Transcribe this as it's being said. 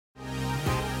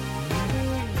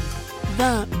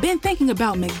Been thinking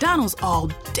about McDonald's all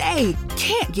day.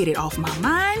 Can't get it off my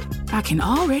mind. I can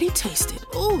already taste it.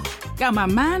 Ooh, got my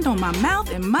mind on my mouth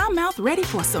and my mouth ready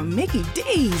for some Mickey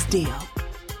D's deal.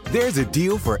 There's a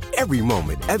deal for every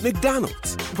moment at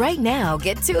McDonald's. Right now,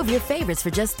 get 2 of your favorites for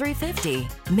just $3.50.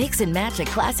 Mix and match a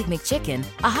classic McChicken,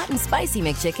 a hot and spicy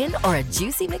McChicken, or a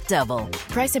juicy McDouble.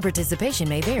 Price and participation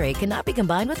may vary. Cannot be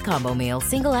combined with combo meal.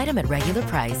 Single item at regular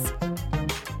price.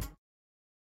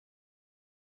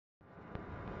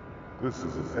 This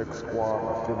is an X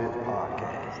Squad affiliate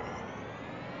podcast.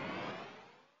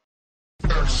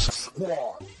 X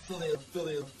Squad. The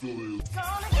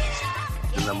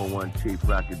 #1 Chief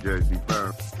Rocket Jersey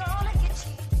firm.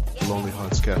 Lonely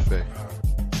Hearts Cafe.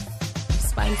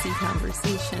 Spicy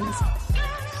conversations.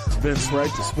 Vince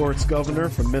Wright, the sports governor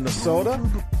from Minnesota.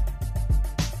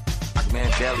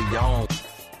 Man, Deli Young.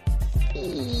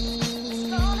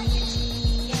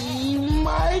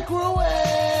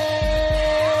 Microwave.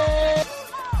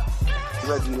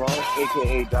 Reggie Long,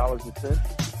 a.k.a. Dollars and Cents.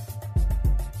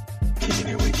 Kicking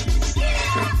it with you.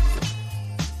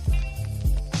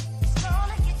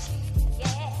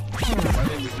 My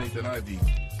name is Nathan Ivey.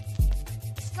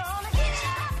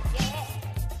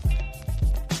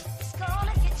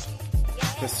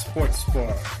 The Sports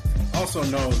Bar, also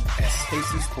known as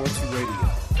Stacy Sports Radio.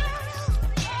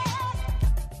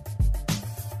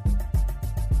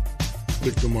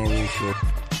 Victor Maroon Show.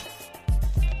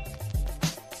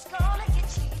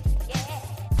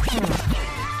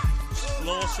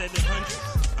 Law 700.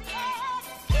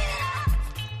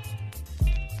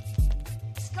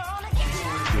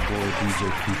 Your boy DJ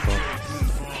Keeper.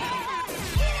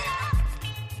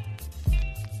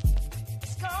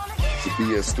 The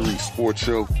BS3 Sports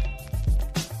Show.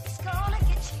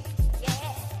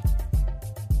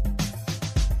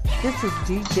 This is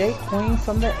DJ Queen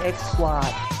from the X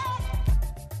Squad.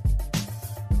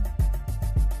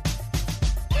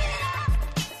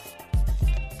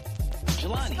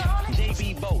 Jelani, JB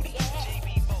Bodie,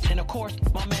 and of course,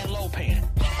 my man Lopan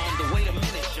on the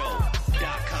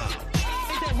WaitAMinuteShow.com.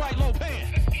 Ain't that right, Lopan?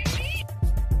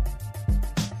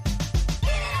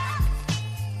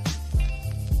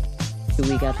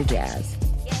 We got the jazz.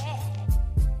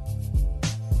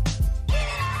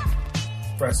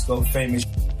 Fresco famous.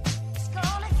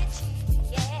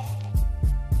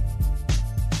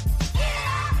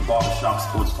 Barbershop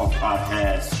Sports Talk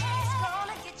Podcast.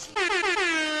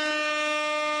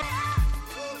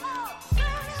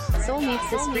 Soul Meets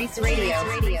the Streets Radio.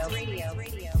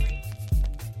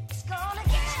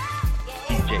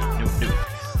 DJ New.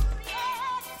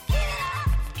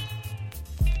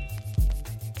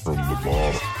 From the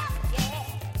bottom.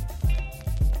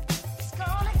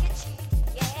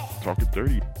 Talking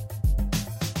 30.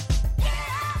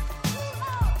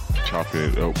 Chopping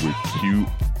it up with Q.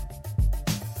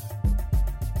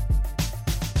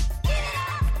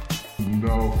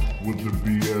 Enough with the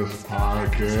BS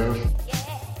podcast.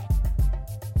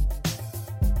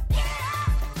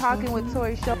 Talking with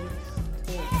Tori Show.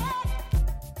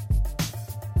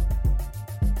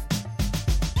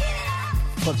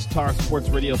 Punch Tar Sports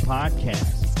Radio Podcast.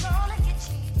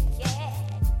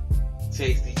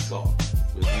 Tasty Talk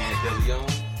with man Deli Young.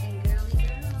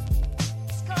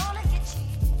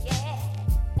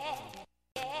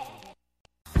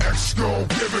 X gon'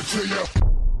 give it to you.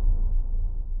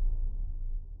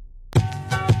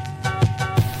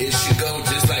 It should go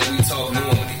just like we talk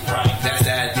normally. Right. That's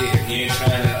the idea. You ain't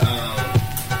trying to,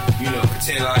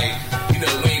 pretend like,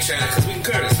 we ain't trying to, because we can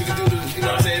curse. We can do the, you know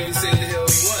what I'm saying? We say the hell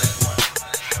we want.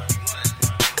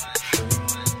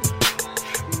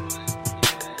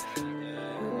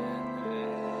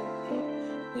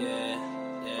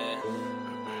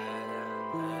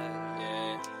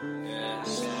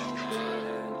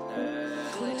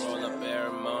 All up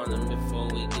every morning before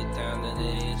we get down to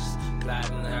this.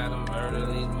 Plotting how to murder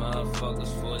these motherfuckers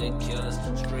before they kill us.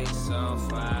 Streets on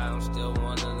fire, I'm still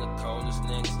one of the coldest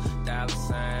niggas. Dollar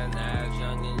sign eyes,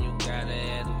 young and you gotta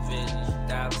have a vision.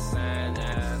 Dollar sign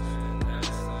eyes.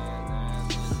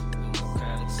 We gon'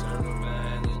 kinda serve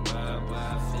behind these barbed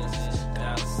wire fences.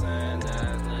 Dollar sign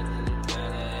eyes, nigga, you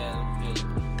gotta have a vision.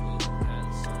 We gon'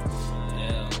 kinda serve behind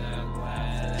these barbed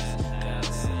wire fences.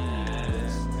 Dollar sign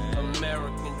eyes.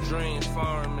 American dreams,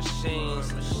 foreign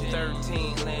machines.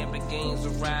 13 Lamborghinis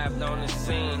arrived on the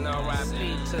scene.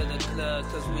 R.I.P. to the club,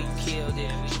 cause we killed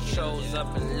it. She chose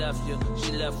up and left you.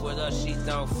 She left with us, she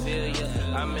don't feel you.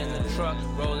 I'm in the truck,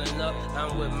 rolling up,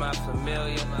 I'm with my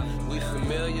familiar. We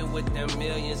familiar with them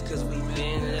millions, cause we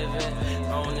been living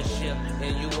on the ship.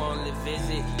 And you only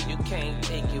visit, you can't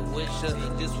take it with you.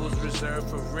 This was reserved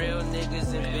for real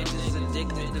niggas and bitches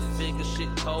addicted to figure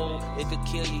shit cold. It could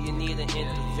kill you, you need an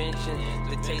intervention.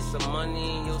 The taste of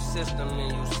money in your system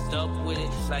and you stuck with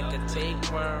it like a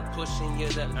tapeworm, pushing you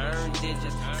to earn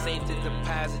digits. Safe to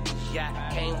deposit the yacht,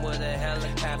 came with a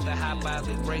helicopter, hop out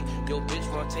the break. Your bitch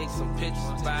wanna take some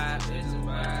pictures by.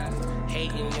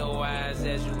 Hating your eyes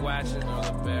as you watching on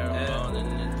the barrel rolling,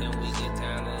 and then we get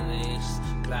down to this.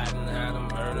 Plotting how to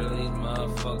murder these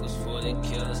motherfuckers for they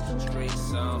killers.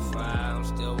 Streets on fire, I'm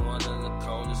still one of the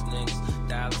coldest niggas.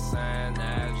 Dollar sign,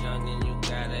 eyes young and you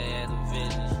gotta add a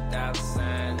vision. Dollar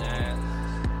sign, eyes.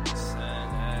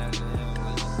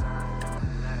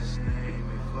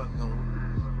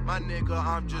 My nigga,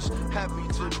 I'm just happy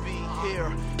to be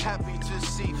here, happy to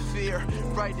see fear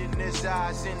right in his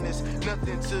eyes, and there's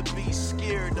nothing to be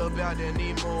scared about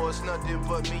anymore. It's nothing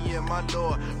but me and my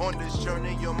Lord on this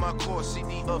journey on my course. See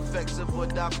the effects of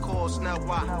what I've caused. Now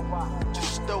I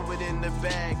just throw it in the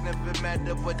bag, never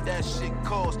matter what that shit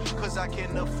costs, cause I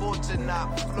can afford to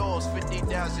knock flaws.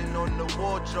 50,000 on the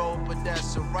wardrobe, but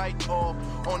that's a write-off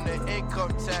on the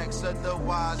income tax,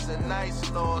 otherwise a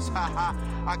nice loss. Haha,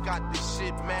 I got this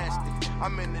shit mastered.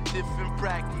 I'm in a different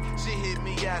bracket. She hit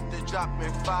me after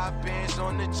dropping 5 bands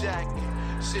on the jacket.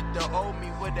 Shit to owe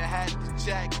me would've had the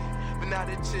jacket, but now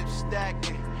the chips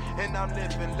stacking. And I'm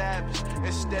living lavish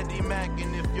and steady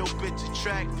macking if your bitch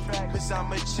attractive, cause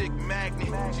I'm a chick magnet.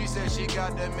 She said she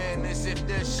got the man as if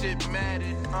that shit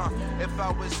mattered. If I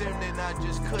was him, then I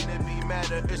just couldn't be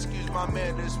madder. Excuse my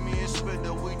manners, me and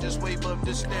Spitter, we just way above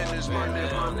the standards. Run it.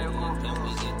 Then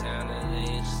we get down to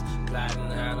this.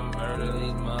 Plotting how to murder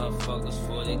these motherfuckers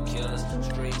for they killers.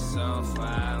 Streets on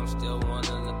fire, I'm still one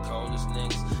of the coldest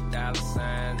niggas. Dollar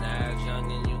sign, eyes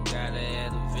young and you gotta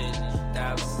add a vision.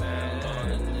 Dollar sign,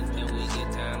 and then we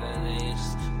get down to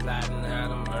this. Plotting how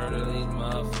to murder these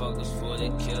motherfuckers for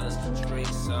they killers.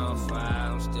 Streets on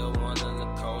fire, I'm still one of the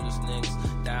coldest niggas.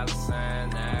 Dollar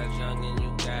sign, eyes young and you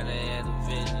gotta add a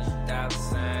vision. Dollar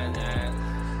sign, eyes.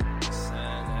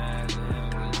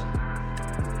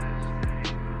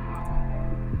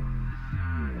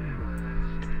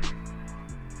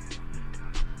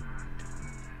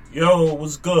 Yo,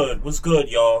 what's good? What's good,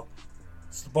 y'all?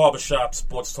 It's the Barbershop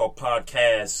Sports Talk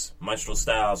Podcast. Maestro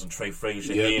Styles and Trey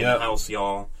Frazier here in the house,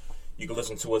 y'all. You can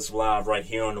listen to us live right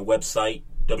here on the website,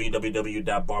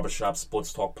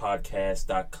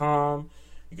 www.barbershopsportstalkpodcast.com.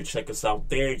 You can check us out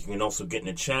there. You can also get in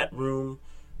the chat room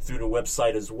through the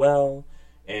website as well.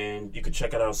 And you can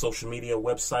check out our social media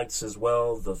websites as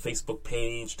well, the Facebook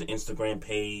page, the Instagram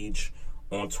page,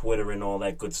 on Twitter and all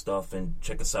that good stuff. And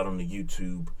check us out on the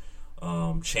YouTube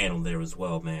channel there as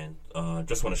well, man.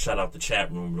 Just want to shout out the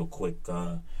chat room real quick.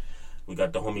 We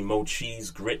got the homie Mo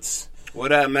Cheese Grits.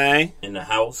 What up, man? In the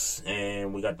house.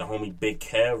 And we got the homie Big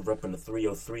Kev repping the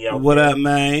 303 out what there. What up,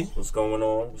 man? What's going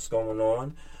on? What's going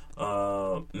on?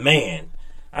 Man,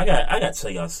 I got to tell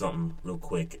y'all something real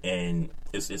quick. And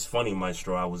it's funny,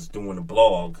 Maestro. I was doing a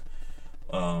blog.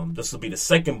 This will be the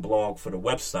second blog for the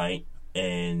website.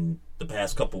 And the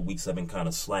past couple of weeks I've been kind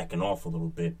of slacking off a little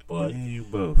bit. But yeah, you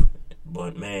both.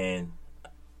 But, man,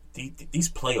 these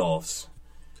playoffs,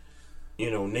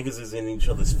 you know, niggas is in each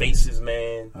other's faces,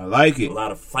 man. I like it. A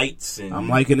lot of fights. And I'm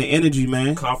liking the energy,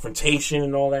 man. Confrontation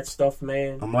and all that stuff,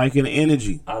 man. I'm liking the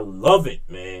energy. I love it,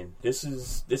 man. This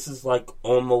is like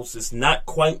almost, it's not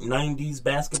quite 90s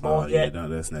basketball yet. No,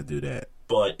 let's not do that.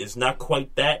 But it's not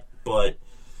quite that. But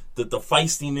the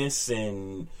feistiness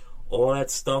and all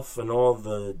that stuff and all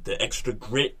the extra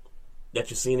grit that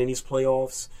you're seeing in these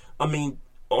playoffs, I mean,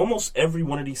 almost every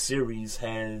one of these series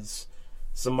has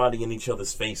somebody in each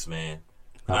other's face, man.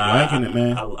 I'm liking it,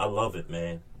 man. I love it,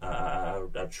 man. I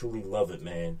truly love it,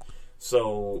 man.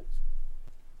 So,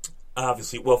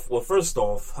 obviously, well, first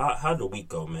off, how'd the week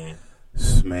go, man?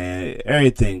 Man,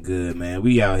 everything good, man.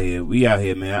 We out here,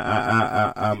 man.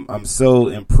 I'm so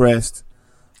impressed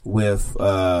with,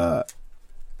 man.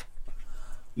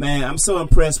 I'm so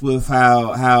impressed with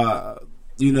how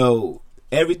you know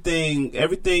everything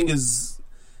is.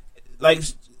 Like,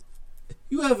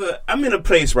 I'm in a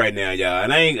place right now, y'all,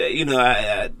 and I ain't, you know,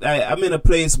 I'm in a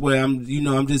place where I'm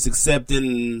just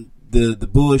accepting the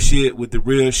bullshit with the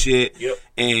real shit. Yep.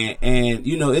 And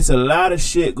you know, it's a lot of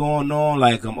shit going on.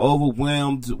 Like, I'm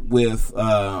overwhelmed with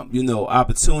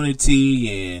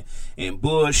opportunity and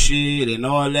bullshit and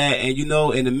all that. And you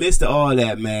know, in the midst of all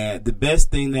that, man, the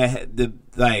best thing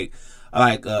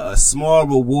a small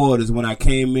reward is when I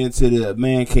came into the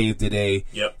man cave today.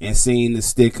 Yep. And seeing the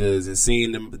stickers and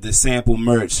seeing the sample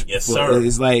merch. Yes, sir.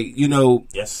 It's like, you know,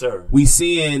 yes, sir. we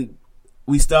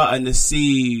starting to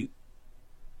see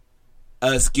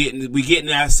us getting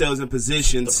ourselves in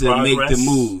position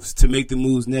to make the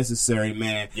moves necessary,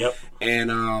 man. Yep.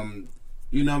 And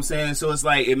you know what I'm saying? So it's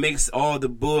like, it makes all the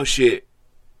bullshit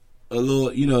a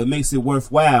little, you know, it makes it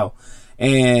worthwhile.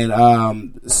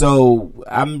 And so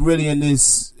I'm really in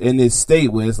this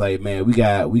state where it's like, man, we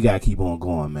gotta keep on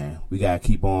going, man. We gotta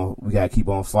keep on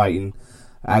fighting.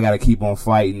 I gotta keep on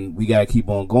fighting. We gotta keep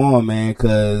on going, man,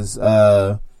 because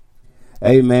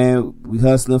hey, man, we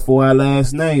hustling for our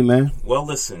last name, man. Well,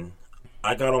 listen,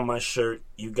 I got on my shirt,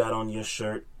 you got on your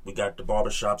shirt. We got the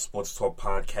Barbershop Sports Talk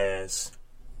Podcast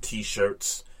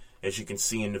T-shirts, as you can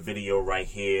see in the video right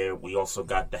here. We also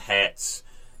got the hats.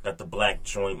 Got the black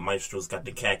joint. Maestro's got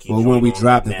the khaki joint. When we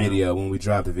drop the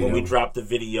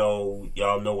video,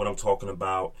 y'all know what I'm talking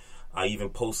about. I even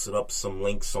posted up some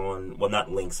links on, well,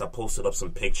 not links, I posted up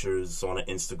some pictures on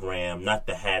Instagram, not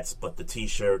the hats, but the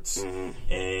T-shirts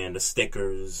and the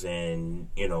stickers, and,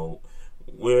 you know,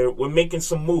 we're making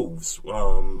some moves.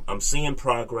 I'm seeing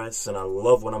progress, and I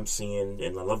love what I'm seeing,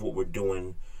 and I love what we're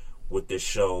doing with this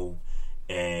show.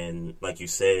 And like you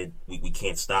said, we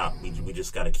can't stop. We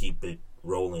just got to keep it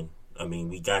rolling. I mean,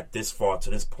 we got this far to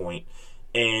this point,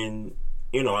 and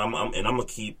you know, I'm gonna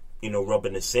keep, you know,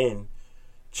 rubbing this in.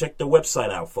 Check the website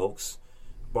out, folks.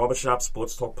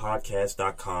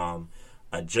 BarbershopSportsTalkPodcast.com.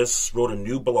 I just wrote a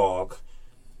new blog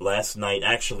last night.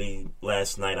 Actually,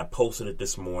 last night I posted it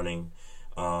this morning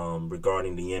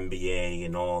regarding the NBA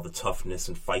and all the toughness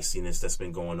and feistiness that's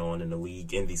been going on in the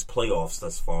league in these playoffs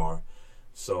thus far.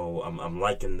 So I'm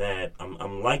liking that.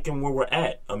 I'm liking where we're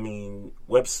at. I mean,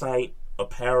 website,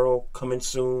 apparel coming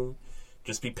soon.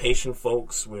 Just be patient,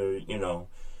 folks. We're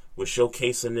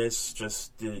showcasing this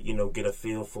just to, you know, get a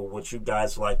feel for what you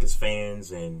guys like as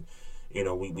fans, and you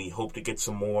know, we hope to get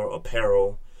some more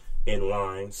apparel in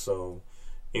line. So,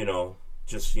 you know,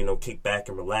 just, you know, kick back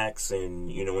and relax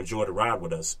and, you know, enjoy the ride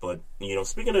with us. But, you know,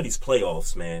 speaking of these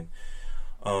playoffs, man,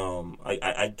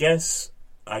 I guess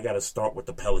I got to start with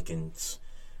the Pelicans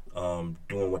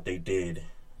doing what they did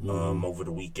over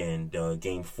the weekend,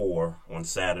 Game 4 on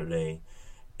Saturday.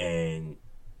 And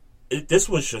this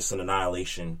was just an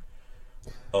annihilation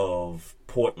of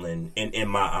Portland in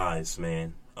my eyes,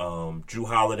 man. Drew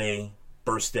Holiday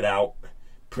bursted out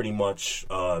pretty much.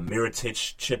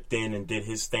 Mirotic chipped in and did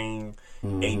his thing.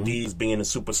 AD's being the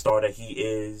superstar that he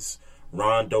is.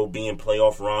 Rondo being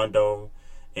playoff Rondo.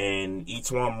 And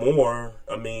Etuan Moore,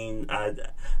 I mean, I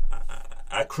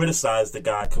criticized the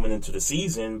guy coming into the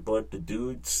season, but the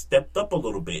dude stepped up a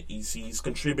little bit. He's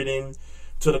contributing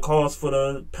to the cause for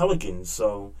the Pelicans.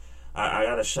 So I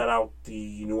got to shout out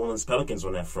the New Orleans Pelicans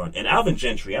on that front. And Alvin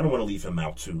Gentry, I don't want to leave him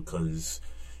out too, because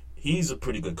he's a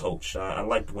pretty good coach. I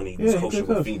liked when he was coaching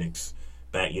with Phoenix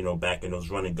back in those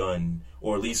run and gun,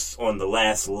 or at least on the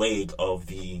last leg of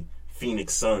the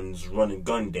Phoenix Suns run and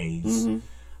gun days. And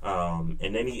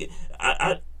then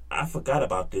I forgot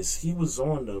about this. He was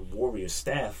on the Warriors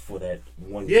staff for that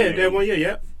 1 year. Yeah, that 1 year,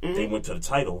 yeah. They went to the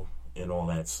title and all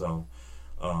that. So,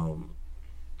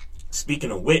 speaking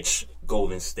of which,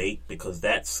 Golden State, because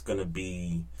that's going to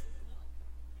be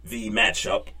the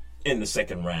matchup in the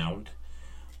second round.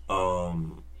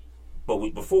 But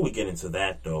before we get into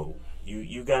that, though,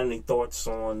 you got any thoughts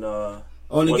on the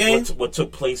game? What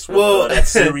took place with that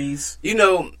series? You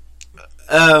know,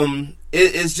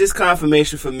 it's just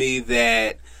confirmation for me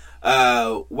that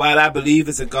while I believe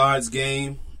it's a guards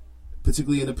game,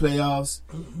 particularly in the playoffs,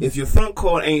 if your front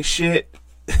court ain't shit,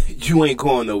 you ain't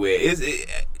going nowhere.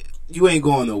 You ain't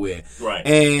going nowhere. Right.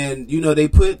 And, you know, they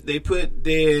put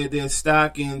their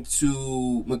stock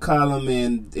into McCollum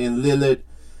and Lillard,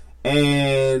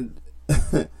 and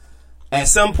at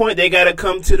some point they got to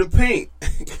come to the paint.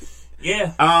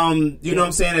 Yeah. You know what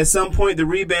I'm saying? At some point the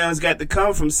rebounds got to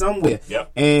come from somewhere.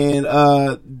 Yep. And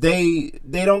they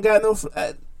don't got no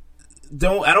I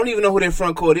don't even know who their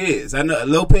front court is. I know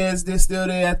Lopez, they're still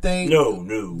there, I think. No.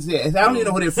 Yeah, I don't even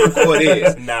know who their front court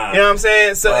is. Nah. You know what I'm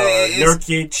saying? So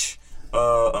Nurkic,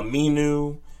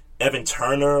 Aminu, Evan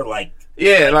Turner,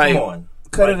 come on.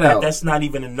 Cut it out. That's not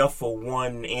even enough for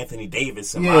one Anthony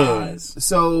Davis in my eyes.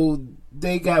 So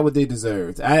they got what they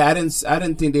deserved. I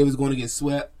didn't think they was going to get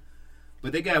swept,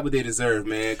 but they got what they deserved,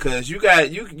 man. Because you gotta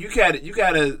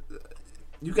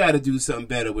you got to do something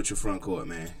better with your front court,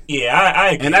 man. Yeah,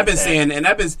 I agree. And I've been saying,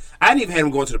 I didn't even have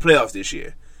them going to the playoffs this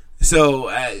year. So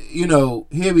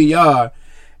here we are,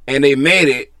 and they made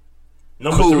it.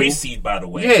 Number 3 seed, by the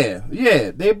way. Yeah,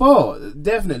 they balled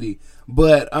definitely.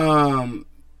 But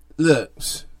look,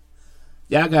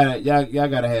 you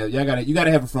gotta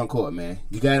have a front court, man.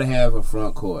 You gotta have a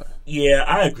front court. Yeah,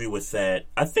 I agree with that.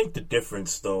 I think the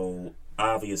difference, though,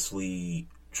 obviously,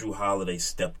 Jrue Holiday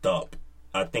stepped up.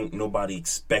 I think nobody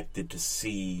expected to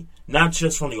see, not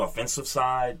just from the offensive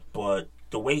side, but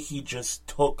the way he just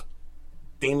took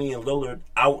Damian Lillard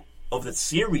out of the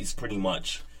series pretty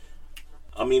much.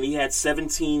 I mean, he had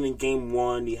 17 in Game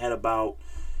 1. He had about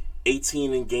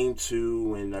 18 in Game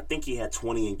 2. And I think he had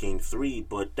 20 in Game 3.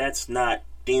 But that's not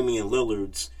Damian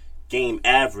Lillard's game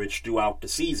average throughout the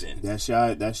season. That's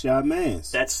y'all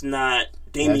mans. That's not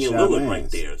Damian Lillard right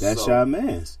there. That's y'all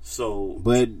mans.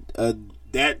 But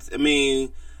he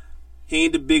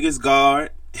ain't the biggest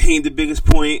guard. He ain't the biggest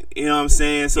point. You know what I'm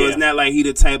saying? So it's not like he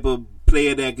the type of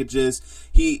player that could just...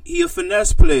 He a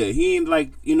finesse player. He ain't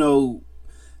like,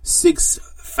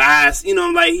 6'5",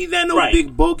 he's not no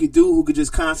big bulky dude who could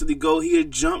just constantly go. He a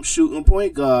jump shooting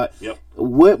point guard. Yep.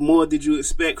 What more did you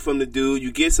expect from the dude?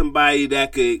 You get somebody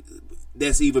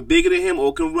that's either bigger than him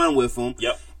or can run with him.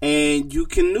 Yep. And you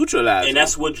can neutralize him. And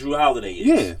that's what Jrue Holiday is.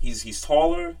 Yeah. He's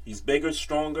taller, he's bigger,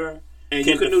 stronger. And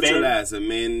you can neutralize him,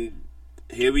 and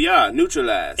here we are,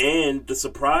 neutralized. And the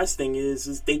surprise thing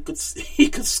is he could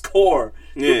score.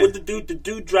 Yeah. The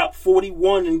dude dropped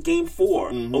 41 in Game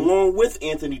 4, along with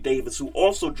Anthony Davis, who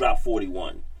also dropped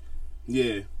 41.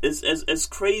 Yeah, it's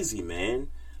crazy, man.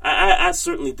 I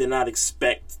certainly did not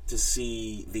expect to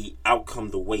see the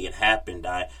outcome the way it happened.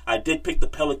 I did pick the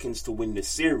Pelicans to win the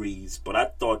series, but I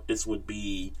thought this would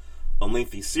be a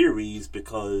lengthy series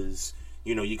because,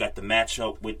 you got the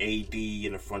matchup with AD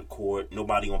in the front court.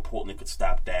 Nobody on Portland could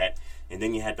stop that. And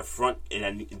then you had the front,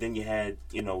 and then you had,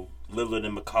 Lillard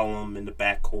and McCollum in the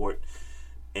backcourt.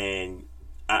 And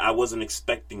I wasn't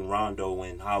expecting Rondo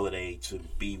and Holiday to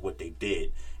be what they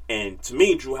did. And to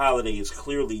me, Jrue Holiday is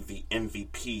clearly the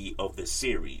MVP of this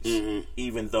series,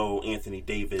 even though Anthony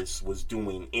Davis was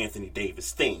doing Anthony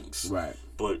Davis things. Right.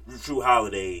 But Jrue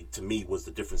Holiday, to me, was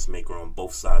the difference maker on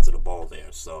both sides of the ball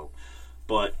there. So,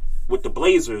 but with the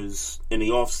Blazers in the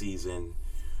offseason,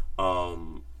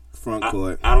 front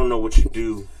court, I don't know what you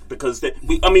do because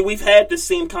we've had the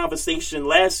same conversation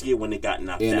last year when they got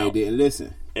knocked out. And they didn't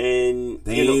listen. And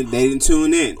they didn't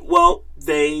tune in. Well,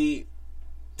 they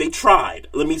tried.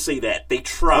 Let me say that they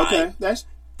tried. Okay,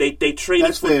 they traded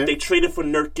that's for fair. They traded for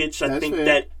Nurkic. I think fair.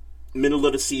 that middle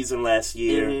of the season last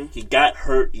year, he got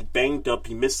hurt. He banged up.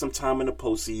 He missed some time in the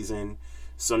postseason.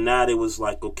 So now they was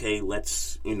like, okay,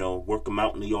 let's work him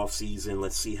out in the offseason.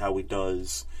 Let's see how he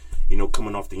does.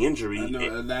 Coming off the injury. I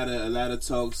know a lot of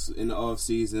talks in the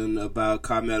offseason about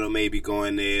Carmelo maybe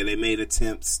going there. They made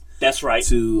attempts. That's right.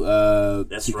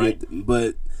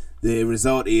 But the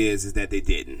result is that they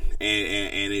didn't,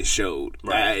 and it showed.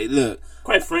 Right. Look,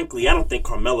 quite frankly, I don't think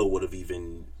Carmelo would have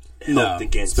even helped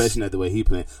against, especially not the way he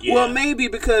played. Yeah. Well, maybe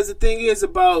because the thing is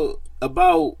about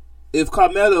if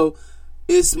Carmelo,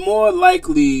 it's more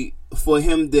likely for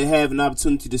him to have an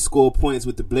opportunity to score points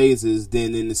with the Blazers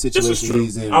than in the situation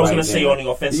he's in. I was going to say on the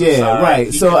offensive side. Yeah,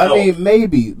 right. So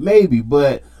maybe,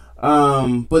 but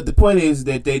the point is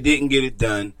that they didn't get it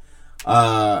done.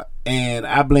 And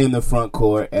I blame the front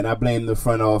court, and I blame the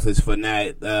front office for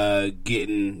not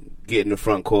getting the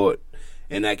front court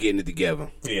and not getting it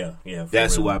together. Yeah.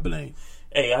 That's who I blame.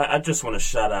 Hey, I just want to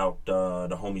shout out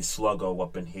the homie Sluggo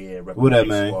up in here. What up,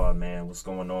 man? Squad, man? What's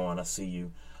going on? I see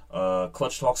you.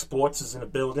 Clutch Talk Sports is in the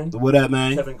building. What up,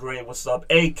 man? Kevin Gray, what's up?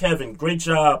 Hey, Kevin, great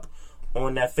job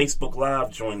on that Facebook Live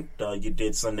joint you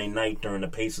did Sunday night during the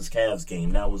Pacers-Cavs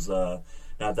game. That was a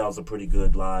pretty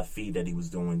good live feed that he was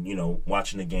doing,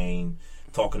 watching the game,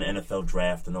 talking the NFL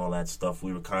draft and all that stuff.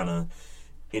 We were kind of,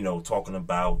 talking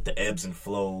about the ebbs and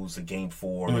flows of Game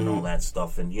 4 and all that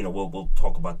stuff. And, we'll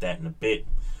talk about that in a bit.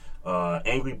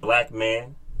 Angry Black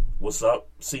Man, what's up?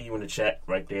 See you in the chat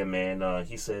right there, man.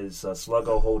 He says,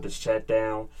 Sluggo, hold this chat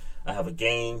down. I have a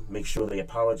game. Make sure they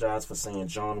apologize for saying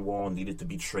John Wall needed to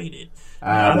be traded.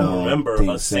 I don't remember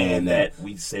us saying that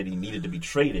we said he needed to be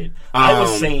traded. I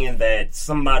was saying that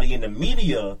somebody in the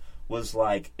media was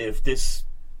like, if this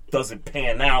doesn't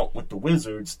pan out with the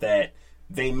Wizards, that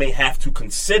they may have to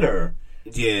consider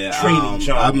trading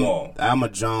John Wall. I'm a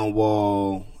John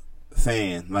Wall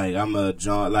fan. Like I'm a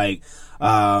John. Like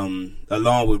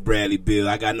along with Bradley Beal,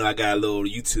 I got a little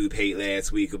YouTube hate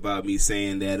last week about me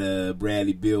saying that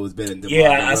Bradley Beal was better than DeMar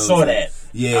DeRozan. I saw that.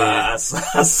 Yeah, I saw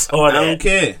that. I don't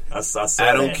care.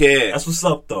 I don't care. That's what's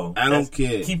up, though. I don't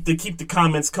care. Keep the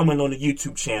comments coming on the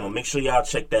YouTube channel. Make sure y'all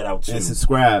check that out too and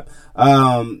subscribe.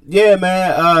 Yeah,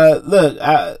 man. Look,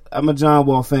 I'm a John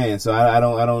Wall fan, so I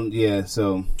don't. Yeah,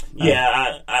 so.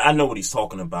 Yeah, I know what he's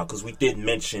talking about because we did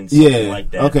mention something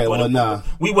like that. Okay, well, nah.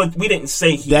 We didn't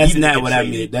say he. That's not what I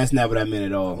meant. That's not what I meant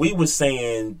at all. We were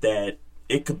saying that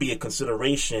it could be a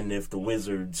consideration if the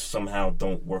Wizards somehow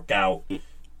don't work out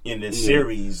in this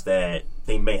series that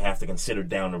they may have to consider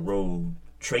down the road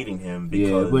trading him.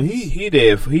 Because but he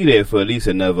there for at least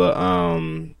another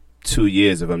 2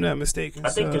 years, if I'm not mistaken. I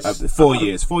think it's 4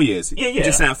 years. 4 years. Yeah. He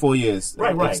just signed 4 years.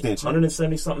 Right. Extension.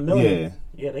 170 something million.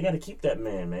 Yeah, they got to keep that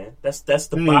man. That's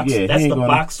the box. That's the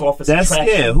box office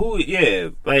attraction.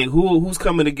 Who's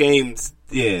coming to games?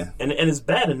 Yeah, and it's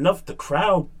bad enough the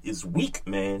crowd is weak,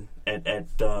 man. At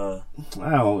the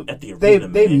arena,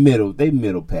 they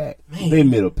middle pack. Man. They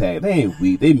middle pack. They ain't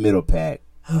weak. They middle pack.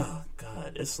 Oh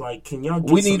God, it's like, can y'all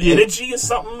get some energy or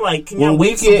something? Like, can y'all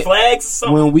wave some flags or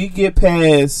something? When we get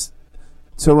past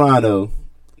Toronto,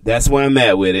 that's where I'm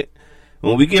at with it.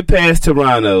 When we get past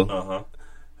Toronto,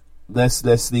 let's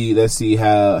see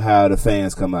how the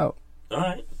fans come out. All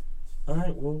right.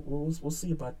 We'll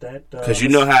see about that. Because you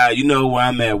know where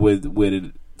I'm at with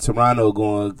it. Toronto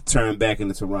going to turn back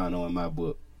into Toronto in my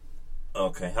book.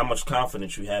 Okay, how much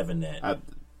confidence you have in that?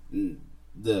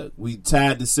 We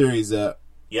tied the series up.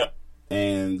 Yep.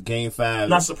 And Game 5.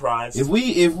 Not surprised. If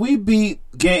we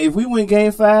win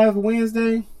Game 5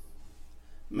 Wednesday,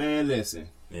 man, listen.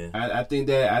 Yeah. I think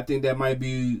that might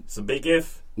be. It's a big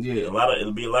if. Yeah.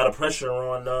 It'll be a lot of pressure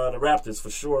on the Raptors for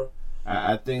sure.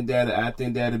 I think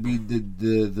that'll be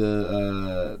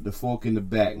the fork in the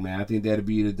back, man. I think that'll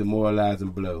be the demoralizing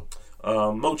blow.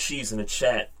 Mo Cheese in the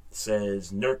chat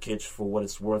says Nurkic, for what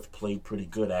it's worth, played pretty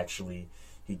good actually.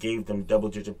 He gave them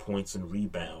double-digit points and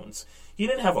rebounds. He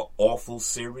didn't have an awful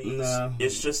series. No.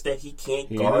 It's just that he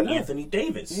can't guard Anthony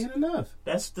Davis. He ain't enough.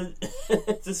 That's the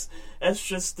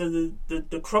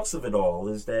crux of it all,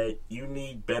 is that you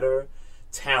need better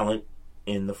talent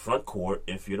in the front court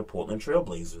if you're the Portland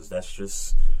Trailblazers. That's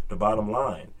just the bottom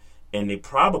line. And they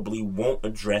probably won't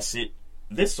address it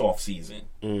this offseason.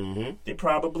 Mm-hmm. They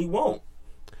probably won't.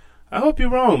 I hope you're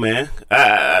wrong, man.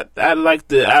 I like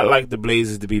the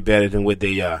Blazers to be better than what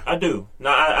they are. I do.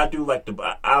 Now I do like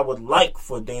I would like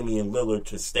for Damian Lillard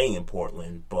to stay in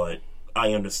Portland, but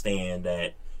I understand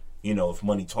that, if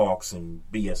money talks and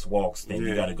BS walks, then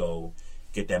you got to go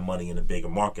get that money in a bigger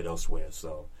market elsewhere.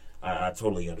 So I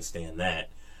totally understand that.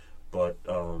 But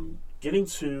getting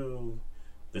to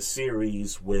the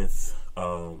series with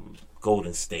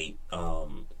Golden State,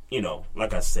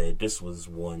 like I said, this was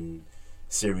one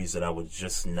series that I was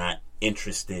just not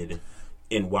interested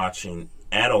in watching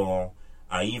at all.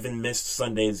 I even missed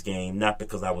Sunday's game, not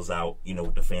because I was out,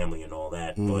 with the family and all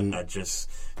that, but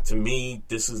to me,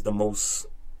 this is the most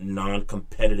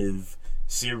non-competitive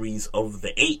series of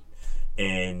the 8.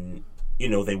 And,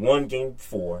 they won game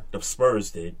 4. The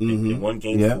Spurs did. They won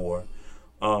game 4.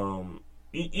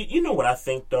 You know what I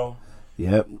think, though?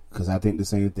 Yep, because I think the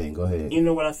same thing. Go ahead. You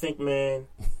know what I think, man?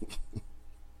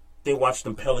 They watched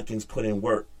them Pelicans put in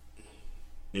work.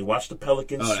 They watched the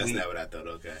Pelicans. Oh, that's not what I thought.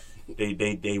 Okay.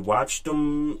 They watched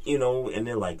them, and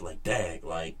they're like, dag,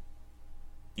 like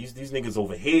these niggas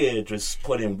over here just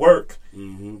put in work,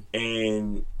 and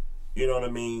you know what I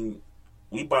mean.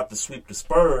 We about to sweep the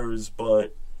Spurs,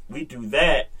 but we do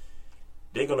that,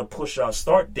 they're gonna push our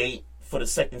start date for the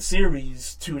second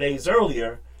series 2 days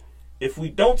earlier. If we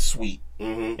don't sweep,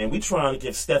 and we trying to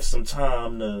give Steph some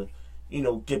time to,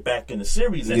 get back in the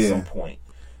series at some point.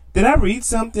 Did I read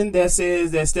something that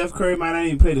says that Steph Curry might not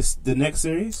even play the next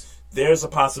series? There's a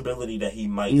possibility that he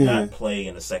might not play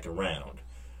in the second round,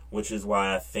 which is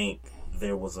why I think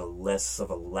there was less of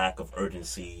a lack of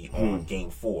urgency on Game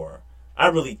 4. I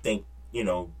really think,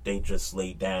 they just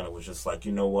laid down and was just like,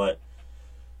 you know what?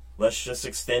 Let's just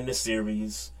extend the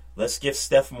series. Let's give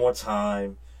Steph more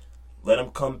time. Let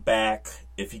him come back.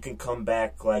 If he can come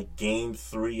back like Game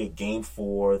 3 or Game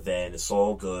 4, then it's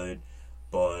all good.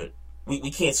 But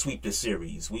we can't sweep the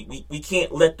series. We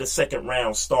can't let the second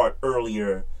round start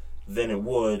earlier than it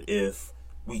would if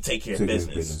we take care of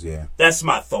business. That's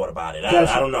my thought about it.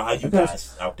 I don't know how you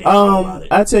guys out there feel about it.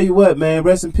 I tell you what, man.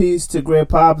 Rest in peace to Greg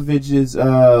Popovich's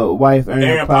wife,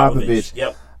 Erin Popovich.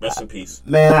 Yep. Rest in peace.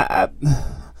 Man,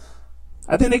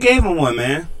 I think they gave him one,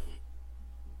 man.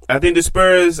 I think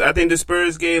the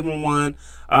Spurs gave him one.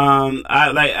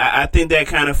 I think that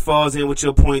kind of falls in with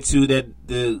your point too, that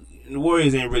the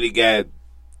Warriors ain't really got.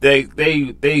 They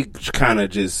kind of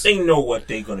just. They know what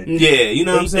they're gonna do. Yeah, you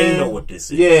know what I'm saying. They know what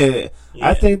this is. Yeah.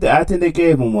 I think they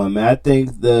gave him one, man. I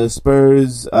think the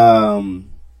Spurs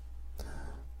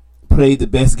played the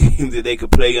best game that they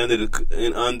could play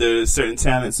under certain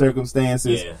talent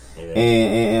circumstances.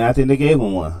 And I think they gave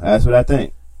him one. That's what I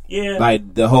think. Yeah,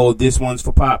 like the whole "this one's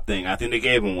for Pop" thing. I think they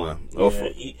gave him one.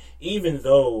 Even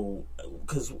though,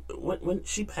 because when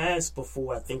she passed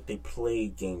before, I think they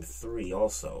played Game 3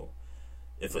 also.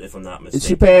 If I'm not mistaken,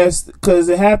 she passed because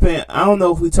it happened. I don't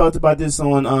know if we talked about this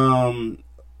on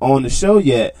the show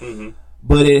yet,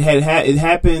 but it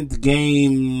happened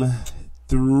Game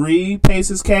 3,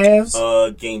 Pacers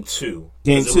Cavs. Game 2.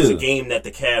 Game 2. It was a game that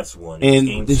the Cavs won. And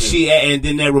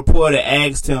then that reporter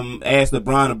asked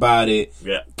LeBron about it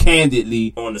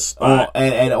candidly on the spot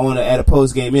at a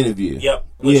post game interview. Yep,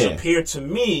 which appeared to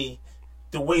me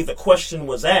the way the question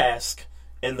was asked.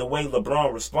 And the way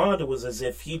LeBron responded was as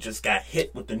if he just got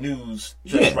hit with the news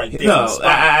right there. No,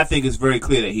 I think it's very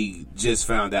clear that he just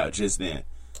found out just then.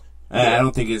 I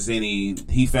don't think it's any.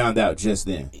 He found out just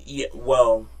then. Yeah.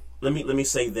 Well, let me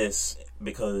say this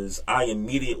because I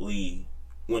immediately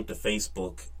went to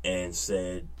Facebook and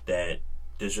said that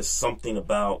there's just something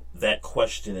about that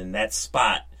question in that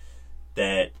spot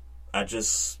that I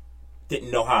just didn't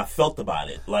know how I felt about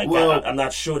it. Like, I'm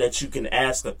not sure that you can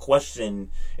ask a question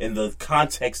in the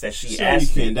context that she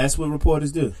asked it. That's what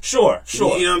reporters do. Sure. You know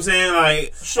what I'm saying?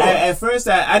 Like, sure. At first,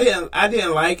 I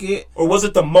didn't like it. Or was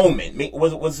it the moment?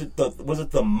 Was it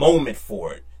the moment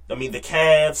for it? I mean, the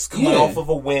Cavs coming off of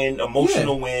a win,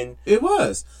 emotional win. It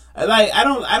was. Like, I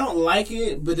don't like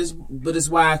it, but it's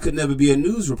why I could never be a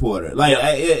news reporter. Like,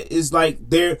 it's like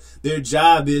their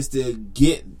job is to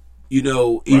get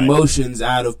emotions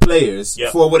out of players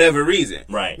for whatever reason.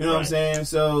 Right. You know what I'm saying?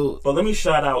 So, but let me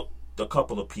shout out a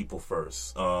couple of people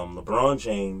first. LeBron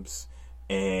James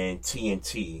and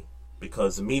TNT,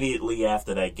 because immediately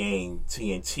after that game,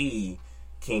 TNT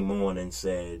came on and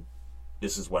said,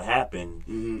 "This is what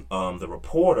happened." The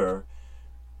reporter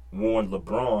warned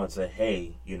LeBron, said,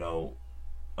 "Hey,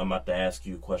 I'm about to ask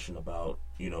you a question about,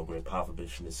 Greg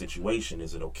Popovich and the situation.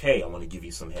 Is it okay? I want to give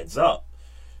you some heads up."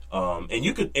 And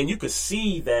you could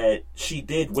see that she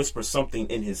did whisper something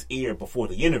in his ear before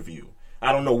the interview.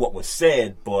 I don't know what was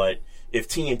said, but if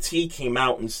TNT came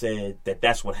out and said that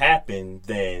that's what happened,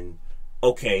 then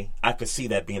okay, I could see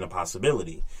that being a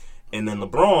possibility. And then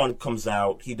LeBron comes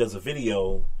out, he does a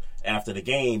video after the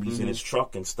game. He's in his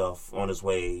truck and stuff on his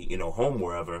way, home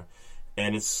wherever,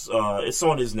 and it's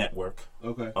on his network,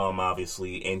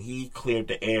 obviously. And he cleared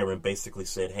the air and basically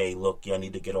said, "Hey, look, y'all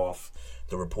need to get off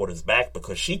the reporter's back,"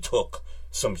 because she took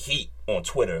some heat on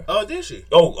Twitter. Oh, did she?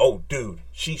 Oh, dude,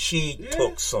 she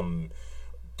took some.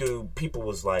 Dude, people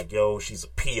was like, "Yo, she's a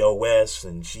POS,"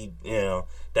 and she,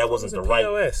 that wasn't the right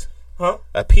POS. Huh?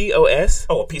 A POS?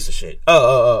 Oh, a piece of shit.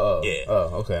 Oh. Yeah.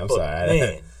 Oh, okay. I'm sorry.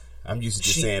 Man, I'm used to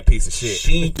just saying piece of shit.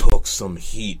 She took some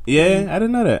heat. Yeah, I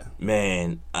didn't know that.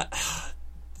 Man,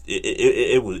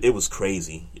 it was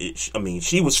crazy.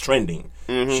 She was trending.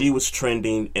 She was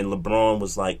trending, and LeBron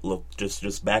was like, "Look,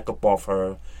 just back up off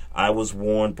her. I was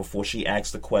warned before she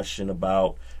asked the question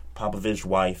about Popovich's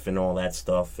wife and all that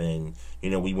stuff, and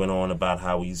we went on about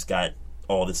how he's got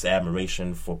all this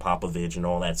admiration for Popovich and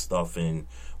all that stuff, and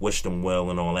wished him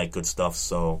well and all that good stuff.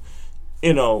 So,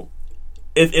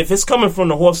 if it's coming from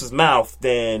the horse's mouth,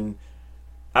 then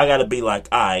I gotta be like,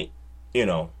 all right,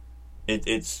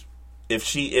 it's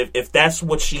if that's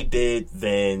what she did,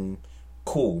 then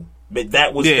cool. But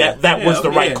that was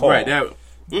the right call. Right.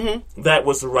 That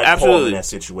was the right call in that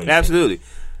situation. Absolutely.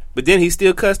 But then he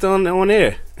still cussed on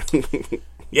air.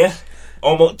 Yeah,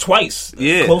 almost twice.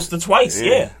 Yeah, close to twice.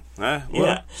 Yeah.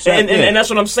 And that's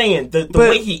what I'm saying. The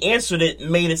way he answered it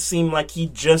made it seem like he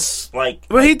just like.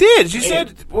 Well, he did. You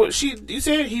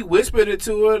said he whispered it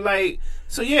to her like.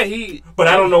 So yeah, he. But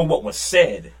I don't know what was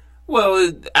said.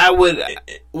 Well, I would.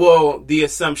 Well, the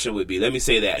assumption would be. Let me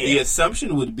say that the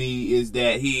assumption would be is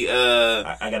that he.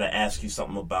 I gotta ask you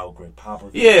something about Greg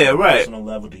Popovich. Yeah, right. Personal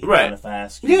level. Do you mind if I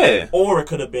ask you? Yeah. Or it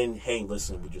could have been, hey,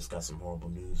 listen, we just got some horrible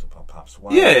news about Pop's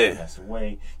wife. Yeah. Passed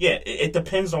away. Yeah. It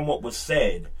depends on what was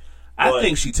said. I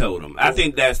think she told him. I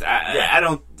think that's. I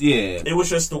don't. Yeah. It was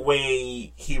just the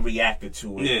way he reacted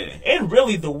to it. Yeah. And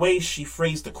really the way she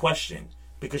phrased the question,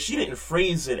 because she didn't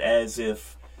phrase it as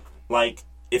if, like.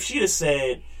 If she'd have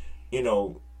said,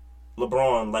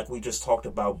 LeBron, like we just talked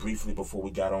about briefly before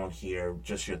we got on here,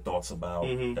 just your thoughts about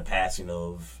the passing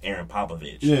of Aaron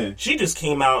Popovich. Yeah. She just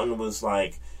came out and was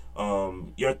like,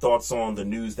 Your thoughts on the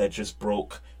news that just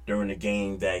broke during the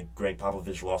game that Greg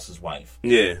Popovich lost his wife?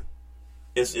 Yeah.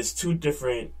 It's two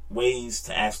different ways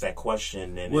to ask that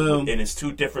question, and it's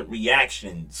two different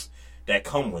reactions that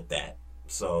come with that.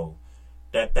 So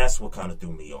that's what kind of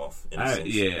threw me off.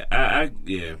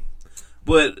 Yeah.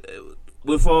 But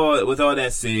with all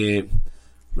that said,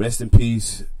 rest in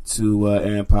peace to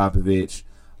Aaron Popovich,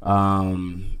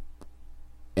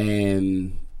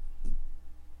 and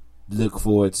look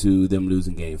forward to them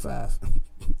losing Game 5.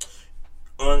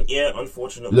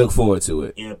 Unfortunately. Look forward to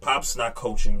it. Yeah, Pop's not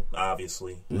coaching,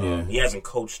 obviously. Yeah. He hasn't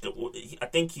coached. I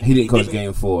think he didn't coach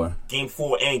Game 4. Game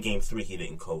 4 and Game 3 he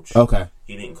didn't coach. Okay.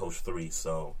 He didn't coach 3,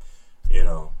 so,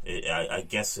 I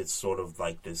guess it's sort of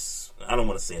like this. I don't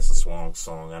want to say it's a swan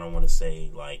song. I don't want to say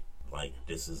like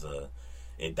this is a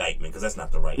indictment, because that's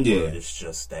not the right word. It's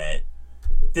just that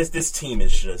this team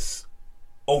is just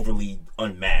overly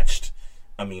unmatched.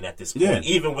 I mean, at this point,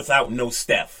 even without no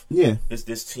Steph,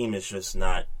 this team is just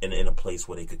not in a place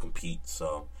where they could compete.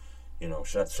 So,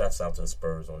 shouts out to the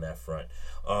Spurs on that front.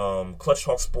 Clutch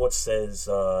Talk Sports says,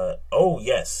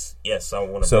 yes, I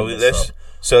want to bring this up.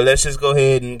 So let's just go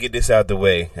ahead and get this out the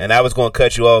way. And I was going to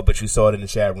cut you off, but you saw it in the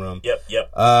chat room. Yep.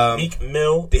 Meek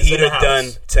Mill, the Heat are done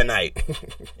tonight.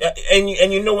 and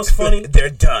you know what's funny?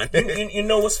 They're done. You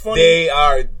know what's funny? They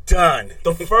are done.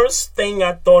 The first thing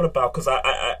I thought about, because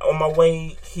I on my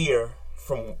way here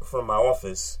from my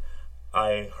office,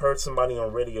 I heard somebody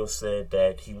on radio said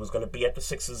that he was going to be at the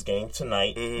Sixers game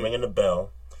tonight, ringing the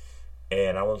bell.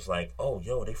 And I was like,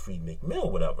 they freed Meek Mill,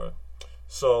 whatever.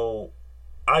 So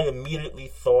I immediately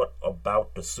thought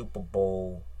about the Super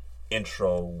Bowl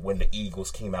intro when the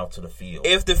Eagles came out to the field.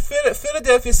 If the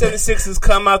Philadelphia 76ers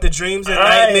come out the dreams and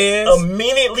nightmares, I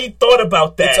immediately thought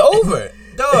about that. It's over.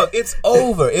 Dog, it's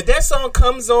over. If that song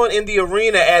comes on in the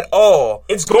arena at all,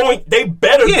 they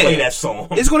better play that song.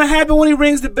 It's going to happen when he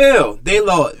rings the bell. They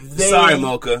lost. Sorry,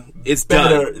 Mocha. It's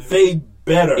done. They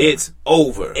better. It's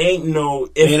over. Ain't no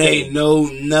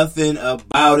nothing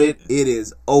about it. It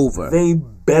is over. They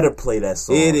better play that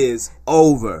song. It is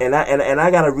over. And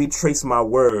I gotta retrace my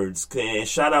words. And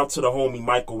shout out to the homie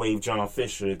Microwave John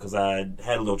Fisher, because I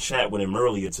had a little chat with him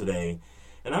earlier today.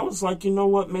 And I was like, you know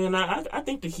what, man? I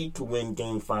think the Heat could win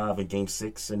Game 5 and Game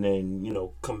 6, and then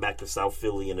come back to South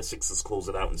Philly and the Sixers close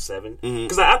it out in 7.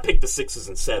 Because I picked the Sixers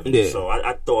in 7, so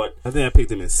I thought. I think I picked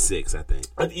them in 6. I think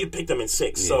you picked them in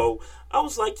 6. Yeah. So I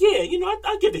was like,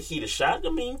 I give the Heat a shot.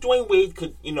 I mean, Dwayne Wade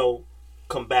could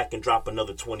come back and drop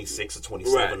another 26 or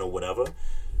 27 or whatever.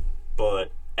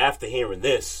 But after hearing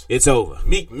this, it's over.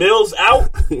 Meek Mill's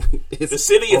out. The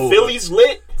city of Philly's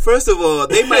lit. First of all,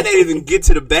 they might not even get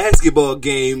to the basketball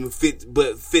game,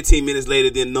 but 15 minutes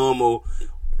later than normal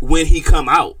when he come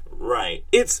out. Right.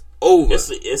 It's over.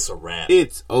 It's a wrap.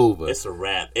 It's over. It's a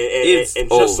wrap. And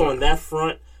just on that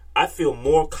front, I feel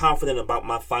more confident about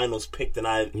my finals pick than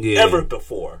I ever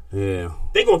before. Yeah.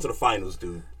 They going to the finals,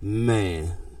 dude.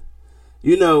 Man.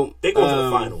 They going to the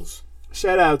finals.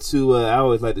 Shout out to, I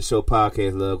always like to show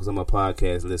podcast love because I'm a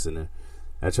podcast listener.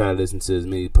 I try to listen to as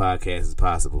many podcasts as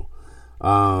possible.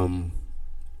 And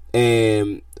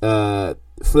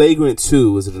Flagrant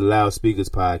 2 was the Loudspeakers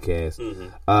podcast.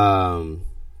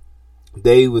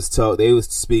 They was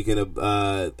speaking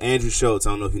of Andrew Schultz.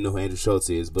 I don't know if you know who Andrew Schultz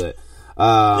is, but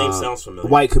name sounds familiar.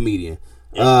 White comedian.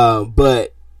 Yeah.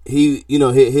 But he,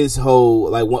 his whole,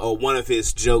 like, one of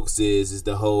his jokes is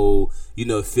the whole,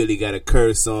 Philly got a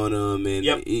curse on him, and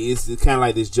it's kind of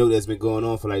like this joke that's been going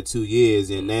on for like 2 years,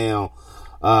 and now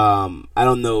I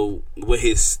don't know what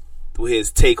his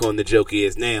take on the joke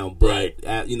is now, but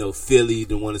Philly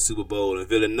done won the Super Bowl, and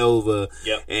Villanova,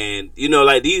 and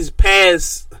like these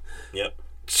past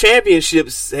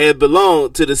championships have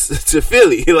belonged to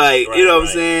Philly, like what I'm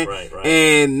saying, right.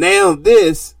 And now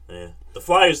this, the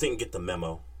Flyers didn't get the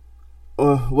memo.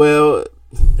 Well,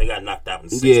 they got knocked out in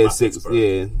 6 by Pittsburgh.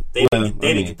 Yeah, they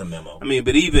didn't get the memo. I mean,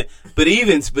 but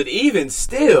even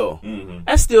still,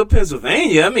 that's still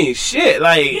Pennsylvania. I mean, shit.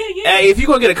 Like, if you're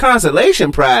gonna get a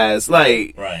consolation prize,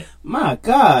 like, my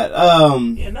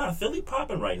God, Philly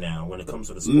popping right now when it comes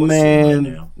to the sports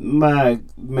scene right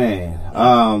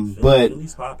now.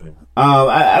 Philly's popping.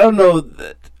 I don't know.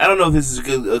 I don't know if this is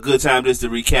a good time just to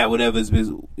recap whatever's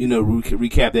been,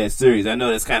 recap that series. I know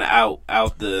that's kind of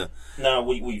out the. No,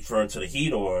 we referring to the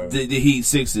Heat or the Heat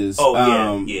Sixers.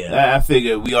 Oh yeah. I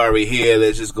figured we already here.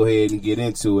 Let's just go ahead and get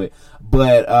into it.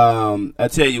 But I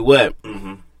tell you what.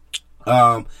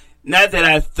 Not that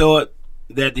I thought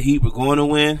that the Heat were going to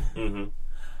win,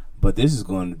 but this is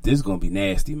going to be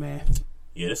nasty, man.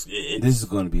 Yeah, this is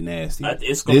going to be nasty.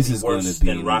 It's going to be worse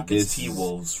than Rockets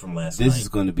T-Wolves from last night. This is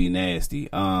going to be nasty.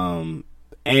 And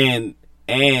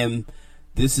And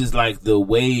this is like the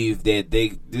wave that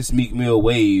this Meek Mill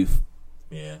wave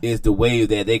is the wave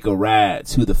that they could ride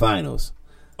to the finals.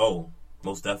 Oh,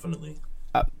 most definitely.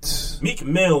 Meek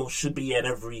Mill should be at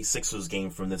every Sixers game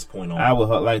from this point on. I would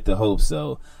like to hope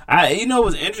so. You know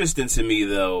what's interesting to me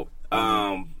though?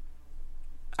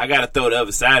 I gotta throw the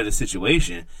other side of the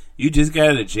situation. You just got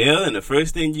out of jail, and the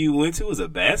first thing you went to was a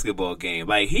basketball game.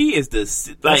 Like he is that's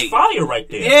fire right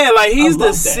there. Yeah, like he's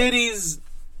the city's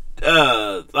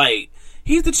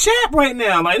he's the champ right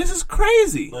now. Like this is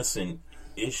crazy. Listen,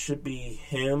 it should be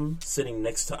him sitting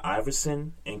next to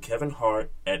Iverson and Kevin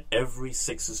Hart at every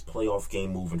Sixers playoff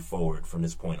game moving forward from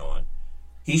this point on.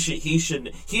 He should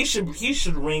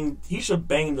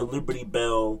bang the Liberty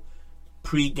Bell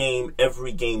pre-game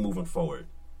every game moving forward.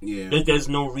 Yeah. There's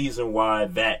no reason why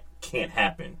that can't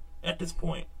happen at this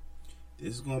point.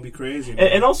 This is going to be crazy.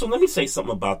 And also, let me say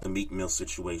something about the Meek Mill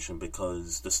situation,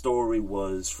 because the story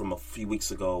was from a few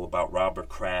weeks ago about Robert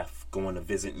Kraft going to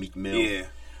visit Meek Mill. Yeah.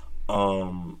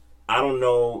 I don't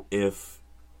know if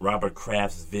Robert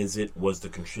Kraft's visit was the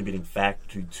contributing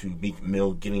factor to Meek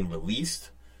Mill getting released,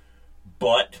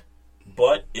 but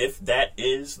if that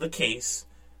is the case,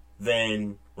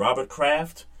 then Robert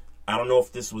Kraft, I don't know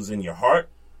if this was in your heart,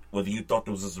 whether you thought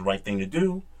this was the right thing to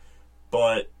do,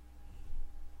 but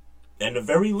at the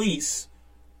very least,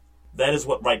 that is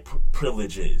what right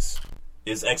privilege is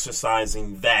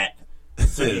exercising that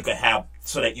so that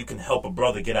you can help a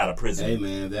brother get out of prison. Hey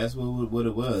man, that's what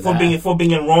it was. For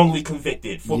being wrongly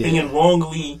convicted, being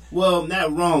wrongly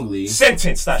not wrongly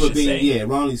sentenced, I should say. Yeah,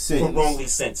 wrongly sentenced. For wrongly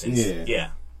sentenced.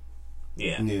 Yeah.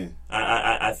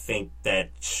 I think that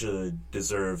should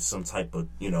deserve some type of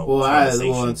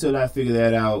conversation. Until I figure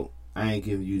that out, I ain't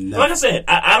giving you nothing. Like I said,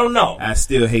 I don't know. I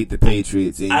still hate the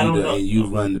Patriots, and you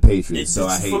run the Patriots, so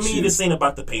I hate you. For me, this ain't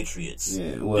about the Patriots.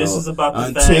 Yeah, well, this is about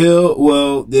the fact.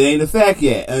 There ain't a fact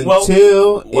yet.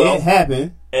 Until it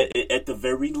happened. At the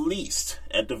very least,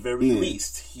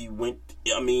 he went.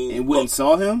 I mean, and went and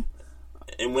saw him.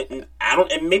 And went.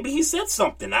 And maybe he said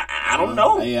something. I don't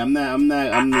know. Hey, I'm not.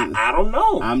 I don't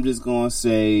know. I'm just gonna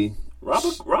say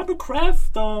Robert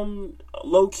Kraft,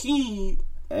 low key.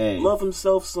 Hey. Love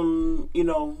himself some,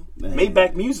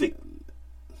 Maybach music.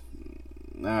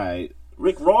 All right.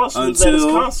 Rick Ross was at his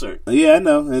concert. Yeah, I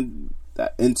know. And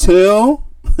until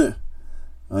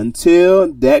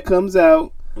that comes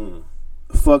out,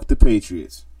 fuck the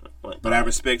Patriots. But I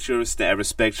respect your stance.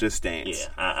 Yeah,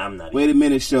 I'm not. Wait a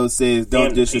minute. Show says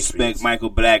don't disrespect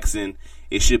Michael Blackson.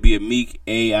 It should be a Meek,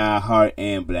 A.I. Hart,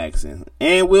 and Blackson,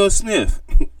 and Will Smith.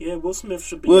 Yeah, Will Smith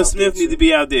should be. Will Smith needs to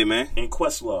be out there, man. And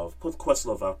Questlove, put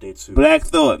Questlove out there too. Black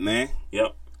Thought, man.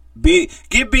 Yep.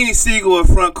 Get Beanie Siegel a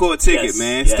front court ticket,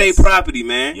 man. Yes. State property,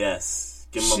 man. Yes.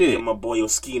 Give my boy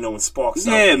Oskino and Sparks.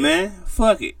 Yeah, out there. man.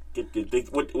 Fuck it.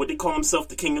 What they call himself,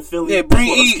 the King of Philly? Yeah, bring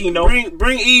Eve.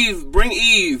 Bring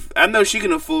Eve. I know she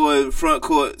can afford front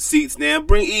court seats now.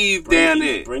 Bring Eve down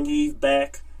there. Bring Eve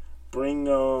back. Bring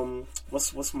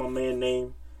what's my man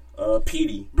name?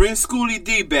 Petey. Bring Schoolie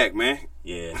D back, man.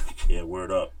 Yeah,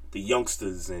 word up. The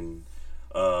youngsters and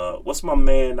what's my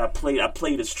man? I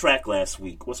played his track last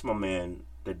week. What's my man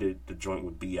that did the joint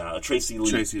with B.I.? Tracy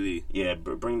Lee. Yeah,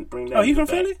 bring that. Oh, he from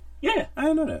back. Philly? Yeah, I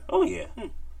didn't know that. Oh yeah,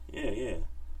 yeah.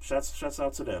 Shouts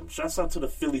out to them. Shouts out to the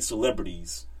Philly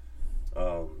celebrities.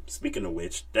 Speaking of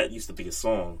which, that used to be a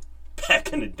song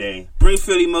back in the day. Bring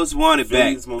Philly Most Wanted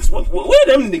Philly's back. Where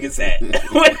them niggas at?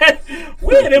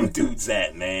 where them dudes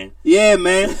at, man? Yeah,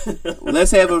 man.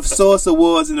 Let's have a Source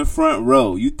Awards in the front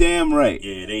row. You damn right.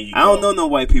 Yeah, there you go. I don't know no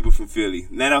white people from Philly.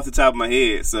 Not off the top of my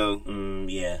head, so.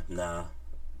 Yeah, nah.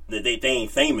 They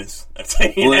ain't famous.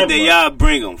 Well, then y'all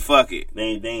bring them. Fuck it.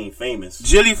 They ain't famous.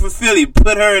 Jilly from Philly,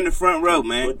 put her in the front row,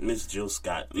 man. Put Miss Jill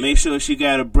Scott there. Make sure she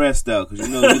got her breast out, because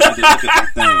you know we got to look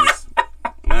at them things.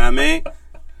 Know what I mean?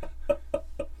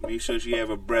 Make sure she have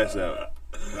her breast out.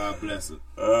 God bless her.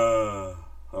 Oh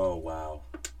wow.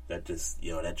 That just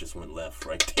went left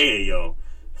right there, yo.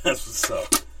 That's what's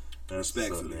up.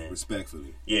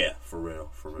 Respectfully. Yeah, for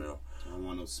real. I don't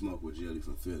want no smoke with Jelly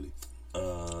from Philly.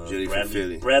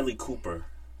 Bradley Cooper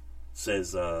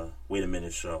says, wait a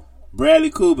minute, show. Bradley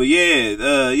Cooper,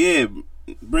 yeah.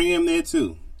 Bring him there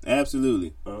too.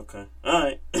 Absolutely. Okay.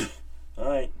 All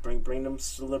right. Bring them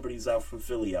celebrities out from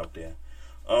Philly out there.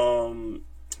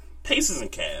 Pacers and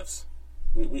Cavs.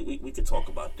 We could talk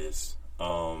about this.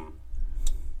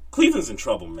 Cleveland's in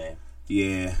trouble, man.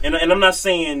 Yeah. And I'm not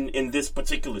saying in this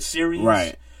particular series.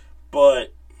 Right.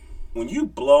 But when you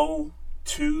blow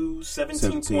 2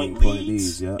 17-point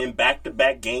leads in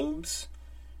back-to-back games,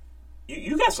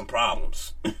 you got some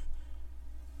problems.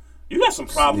 You got some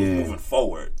problems moving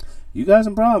forward. You got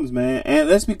some problems, man. And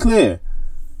let's be clear.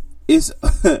 it's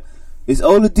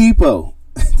Oladipo.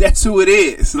 That's who it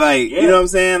is. Like, you know what I'm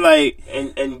saying? Like,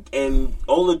 and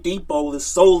Oladipo is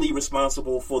solely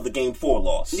responsible for the Game 4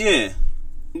 loss. Yeah,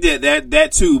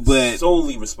 that too. But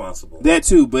solely responsible. That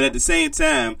too. But at the same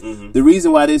time, the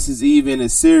reason why this is even a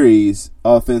series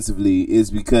offensively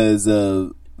is because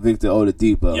of Victor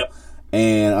Oladipo. Yep.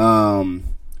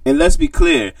 And let's be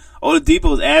clear,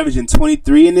 Oladipo is averaging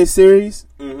 23 in this series,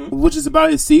 which is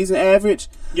about his season average.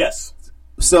 Yes.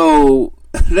 So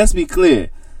let's be clear.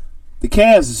 The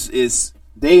Cavs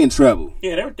they in trouble.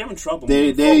 Yeah, they're in trouble. They're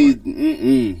in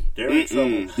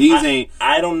trouble.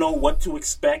 I don't know what to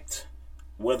expect,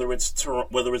 whether it's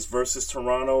versus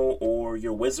Toronto or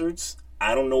your Wizards.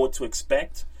 I don't know what to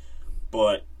expect,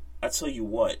 but I tell you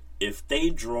what, if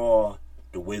they draw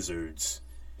the Wizards,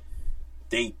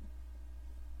 they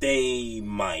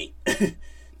might,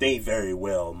 they very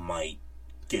well might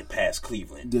get past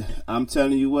Cleveland. I'm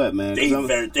telling you what, man. I'm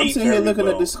sitting here looking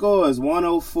at the scores.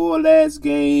 104 last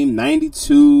game,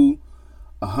 92,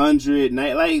 100.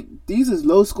 Like, these is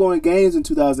low scoring games in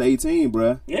 2018,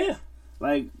 bruh. Yeah.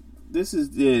 Like, this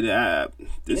is The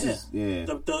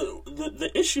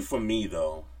issue for me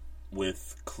though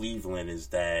with Cleveland is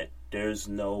that there's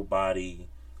nobody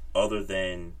other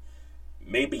than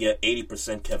maybe a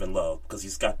 80% Kevin Love, because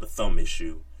he's got the thumb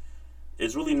issue.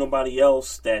 There's really nobody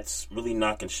else that's really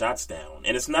knocking shots down.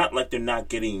 And it's not like they're not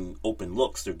getting open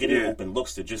looks. They're getting open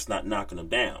looks. They're just not knocking them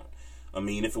down. I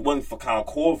mean, if it wasn't for Kyle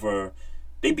Korver,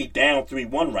 they'd be down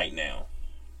 3-1 right now.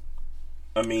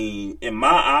 I mean, in my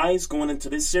eyes, going into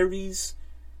this series,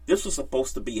 this was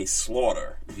supposed to be a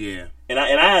slaughter. Yeah. And I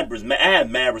had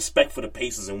mad respect for the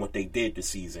Pacers and what they did this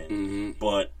season.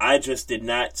 But I just did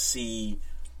not see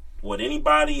what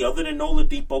anybody other than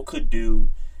Oladipo could do.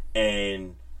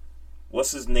 And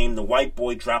what's his name? The white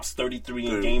boy drops 33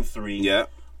 in Game 3. Yeah.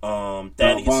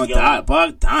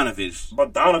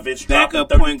 Bogdanovich backup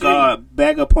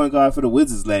point guard for the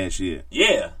Wizards last year.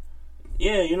 Yeah,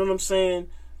 you know what I'm saying?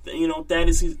 You know,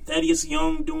 Thaddeus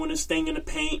Young doing his thing in the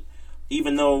paint,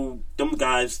 even though them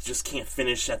guys just can't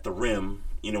finish at the rim.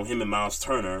 You know, him and Miles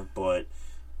Turner, but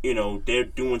you know they're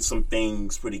doing some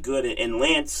things pretty good. And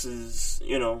Lance is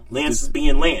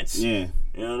being Lance. Yeah,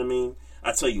 you know what I mean.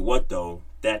 I tell you what though,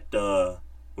 that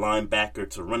linebacker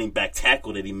to running back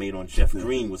tackle that he made on Jeff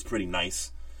Green was pretty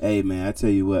nice. Hey man, I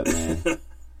tell you what, man,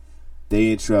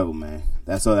 they in trouble, man.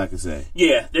 That's all I can say.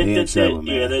 Yeah, they're in trouble,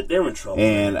 man. Yeah, they're in trouble.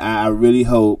 And I really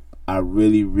hope,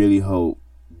 really hope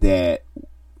that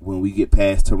when we get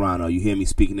past Toronto, you hear me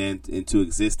speaking that into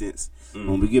existence.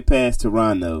 When we get past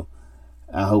Toronto,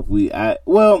 I hope I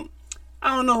don't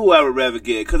know who I would rather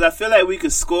get, because I feel like we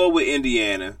could score with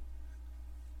Indiana.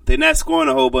 They're not scoring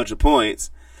a whole bunch of points.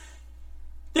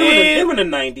 They were in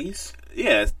the 90s.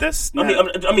 Yeah, that's not...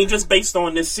 I mean, just based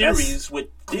on this series with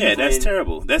Cleveland... Yeah, that's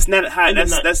terrible. That's not high.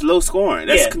 That's low scoring.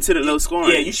 That's considered low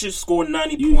scoring. Yeah, you should score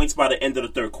 90 points by the end of the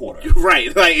third quarter.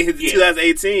 Right. Like, in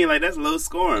 2018, like, that's low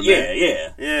scoring,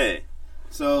 man. Yeah.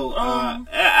 So,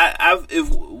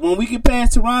 when we get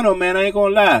past Toronto, man, I ain't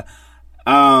gonna lie.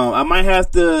 I might have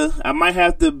to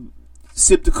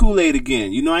sip the Kool-Aid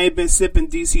again. You know, I ain't been sipping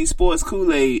DC Sports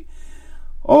Kool-Aid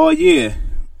all year.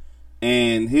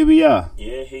 And here we are.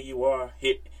 Yeah, here you are.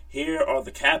 Here are the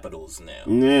Capitals now.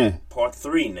 Yeah. Part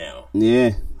 3 now.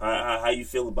 Yeah. How you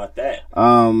feel about that?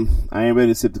 I ain't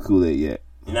ready to sip the Kool-Aid yet.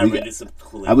 You're not ready to sip the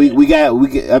Kool-Aid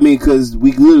yet? Because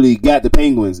we literally got the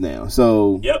Penguins now.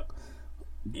 So Yep.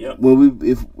 When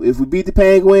if we beat the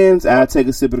Penguins, I'll take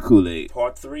a sip of the Kool-Aid.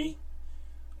 Part 3.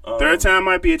 Third time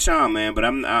might be a charm, man, but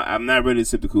I'm not ready to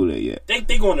sip the Kool-Aid yet.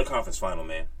 They go in the conference final,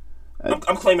 man. I'm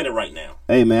claiming it right now.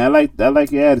 Hey man, I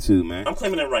like your attitude, man. I'm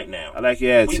claiming it right now. I like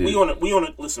your attitude. We're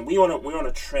on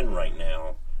a trend right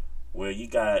now where you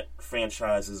got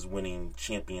franchises winning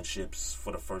championships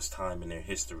for the first time in their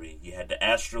history. You had the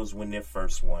Astros win their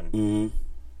first one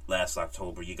last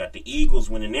October. You got the Eagles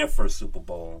winning their first Super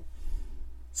Bowl.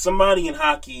 Somebody in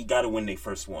hockey got to win their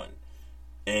first one,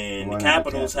 and the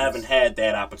Capitals haven't had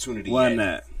that opportunity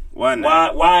yet. Why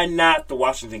not? Why not the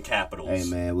Washington Capitals? Hey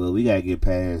man, well we gotta get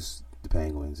past the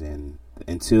Penguins, and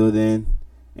until then,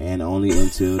 and only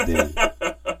until then,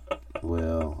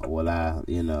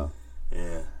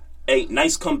 Yeah. Hey,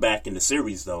 nice comeback in the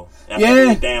series though. After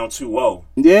being down 2-0.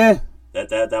 Yeah.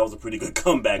 That was a pretty good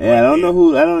comeback. Yeah,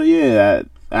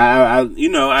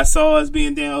 I saw us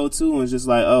being down 0-2 and was just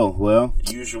like, oh well.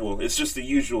 Usual. It's just the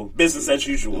usual business as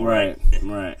usual. Right.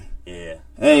 Yeah.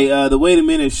 Hey, the Wait a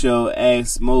Minute show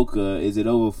asked Mocha, is it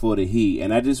over for the Heat?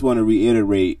 And I just want to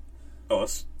reiterate,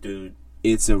 dude,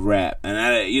 it's a wrap. And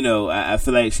I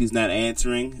feel like she's not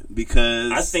answering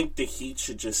because I think the Heat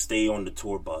should just stay on the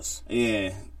tour bus.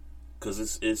 Yeah.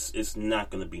 because it's not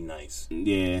going to be nice.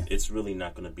 Yeah. It's really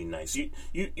not going to be nice. You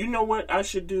know what I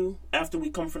should do after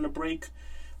we come from the break?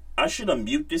 I should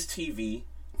unmute this TV,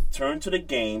 turn to the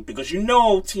game, because you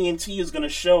know TNT is going to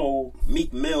show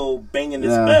Meek Mill banging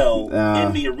his bell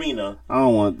in the arena. I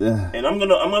don't want that. And I'm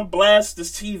gonna blast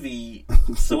this TV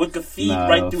so it could feed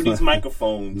right through these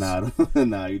microphones. Nah,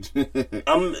 you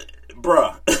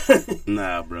bruh.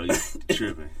 Nah, bro, you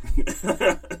tripping.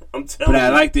 I'm telling but I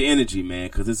you. like the energy, man,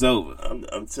 because it's over.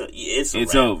 I'm telling you, it's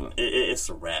wrap. over. It's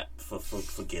a wrap.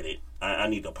 Forget it. I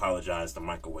need to apologize to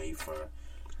Microwave for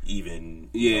even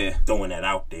throwing that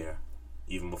out there,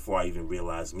 even before I even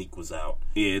realized Meek was out.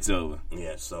 Yeah, it's over.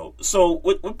 Yeah, so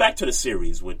we're back to the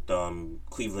series with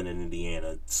Cleveland and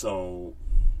Indiana. So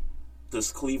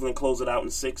does Cleveland close it out in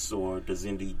 6, or does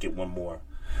Indy get one more?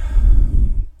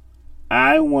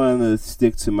 I want to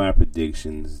stick to my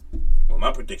predictions. Well,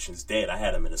 my prediction's dead. I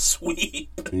had them in a sweep.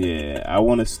 Yeah, I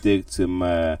want to stick to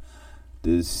my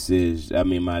decision. I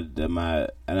mean, my,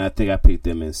 and I think I picked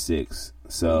them in 6.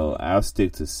 So I'll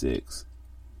stick to 6.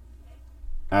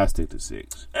 At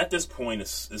this point,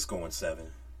 it's going 7.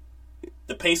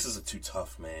 The Pacers are too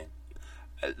tough, man.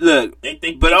 Look,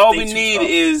 but all we need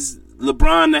is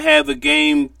LeBron to have a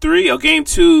game 3 or game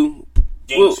 2.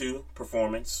 Game 2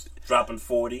 performance, dropping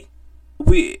 40.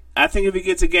 I think if he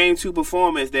gets a game 2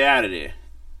 performance, they're out of there.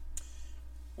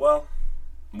 Well,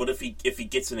 but if he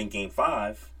gets it in game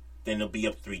 5, then they'll be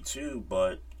up 3-2.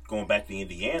 But going back to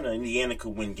Indiana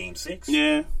could win game 6.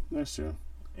 Yeah, that's true.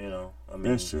 You know, I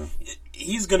mean, that's true.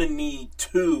 He's gonna need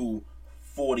 2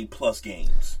 40-plus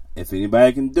games. If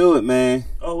anybody can do it, man.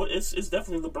 Oh, it's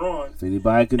definitely LeBron. If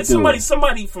anybody can do it,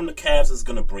 somebody from the Cavs is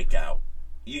gonna break out.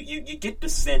 You get the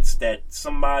sense that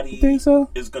somebody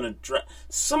is gonna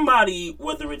somebody,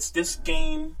 whether it's this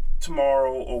game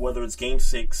tomorrow or whether it's game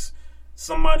 6,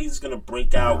 somebody's gonna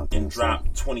break out and drop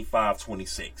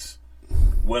 25-26.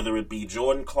 Whether it be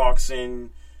Jordan Clarkson,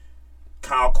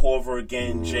 Kyle Korver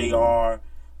again, JR,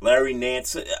 Larry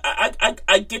Nance.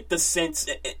 I get the sense.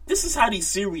 This is how these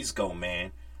series go,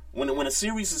 man. When a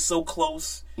series is so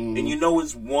close, and you know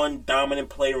it's one dominant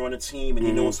player on a team, and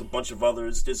you know it's a bunch of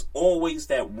others, there's always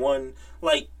that one.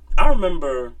 Like, I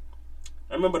remember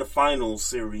the finals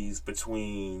series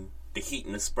between the Heat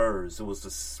and the Spurs. It was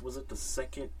it the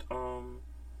second?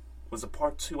 Was it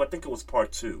part 2? I think it was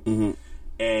part 2. Mm-hmm.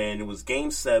 And it was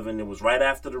game 7. It was right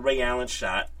after the Ray Allen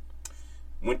shot.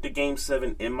 Went to game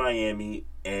 7 in Miami,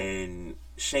 and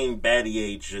Shane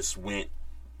Battier just went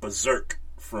berserk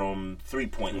from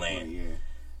 3-point land. Yeah.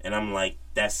 And I'm like,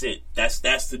 that's it. That's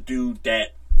the dude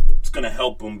that's going to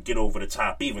help him get over the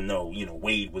top, even though, you know,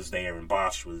 Wade was there and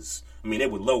Bosh was, I mean, they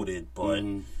were loaded, but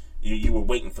you were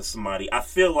waiting for somebody. I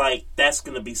feel like that's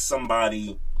going to be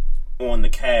somebody on the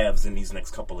Cavs in these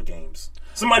next couple of games.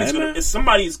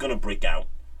 Somebody's gonna break out.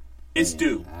 It's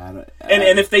due.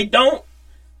 And if they don't,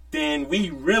 then we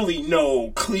really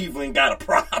know Cleveland got a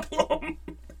problem.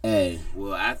 Hey,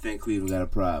 well, I think Cleveland got a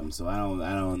problem, so I don't know.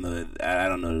 I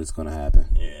don't know that it's gonna happen.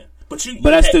 Yeah,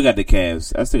 but I still got the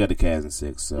Cavs. I still got the Cavs in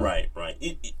 6. So. Right.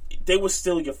 They were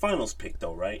still your finals pick,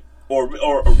 though, right? Or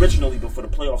originally before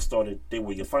the playoffs started, they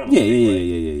were your finals pick, right?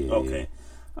 Yeah. Okay.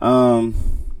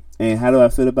 And how do I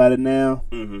feel about it now?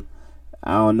 Mm-hmm.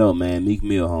 I don't know, man. Meek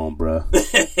Mill home, bro.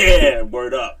 Yeah,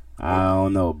 word up. I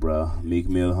don't know, bro. Meek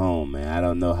Mill home, man. I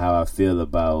don't know how I feel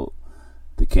about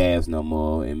the Cavs no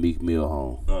more and Meek Mill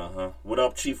home. What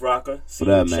up, Chief Rocker? What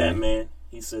up, man? Man?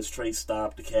 He says Trey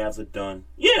stop. The Cavs are done.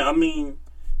 Yeah, I mean,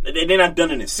 they're not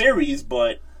done in the series,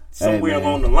 but somewhere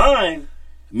along the line,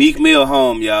 Meek Mill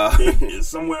home, y'all.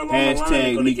 Somewhere along the line,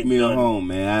 Hashtag Meek Mill home,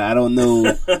 man. I don't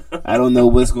know. I don't know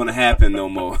what's gonna happen no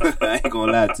more. I ain't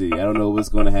gonna lie to you. I don't know what's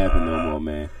gonna happen no more,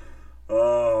 man.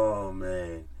 Oh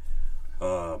man.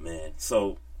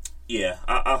 So yeah,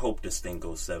 I hope this thing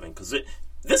goes 7 because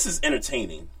this is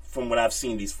entertaining from what I've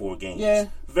seen these 4 games. Yeah,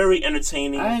 very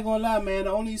entertaining. I ain't gonna lie, man.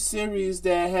 The only series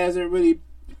that hasn't really,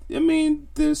 I mean,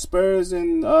 the Spurs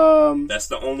and that's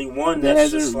the only one that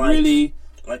that's hasn't just like, really.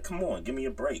 Like, come on, give me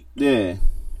a break. Yeah.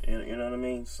 You know what I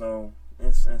mean? So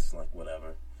it's like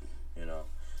whatever, you know.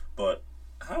 But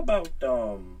how about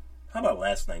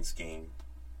last night's game?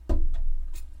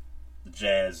 The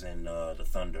Jazz and the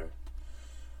Thunder.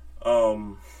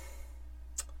 How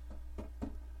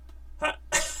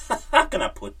can I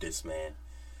put this, man?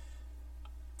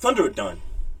 Thunder are done.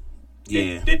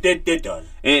 Yeah, they're done,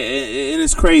 and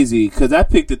it's crazy because I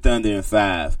picked the Thunder in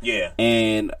 5. Yeah,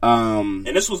 and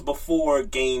this was before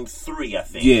Game 3, I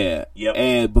think. Yeah, yep.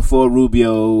 And before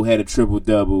Rubio had a triple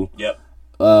double. Yep.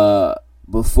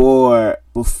 Before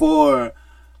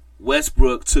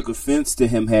Westbrook took offense to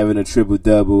him having a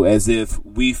triple-double, as if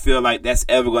we feel like that's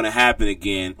ever going to happen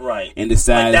again. Right. And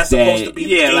decides that's that, supposed to be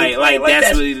the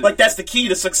game plan. That's the key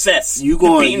to success. You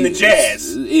going beating the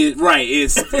Jazz.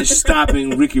 It's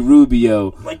stopping Ricky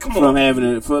Rubio from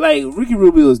having Ricky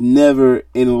Rubio is never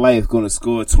in life going to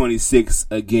score 26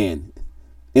 again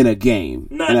in a game,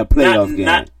 in a playoff game.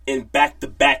 Not in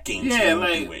back-to-back games. Yeah,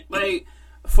 like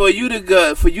for you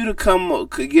to come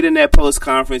get in that post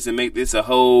conference and make this a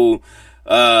whole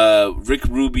Ricky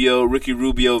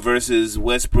Rubio versus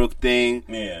Westbrook thing.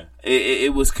 Yeah,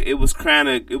 it was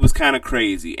kind of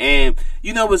crazy. And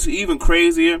you know what's even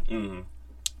crazier? Mm-hmm.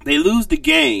 They lose the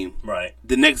game, right?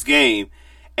 The next game,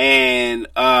 and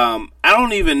I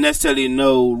don't even necessarily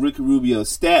know Ricky Rubio's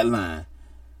stat line,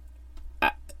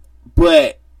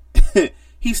 but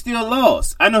he still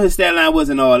lost. I know his stat line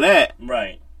wasn't all that,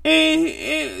 right?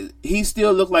 And he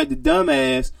still looked like the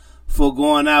dumbass for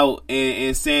going out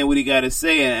and saying what he got to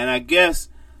say. And I guess,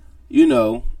 you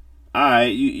know, all right,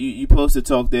 you supposed to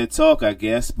talk that talk, I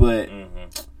guess. But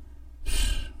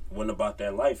what about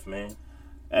that life, man?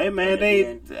 Hey,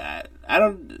 man, I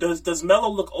don't. Does Melo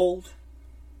look old?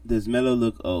 Does Melo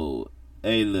look old?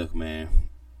 Hey, look, man.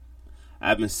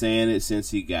 I've been saying it since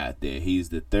he got there. He's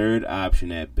the third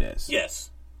option at best. Yes.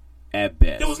 At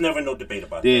best. There was never no debate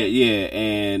about that. Yeah,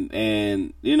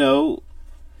 and you know,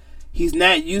 he's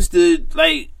not used to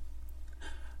like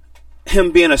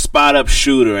him being a spot up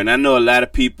shooter, and I know a lot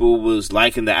of people was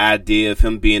liking the idea of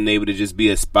him being able to just be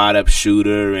a spot up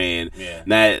shooter, and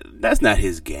that's not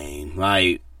his game.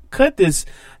 Like, cut this.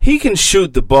 He can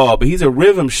shoot the ball, but he's a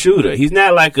rhythm shooter. He's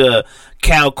not like a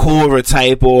Cal Korver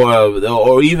type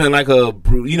or even like a,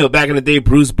 you know, back in the day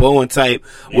Bruce Bowen type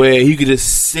where he could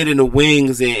just sit in the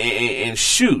wings and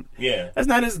shoot. Yeah. That's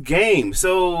not his game.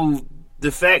 So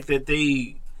the fact that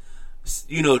they,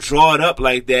 you know, draw it up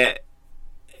like that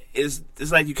it's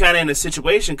like you kind of in a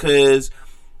situation because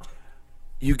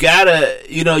you gotta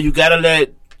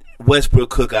let Westbrook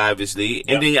cook, obviously,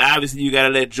 and then obviously you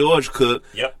gotta let George cook.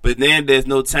 Yep. But then there's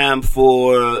no time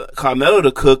for Carmelo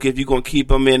to cook if you're gonna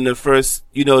keep him in the first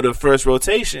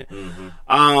rotation.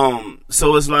 Mm-hmm.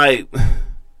 So it's like,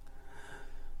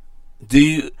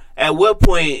 at what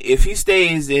point, if he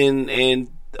stays in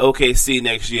OKC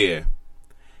next year,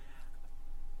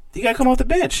 he gotta come off the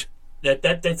bench. He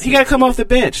gotta come off the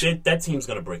bench. That team's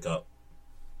gonna break up.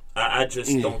 I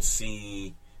just don't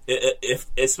see.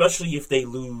 Especially if they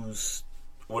lose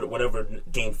whatever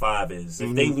Game 5 is.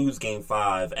 If they lose Game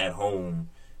 5 at home,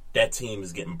 that team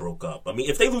is getting broke up. I mean,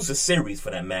 if they lose a series, for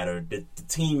that matter, the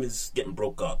team is getting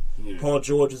broke up. Yeah. Paul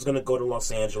George is going to go to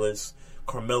Los Angeles.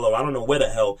 Carmelo, I don't know where the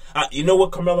hell. You know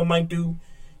what Carmelo might do?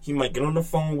 He might get on the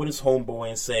phone with his homeboy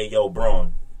and say, "Yo,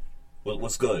 Braun,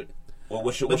 what's good?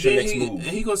 What's your next move?"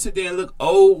 He gonna sit there and look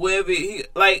wherever he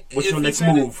like. What's your next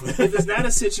move? If it's not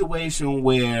a situation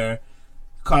where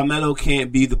Carmelo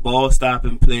can't be the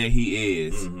ball-stopping player he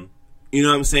is. Mm-hmm. You know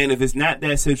what I'm saying? If it's not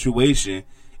that situation,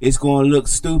 it's going to look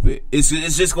stupid. It's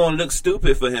just going to look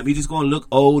stupid for him. He's just going to look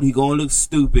old. He's going to look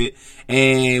stupid.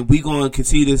 And we're going to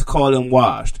continue to call him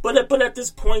washed. But at this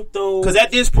point, though... Because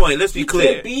at this point, let's be clear.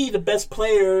 He can't be the best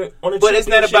player on a But it's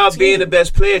not about team. being the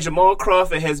best player. Jamal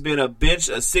Crawford has been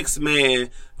a sixth man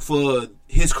for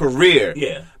his career.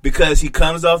 Yeah. Because he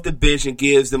comes off the bench and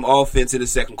gives them offense in the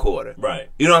second quarter. Right.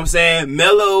 You know what I'm saying?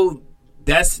 Melo,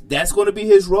 that's going to be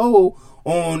his role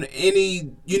on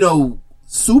any, you know,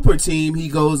 super team he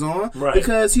goes on. Right.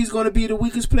 Because he's going to be the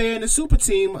weakest player in the super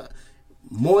team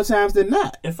more times than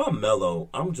not. If I'm Melo,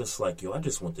 I'm just like, I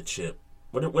just want the chip.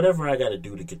 Whatever I got to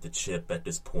do to get the chip at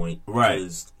this point. Right.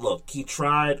 Because, look, he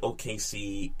tried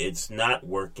OKC. It's not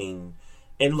working.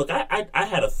 And look, I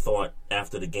had a thought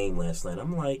after the game last night.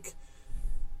 I'm like,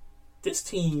 this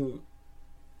team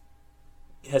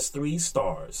has 3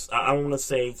 stars. I want to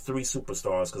say 3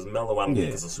 superstars because Melo I don't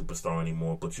think is a superstar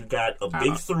anymore. But you got a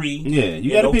big 3. Yeah,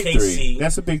 you got a big OKC, 3.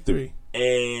 That's a big 3.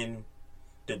 And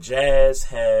the Jazz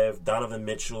have Donovan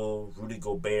Mitchell, Rudy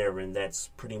Gobert, and that's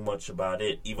pretty much about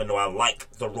it. Even though I like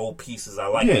the role pieces. I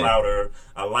like Crowder.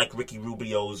 I like Ricky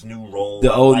Rubio's new role.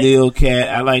 The O'Neal cat.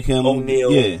 I like him.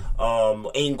 O'Neal. Yeah.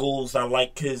 Ingles. I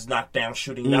like his knockdown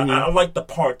shooting. Mm-hmm. I like the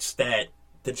parts that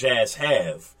the Jazz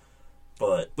have.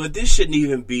 But this shouldn't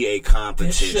even be a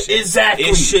competition. Exactly.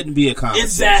 It shouldn't be a competition.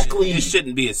 Exactly. It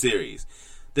shouldn't be a series.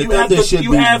 You have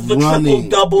the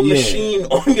triple-double machine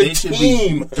on your they should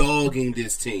team. Be dogging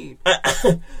this team.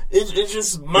 It's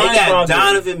just They mind-boggling. got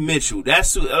Donovan Mitchell.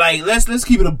 That's like let's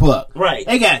keep it a buck. Right.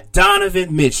 They got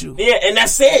Donovan Mitchell. Yeah, and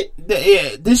that's it.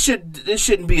 This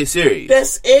shouldn't be a series.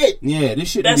 That's it. Yeah, this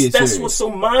shouldn't be a series. That's what's so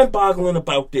mind-boggling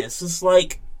about this. It's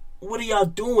like what are y'all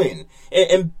doing?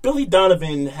 And Billy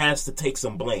Donovan has to take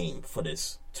some blame for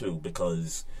this too,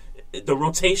 because the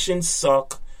rotations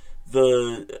suck.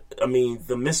 The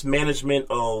mismanagement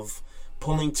of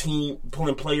pulling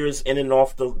players in and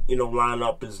off the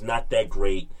lineup is not that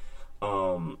great.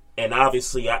 And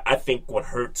obviously, I think what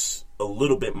hurts a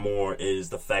little bit more is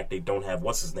the fact they don't have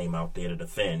what's his name out there to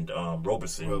defend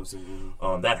Roberson.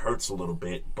 That hurts a little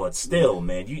bit, but still,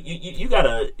 man, you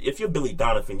gotta, if you're Billy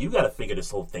Donovan, you gotta figure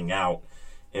this whole thing out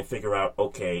and figure out,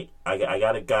 okay, I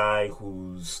got a guy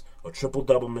who's a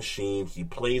triple-double machine. He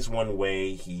plays one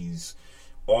way. He's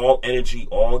all energy,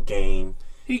 all game.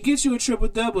 He gets you a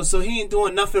triple-double, so he ain't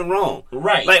doing nothing wrong.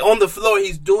 Right. Like, on the floor,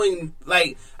 he's doing,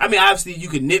 obviously, you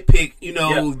can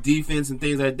nitpick, defense and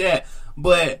things like that,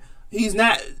 but he's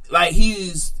not,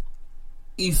 he's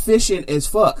efficient as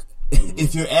fuck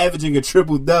if you're averaging a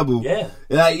triple-double. Yeah.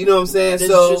 You know what I'm saying? There's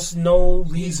just no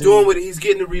reason. He's doing what he's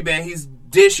getting the rebound, he's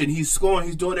dishing, he's scoring,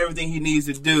 he's doing everything he needs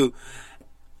to do,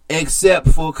 except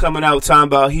for coming out talking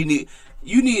about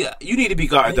you need to be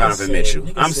guarding Donovan Mitchell.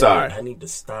 I'm sorry. I need to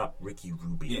stop Ricky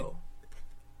Rubio.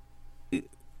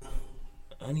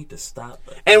 I need to stop.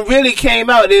 And really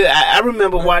came out. I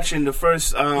remember watching the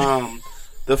first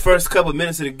couple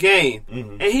minutes of the game,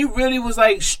 and he really was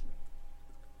like,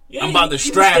 "I'm about to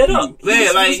strap you."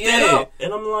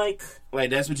 And I'm like,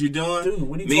 that's what you're doing. Dude,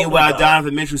 what are you Meanwhile, talking about?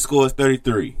 Donovan Mitchell scores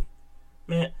 33.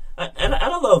 Man, and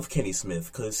I love Kenny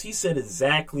Smith because he said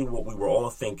exactly what we were all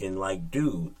thinking. Like,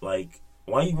 dude, why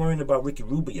are you worrying about Ricky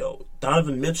Rubio?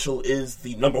 Donovan Mitchell is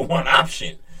the number one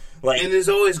option. And is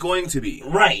always going to be.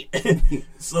 Right.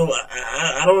 So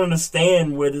I don't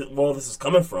understand where all this is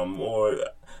coming from. Or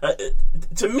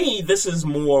to me, this is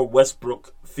more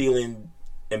Westbrook feeling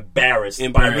embarrassed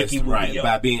by Ricky Rubio. Right,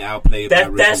 by being outplayed by Ricky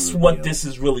Rubio. That's what this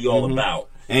is really all about.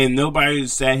 And nobody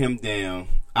sat him down,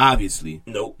 obviously.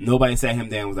 Nope. Nobody sat him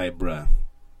down and was like, bruh,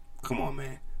 come on,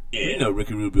 man. Yeah. You know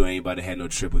Ricky Rubio ain't about to have no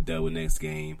triple-double next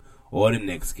game or the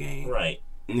next game. Right.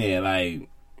 Yeah,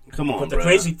 come on, but the bruh.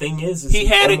 crazy thing is he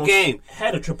had a game.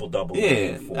 Had a triple-double.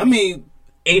 Yeah. Before. I mean,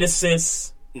 8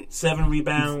 assists, 7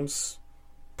 rebounds,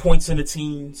 points in the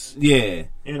teens. Yeah.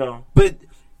 But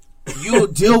you'll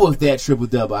deal with that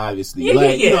triple-double, obviously. You know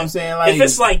what I'm saying? If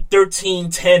it's 13,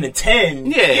 10, and 10,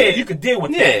 you could deal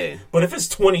with that. But if it's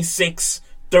 26,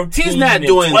 13, he's not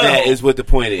doing 12, that is what the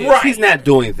point is. Right. He's not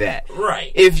doing that.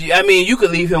 Right. You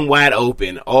could leave him wide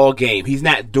open all game. He's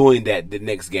not doing that the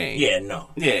next game. Yeah, no.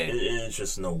 Yeah. It's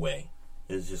just no way.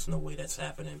 There's just no way that's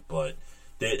happening. But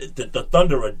the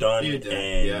Thunder are done,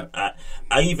 and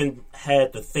I even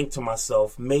had to think to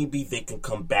myself, maybe they can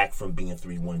come back from being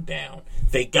 3-1 down.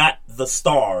 They got the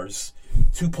stars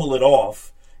to pull it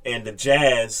off, and the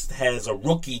Jazz has a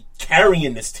rookie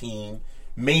carrying this team.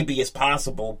 Maybe it's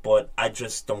possible, but I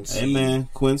just don't see. Hey, man,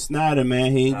 Quinn Snyder,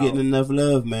 man, he ain't getting enough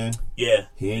love, man. Yeah.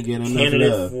 He ain't getting enough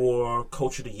Candidate love. for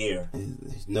Coach of the Year.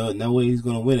 No way he's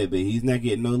going to win it, but he's not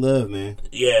getting no love, man.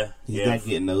 Yeah. He's not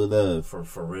getting no love. For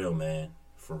real, man.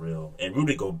 For real. And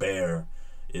Rudy Gobert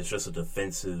is just a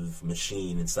defensive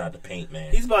machine inside the paint,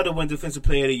 man. He's about to win Defensive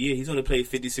Player of the Year. He's only played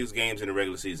 56 games in the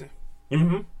regular season.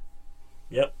 Mm-hmm.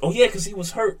 Yep. Oh, yeah, because he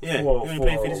was hurt. Yeah, he only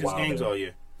played 56 games all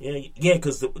year. Yeah,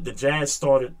 because the Jazz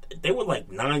started. They were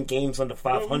 9 games under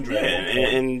 500,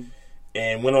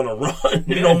 and went on a run.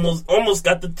 Yeah. And almost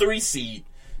got the 3 seed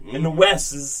in the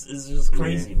West. Is just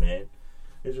crazy, man.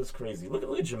 It's just crazy. Look at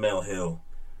Jamel Hill.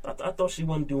 I thought she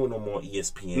wasn't doing no more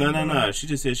ESPN. No. She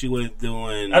just said she wasn't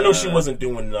doing. I know she wasn't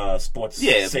doing Sports.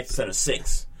 Yeah, 6 out of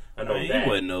 6. I know that. You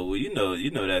wouldn't know.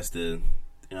 You know that's the. You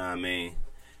know what I mean.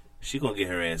 She gonna get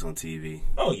her ass on TV.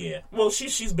 Oh yeah. Well,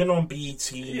 she's been on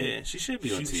BET. Yeah, she should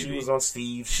be on TV. She was on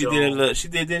Steve's show. She did a little. She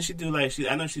did. Then she do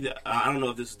I know she did. I don't know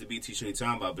if this is the BET show you're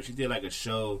talking about, but she did a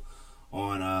show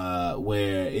on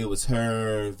where it was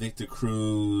her, Victor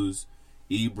Cruz,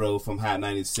 Ebro from Hot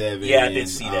 97. Yeah, I did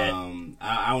see that.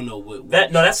 I don't know what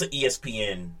that. No, that's an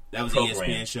ESPN. That was program. an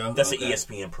ESPN show. That's an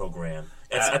ESPN program.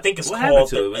 I think it's what called.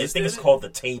 To it? I think it's called The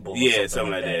Table. Yeah,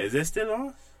 something like that. Is it still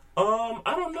on?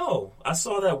 I don't know. I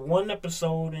saw that one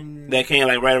episode and that came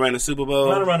right around the Super Bowl.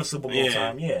 Right around the Super Bowl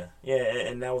time, yeah,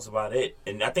 and that was about it.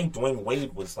 And I think Dwayne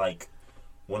Wade was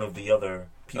one of the other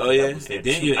people. That was there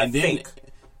too, I think.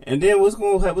 And then what's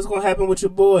gonna happen with your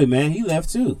boy, man? He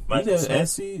left too. Michael he left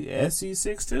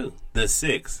SC6 too. The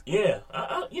 6. Yeah,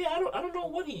 I don't know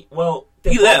what he. Well,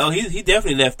 he left. Oh, he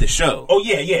definitely left the show. Oh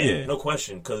yeah. No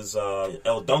question. Because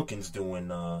Elle Duncan's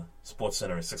doing Sports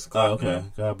Center at 6 o'clock. Oh, okay.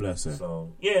 God bless her.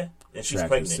 So yeah, and she's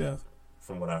pregnant. Herself.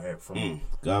 From what I heard from.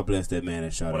 God bless that man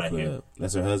at Charlotte Club.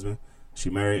 That's her husband.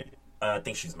 She married. I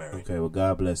think she's married. Okay. Well,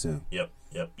 God bless him. Yep.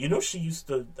 You know, she used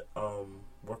to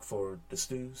work for the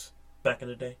Stews back in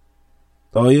the day.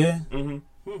 Oh, yeah?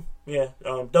 Mm-hmm. Yeah,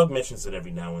 Doug mentions it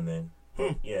every now and then.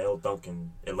 Yeah, L.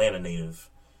 Duncan, Atlanta native.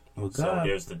 Well, so God,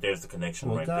 there's the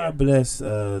connection right God there. bless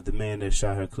the man that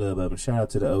shot her club up, and shout out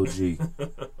to the OG.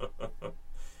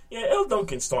 Yeah, L.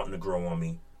 Duncan's starting to grow on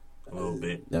me a little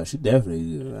bit. No, she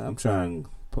definitely. I'm trying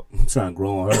to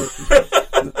grow on her.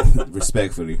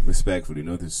 respectfully.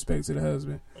 No disrespect to the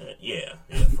husband. Yeah,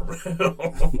 for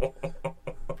real.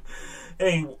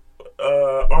 Hey,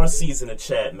 RC's in the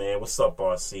chat, man. What's up,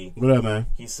 RC? What up, man?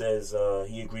 He says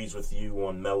he agrees with you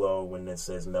on Melo when it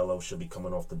says Melo should be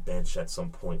coming off the bench at some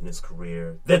point in his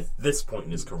career. This point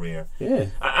in his career. Yeah.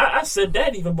 I said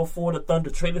that even before the Thunder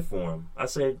traded for him. I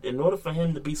said in order for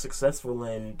him to be successful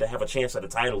and to have a chance at a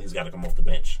title, he's got to come off the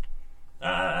bench.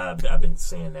 I've been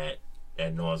saying that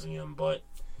ad nauseum, but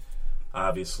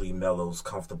obviously Melo's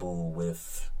comfortable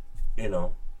with,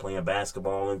 playing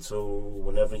basketball until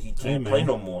whenever he can't play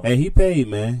no more. Hey, he paid,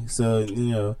 man.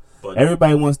 So, but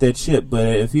everybody wants that chip, but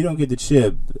if you don't get the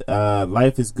chip,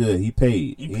 life is good. He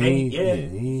paid. He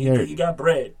paid, he got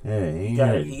bread. Yeah,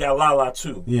 he got Lala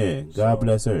too. Yeah, God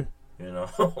bless her.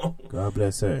 God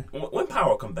bless her. When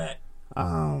Power come back?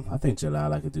 I think July,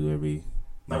 like I could do every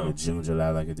June, July,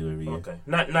 like I do every year. Okay,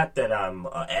 not that I'm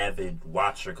an avid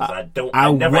watcher because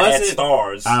I never had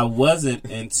stars. I wasn't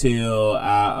until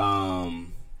I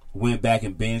went back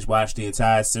and binge watched the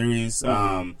entire series.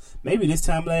 Maybe this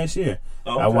time last year.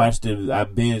 Oh, okay. I watched it. I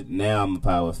binged. Now I'm a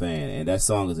Power fan, and that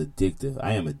song is addictive.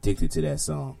 I am addicted to that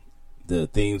song, the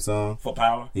theme song for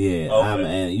Power. Yeah,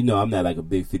 okay. I'm not like a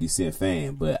big 50 Cent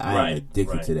fan, but I am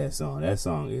addicted to that song. That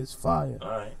song is fire.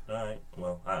 All right.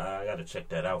 Well, I got to check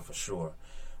that out for sure.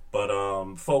 But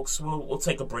folks, we'll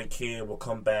take a break here. We'll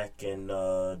come back and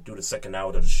do the second hour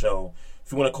of the show.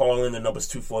 If you want to call in, the number's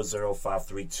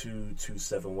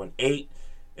 240-532-2718.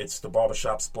 It's the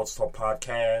Barbershop Sports Talk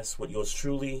Podcast with yours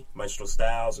truly, Maestro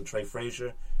Styles and Trey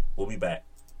Frazier. We'll be back.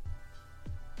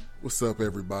 What's up,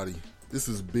 everybody? This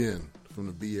is Ben from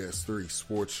the BS3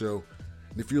 Sports Show.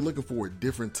 And if you're looking for a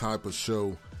different type of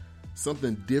show,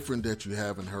 something different that you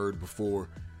haven't heard before,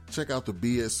 check out the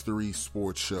BS3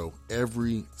 Sports Show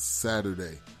every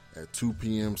Saturday at 2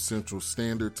 p.m. Central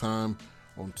Standard Time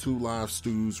on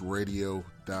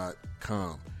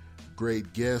 2livestewsradio.com.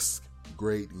 Great guests,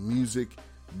 great music.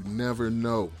 You never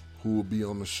know who will be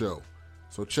on the show.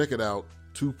 So check it out,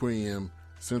 2 p.m.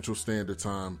 Central Standard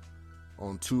Time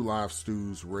on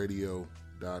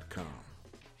 2livestewsradio.com.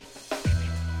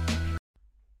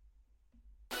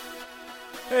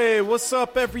 Hey, what's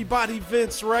up, everybody?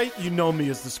 Vince Wright. You know me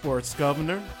as the sports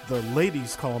governor. The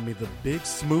ladies call me the big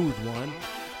smooth one.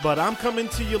 But I'm coming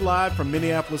to you live from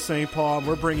Minneapolis, St. Paul, and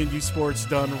we're bringing you sports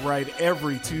done right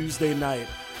every Tuesday night.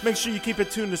 Make sure you keep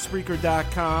it tuned to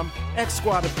Spreaker.com,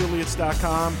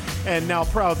 XSquadAffiliates.com, and now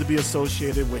proud to be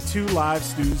associated with 2 Live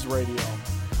Stews Radio.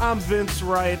 I'm Vince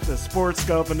Wright, the sports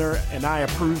governor, and I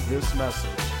approve this message.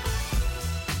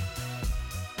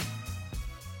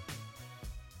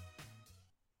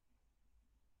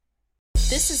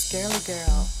 This is Girly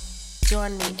Girl.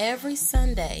 Join me every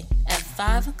Sunday at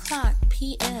 5 o'clock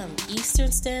p.m.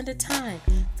 Eastern Standard Time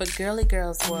for Girly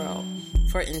Girls World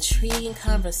for intriguing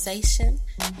conversation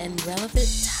and relevant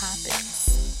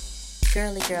topics.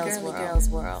 Girly Girls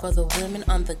World for the women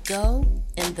on the go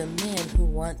and the men who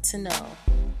want to know.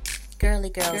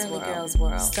 Girly Girls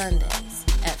World Sundays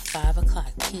at 5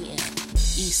 o'clock p.m.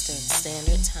 Eastern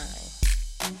Standard Time.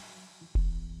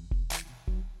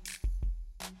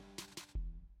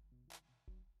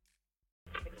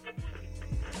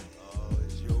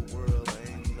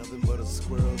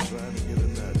 Squirrel trying to get a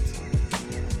nut.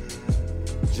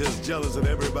 Just jealous of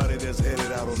everybody that's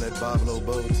headed out on that Boblo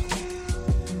boat.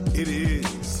 It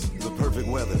is the perfect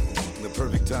weather, the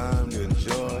perfect time to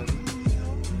enjoy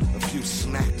a few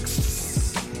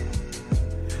snacks.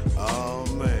 Oh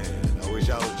man, I wish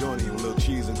I was joining you with a little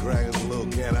cheese and crackers, a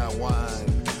little cat-eye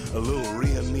wine, a little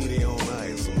Rio Meaty on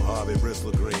ice, some Harvey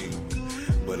Bristol green.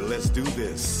 But let's do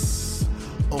this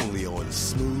only on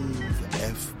Smooth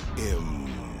FM.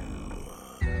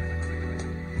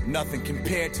 Nothing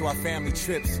compared to our family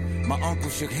trips. My uncle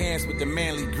shook hands with the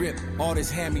manly grip. All this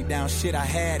hand-me-down shit I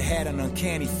had an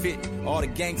uncanny fit. All the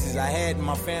gangsters I had in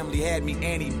my family had me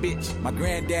Annie bitch. My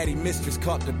granddaddy mistress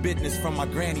caught the business from my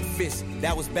granny fist.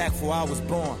 That was back before I was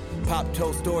born. Pop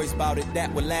told stories about it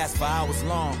that would last for hours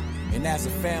long. And as a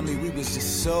family, we was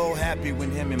just so happy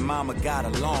when him and mama got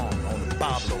along on the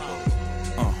Boblo boat.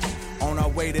 On our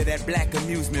way to that black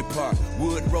amusement park,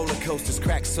 wood roller coasters,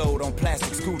 crack sold on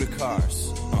plastic scooter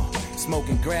cars.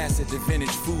 Smoking grass at the vintage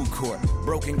food court.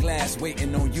 Broken glass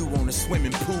waiting on you on the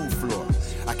swimming pool floor.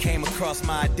 I came across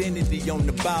my identity on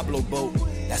the Pablo boat.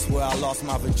 That's where I lost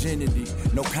my virginity.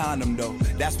 No condom though.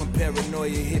 That's when paranoia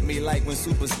hit me like when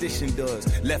superstition does.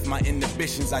 Left my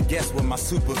inhibitions, I guess where my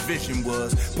supervision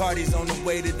was. Parties on the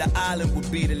way to the island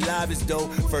would be the livest though.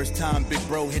 First time Big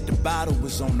Bro hit the bottle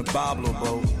was on the Pablo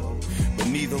boat. But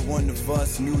neither one of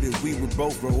us knew that we would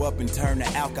both grow up and turn to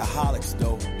alcoholics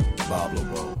though. Pablo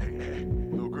boat.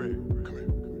 Lil Greg, come here.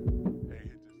 Hey, hit this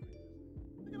nigga.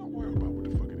 Don't worry about what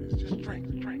the fuck it is. Just drink.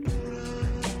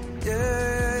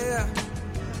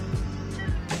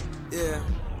 Yeah.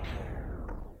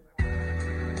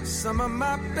 Some of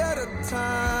my better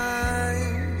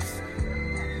times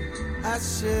I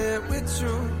share with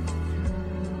you.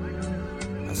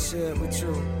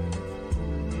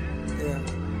 Yeah.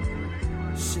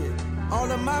 Shit.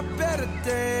 All of my better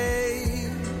days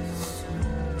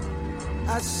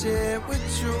I share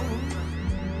with you.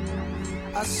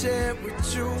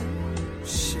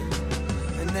 Shit.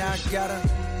 And now I gotta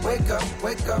wake up.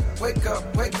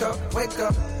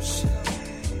 Shit.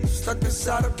 Stuck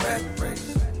inside a rat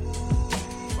race.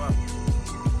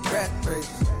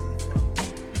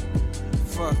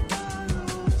 Fuck.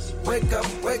 Wake up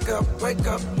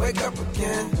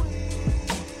again.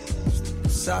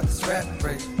 Inside this rat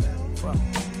race. Fuck.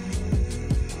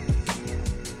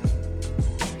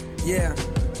 Yeah.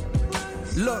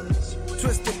 Look,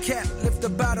 twist the cap, lift the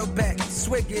bottle back,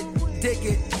 swig it, dig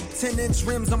it. 10-inch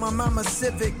rims on my mama's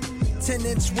Civic.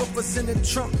 10-inch woofers in the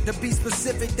trunk, to be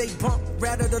specific, they bump.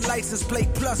 Rather the license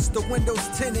plate plus the windows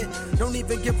tinted. Don't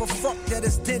even give a fuck that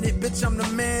it's dented. Bitch, I'm the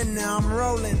man now, I'm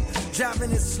rolling.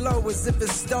 Driving it slow as if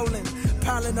it's stolen.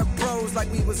 Piling up bros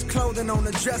like we was clothing on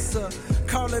a dresser.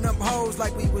 Calling up hoes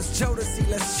like we was Jodeci,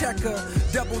 let's check her.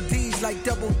 Double D's like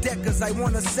double deckers, I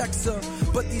wanna sex her.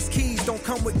 But these keys don't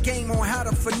come with game on how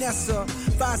to finesse her.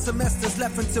 5 semesters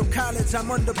left until college,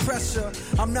 I'm under pressure.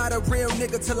 I'm not a real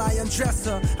nigga till I undress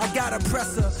her. I gotta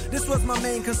press her. This was my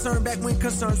main concern back when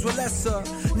concerns were lesser.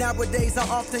 Nowadays I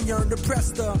often yearn to press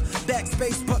the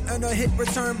backspace button or hit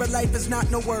return, but life is not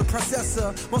no word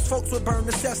processor. Most folks would burn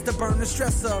the cess to burn the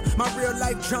stressor. My real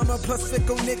life drama plus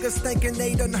fickle niggas thinking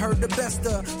they done heard the best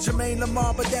of Jermaine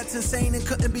Lamar, but that's insane and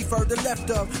couldn't be further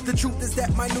left of. The truth is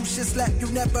that my new shit slap, you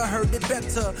never heard it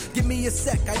better. Give me a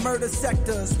sec, I murder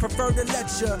sectors, prefer to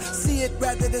lecture. See it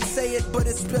rather than say it, but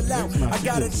it spill out. I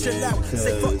gotta chill out,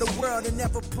 say fuck the world and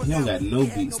never pull out. He don't got no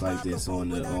beats like this on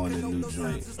the new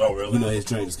joint. Oh really? You know his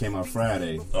joint just came out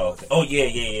Friday. Oh, okay. Oh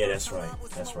yeah, that's right.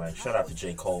 Shout out to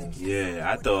J. Cole. Yeah,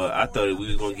 I thought we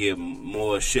was gonna get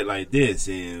more shit like this,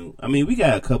 and I mean we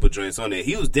got a couple joints on there.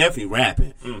 He was definitely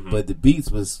rapping, but the beats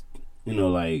was, you know,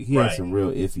 like he had some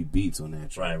real iffy beats on that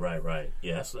track. Right.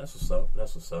 Yeah, that's what's up.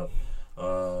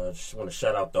 Just want to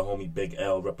shout out the homie Big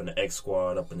L repping the X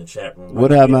Squad up in the chat room.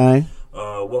 What up, man?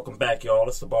 Welcome back, y'all.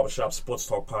 It's the Barbershop Sports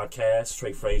Talk Podcast.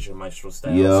 Trey Frazier, Maestro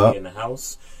Styles here in the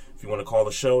house. If you want to call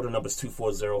the show, the number's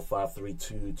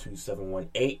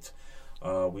 240-532-2718.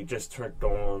 We just turned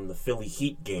on the Philly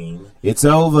Heat game. It's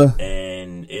over.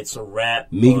 And it's a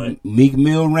wrap. Meek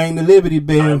Mill rang the Liberty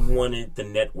Bell. I wanted the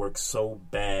network so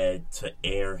bad to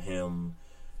air him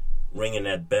ringing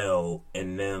that bell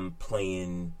and them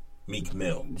playing Meek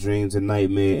Mill. Dreams and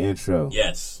Nightmare intro.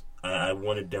 Yes. I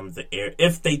wanted them to air,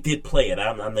 if they did play it.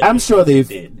 I'm sure they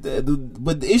did.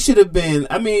 But it should have been,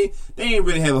 I mean, they didn't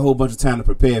really have a whole bunch of time to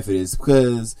prepare for this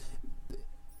because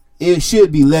it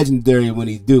should be legendary when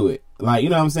he do it. Like, you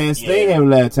know what I'm saying? So they have a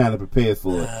lot of time to prepare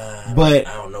for it. But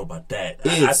I don't know about that.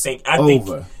 I think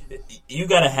over. You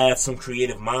gotta have some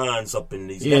creative minds up in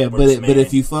these networks, man. But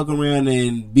if you fuck around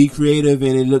and be creative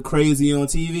and it look crazy on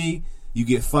TV, you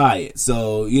get fired.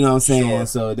 So, you know what I'm saying? Sure.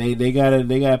 So they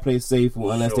gotta play safe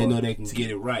unless they know they can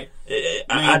get it right.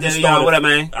 I just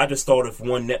thought if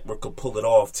one network could pull it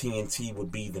off, TNT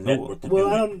would be the network to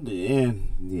do it.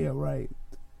 Yeah, right.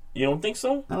 You don't think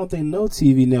so? I don't think no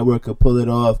TV network could pull it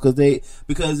off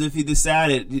because if he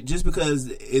decided, just because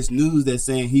it's news that's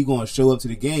saying he going to show up to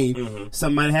the game,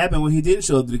 something might happen when he didn't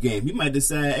show up to the game. He might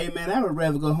decide, hey man, I would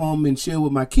rather go home and chill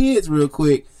with my kids real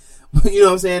quick. You know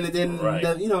what I'm saying? And then,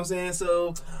 you know what I'm saying?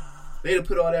 So they'd have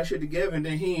put all that shit together and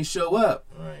then he didn't show up.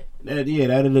 Right.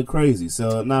 That'd look crazy.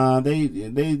 So nah, they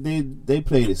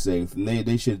played it safe. And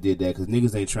they should have did that because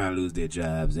niggas ain't trying to lose their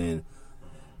jobs. And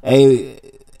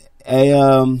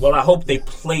well, I hope they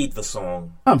played the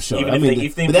song. I'm sure. Even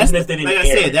if they didn't, like I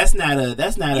said, that's not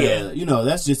a you know,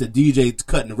 that's just a DJ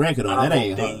cutting the record on. That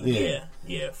ain't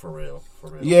yeah, for real. For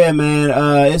real. Yeah,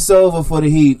 man. It's over for the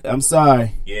Heat. I'm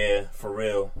sorry. Yeah, for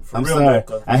real. I'm sorry.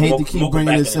 Mocha. I hate to keep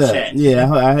bringing this up. Yeah,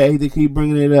 I hate to keep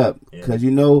bringing it up because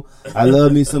I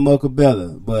love me some Mocha Bella,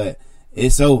 but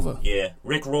it's over. Yeah,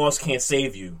 Rick Ross can't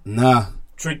save you. Nah.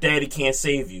 Trick Daddy can't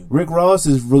save you. Rick Ross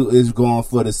is going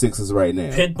for the Sixers right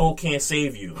now. Pitbull can't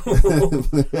save you.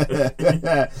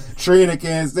 Trina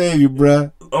can't save you,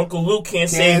 bruh. Uncle Luke can't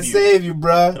save you. Can't save you,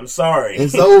 bruh. I'm sorry.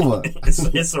 It's over.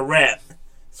 It's a wrap.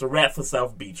 It's a wrap for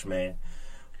South Beach, man.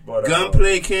 But,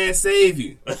 Gunplay can't save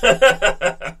you.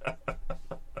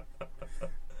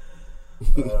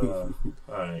 All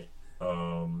right.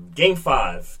 Game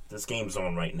 5. This game's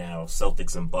on right now.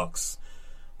 Celtics and Bucks.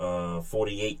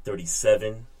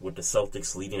 48-37 with the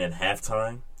Celtics leading at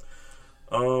halftime.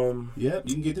 Yep,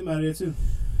 you can get them out of there too.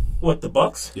 What, the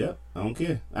Bucks? Yep, I don't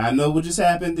care. I know what just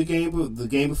happened the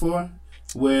game before.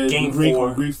 Where Game Greek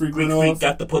 4, Freak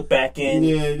got the put back in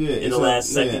in the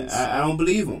last seconds. I don't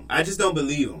believe him. I just don't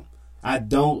believe him. I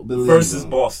don't believe versus him.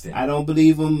 Boston. I don't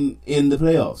believe him in the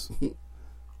playoffs.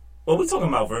 Well, we're talking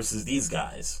about versus these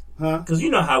guys. Huh? Because you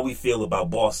know how we feel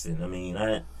about Boston. I mean,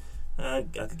 I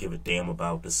could give a damn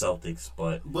about the Celtics,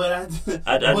 but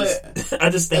I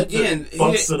just think again, the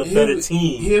Bucks are the better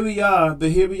team. Here we are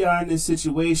in this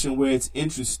situation where it's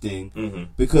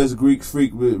interesting because Greek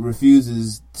Freak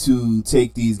refuses to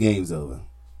take these games over.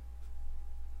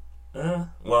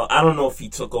 Well, I don't know if he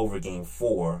took over Game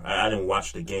 4. I didn't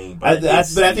watch the game, but I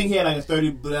think he had like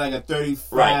a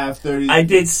 35, right. 30. I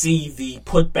did see the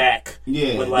putback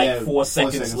with like 4 4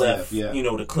 seconds left, yeah.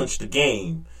 to clinch the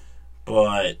game.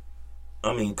 But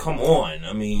I mean, come on.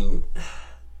 I mean,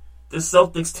 this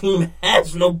Celtics team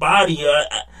has nobody.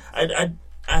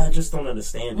 I just don't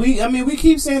understand it. We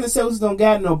keep saying the Celtics don't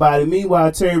got nobody.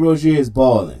 Meanwhile, Terry Rozier is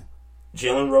balling.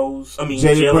 Jalen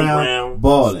Brown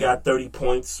balling. Got 30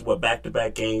 points.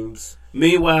 Back-to-back games.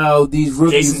 Meanwhile, these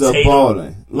rookies Jason are Tatum,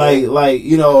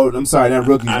 balling. I'm sorry, not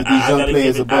rookies, but these young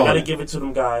players are balling. I gotta give it to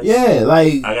them guys. Yeah,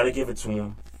 I gotta give it to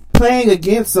them. Playing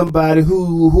against somebody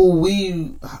who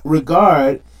we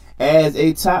regard as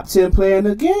a top 10 player in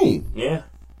the game. Yeah.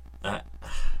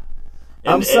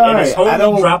 I'm sorry. And I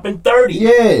don't dropping 30.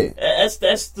 Yeah.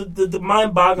 That's the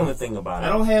mind-boggling thing about it. I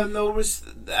don't have no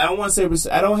I don't want to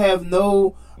say I don't have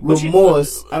no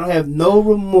remorse. I don't have no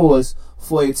remorse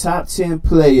for a top 10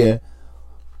 player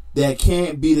that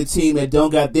can't be the team that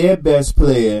don't got their best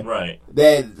player. Right.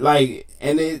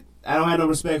 I don't have no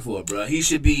respect for it, bro. He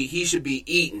should be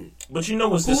eaten. But you know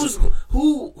what's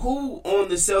who on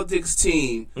the Celtics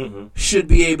team should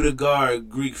be able to guard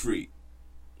Greek Freak?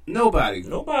 Nobody.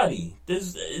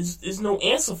 There's no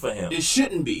answer for him. It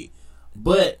shouldn't be.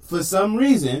 But for some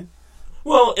reason,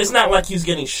 well, it's not like he's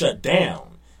getting shut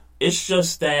down. It's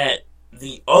just that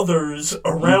the others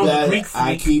around the Greek Freak.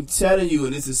 I keep telling you,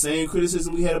 and it's the same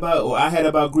criticism I had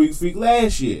about Greek Freak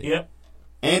last year. Yep.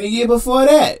 And the year before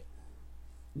that.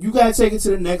 You gotta take it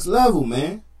to the next level,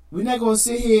 man. We're not gonna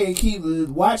sit here and keep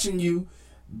watching you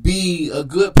be a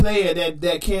good player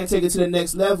that can't take it to the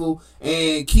next level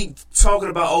and keep talking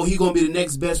about, he gonna be the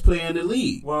next best player in the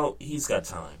league. Well, he's got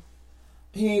time.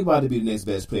 He ain't about to be the next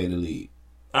best player in the league.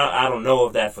 I don't know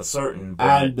of that for certain. But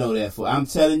I know that I'm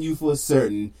telling you for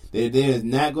certain that there is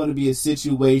not going to be a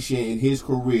situation in his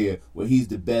career where he's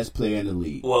the best player in the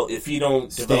league. Well, if he don't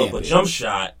develop a jump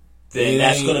shot, then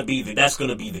that's going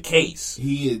to be the case.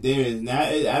 There is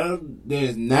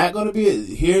not going to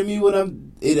be. Hear me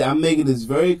I'm making this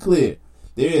very clear.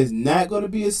 There is not going to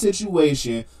be a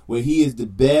situation where he is the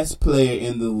best player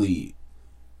in the league.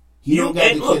 You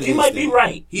might be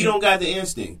right. He don't got the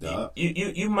instinct, dog.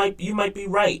 You might be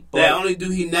right. But not only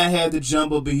do he not have the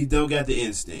jumper, but he don't got the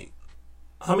instinct.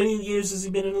 How many years has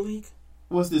he been in the league?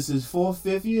 What's this? His 4th,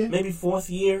 5th year? Maybe 4th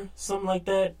year, something like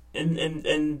that.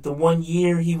 And the 1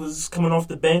 year he was coming off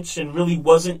the bench and really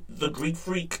wasn't the Greek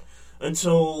Freak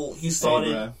until he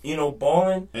started,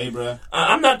 balling. Hey, bro.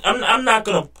 I'm not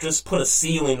gonna just put a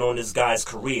ceiling on this guy's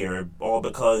career, all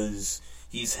because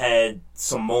he's had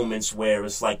some moments where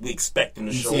it's like we expect him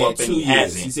to show up and he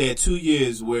hasn't. He's had 2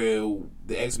 years where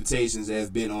the expectations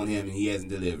have been on him and he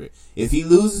hasn't delivered. If he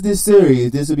loses this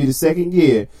series, this will be the second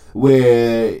year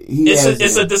where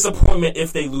it's a disappointment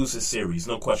if they lose this series,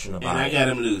 no question about it. And I got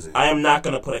him losing. I am not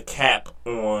going to put a cap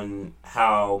on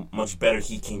how much better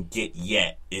he can get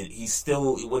yet. He's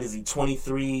still,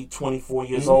 23, 24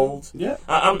 years old? Yeah.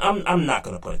 I'm not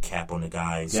going to put a cap on the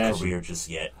guy's career just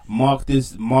yet. Mark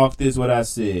this what I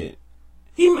said.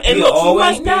 He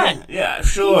might not. Yeah,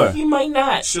 sure. He might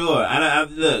not. Sure.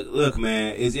 Look,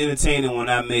 man. It's entertaining when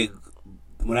I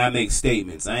make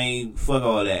statements. I ain't fuck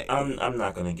all that. I'm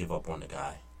not gonna give up on the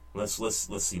guy. Let's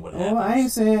see what Well, happens. I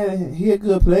ain't saying he a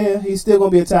good player. He's still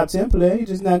gonna be a top 10 player. He's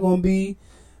just not gonna be.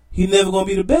 He's never gonna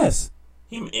be the best.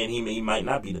 He might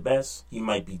not be the best. He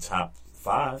might be top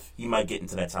 5. He might get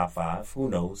into that top 5. Who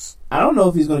knows? I don't know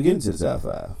if he's gonna get into the top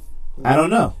 5. I don't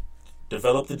know.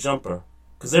 Develop the jumper,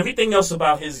 because everything else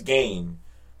about his game,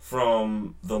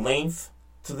 from the length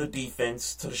to the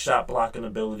defense to the shot blocking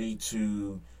ability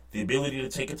to the ability to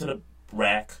take it to the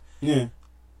rack. Yeah.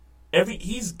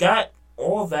 He's got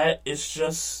all that. It's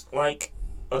just like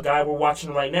a guy we're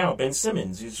watching right now, Ben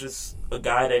Simmons. He's just a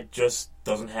guy that just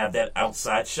doesn't have that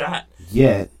outside shot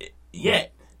Yet.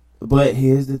 But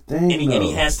here's the thing, and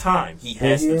he has time.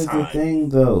 Here's the thing,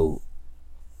 though.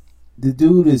 The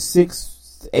dude is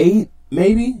 6'8",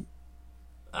 maybe?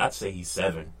 I'd say he's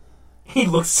 7. He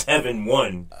looks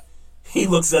 7'1". He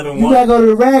looks 7'1". You gotta go to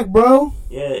the rack, bro.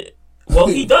 Yeah. Well,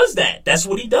 he does that. That's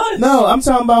what he does. No, I'm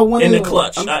talking about when in the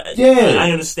clutch.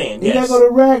 I understand. You yes. gotta go to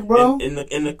the rack, bro. In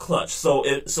the clutch. So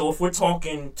if we're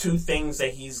talking two things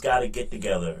that he's got to get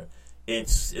together,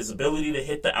 it's his ability to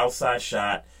hit the outside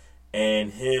shot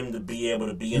and him to be able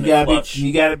to be in the clutch.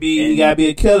 You gotta be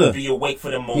a killer. Be awake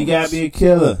for the moments. You gotta be a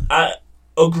killer. I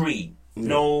agree.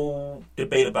 No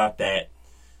debate about that.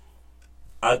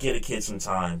 I'll give the kid some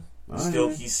time.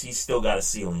 He's still got a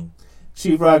ceiling.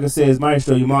 Chief Rocker says,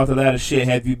 Maestro, you marked a lot of shit.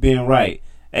 Have you been right?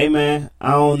 Hey, man,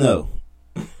 I don't know.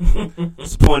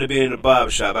 What's the point of being in a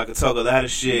barbershop? I can talk a lot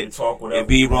of shit and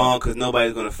be wrong because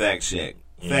nobody's going to fact check.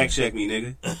 Yeah. Fact check me,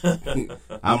 nigga.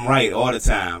 I'm right all the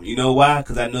time. You know why?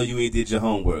 Because I know you ain't did your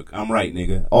homework. I'm right,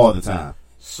 nigga, all the time.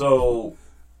 So,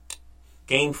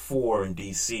 Game 4 in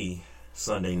D.C.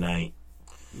 Sunday night.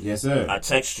 Yes, sir. I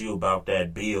texted you about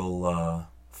that Beal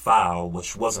foul,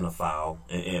 which wasn't a foul,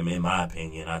 in my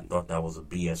opinion. I thought that was a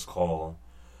BS call.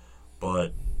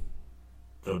 But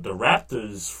the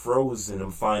Raptors froze in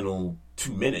the final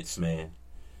 2 minutes, man.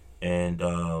 And,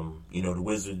 the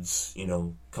Wizards,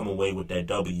 come away with that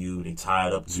W. They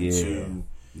tied up 2-2.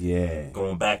 Yeah.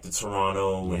 Going back to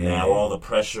Toronto, and now all the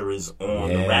pressure is on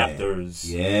the Raptors.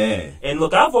 Yeah. And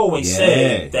look, I've always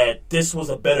said that this was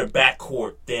a better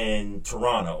backcourt than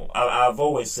Toronto. I've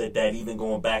always said that, even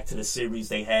going back to the series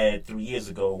they had 3 years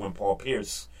ago when Paul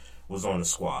Pierce was on the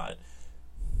squad.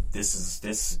 This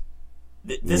is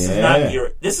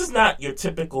not your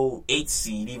typical 8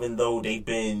 seed, even though they've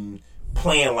been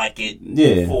playing like it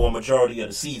for a majority of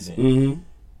the season. Mm-hmm.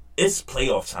 It's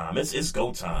playoff time. It's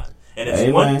go time. And if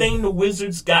there's one thing the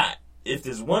Wizards got, if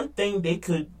there's one thing they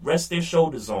could rest their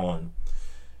shoulders on,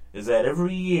 is that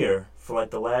every year for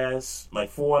the last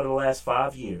 4 out of the last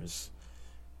 5 years,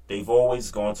 they've always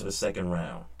gone to the second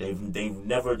round. They've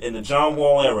never, in the John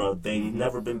Wall era, they've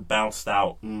never been bounced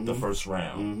out the first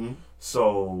round. Mm-hmm.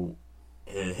 So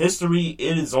history,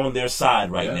 it is on their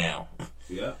side right now.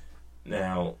 Yeah.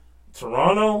 Now,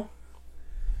 Toronto,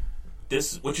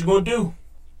 what you gonna do?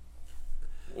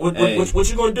 What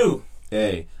you gonna do?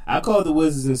 Hey, I called the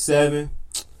Wizards in 7,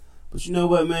 but you know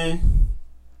what, man?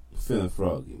 I'm feeling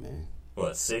froggy, man.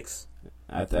 What, 6?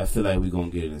 I feel like we're gonna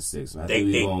get it in 6.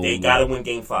 They gotta win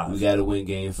Game 5. We gotta win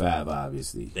Game 5,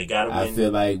 obviously. They gotta win. I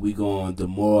feel like we're gonna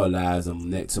demoralize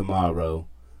them tomorrow.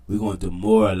 We're gonna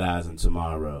demoralize them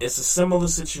tomorrow. It's a similar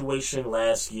situation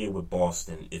last year with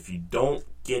Boston. If you don't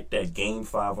get that Game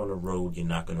 5 on the road, you're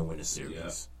not gonna win the series. Yeah.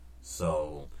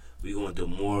 So we're going to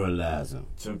demoralize them.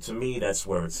 To me, that's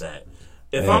where it's at.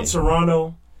 If I'm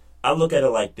Toronto, I look at it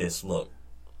like this. Look.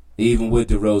 Even with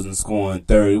DeRozan scoring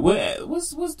 30,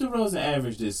 what's DeRozan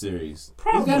average this series?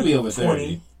 Probably it's got to be over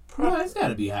 20. 30. No, it's got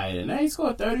to be higher than that. He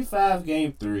scored 35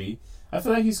 Game 3. I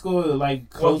feel like he scored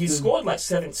scored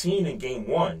 17 in Game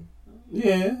 1.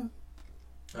 Yeah.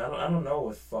 I don't know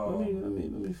if... let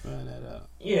me find that out.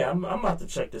 Yeah, I'm about to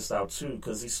check this out, too,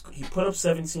 because he put up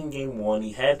 17 Game 1.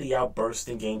 He had the outburst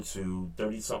in Game 2,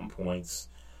 30-something points.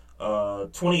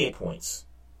 28 points.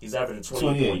 He's averaging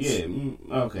 28 points.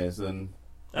 Yeah. Okay, so...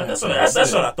 That's what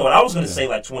I thought. I was going to say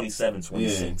 27,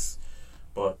 26.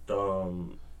 Yeah.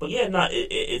 But yeah,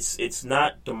 it's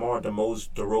not DeMar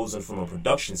DeRozan from a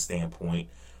production standpoint,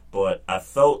 but I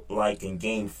felt like in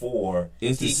Game 4,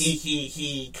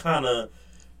 he kind of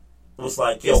was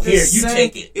like, yo, here, you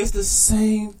take it. It's the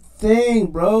same thing,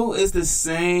 bro. It's the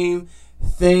same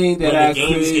thing that when the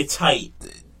games get tight.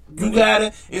 You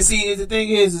gotta, and see, the thing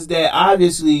is that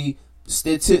obviously,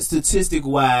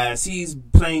 statistic-wise, he's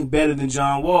playing better than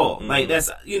John Wall. Mm-hmm. Like, that's,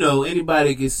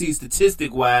 anybody can see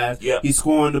statistic-wise, he's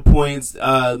scoring the points,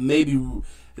 maybe...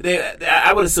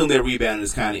 I would assume their rebounding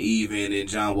is kind of even, and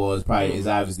John Wall is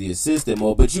obviously assistant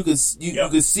more. But you could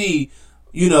see,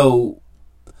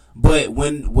 but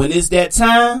when it's that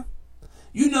time,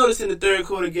 You notice in the third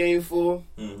quarter, game 4,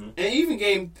 and even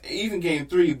game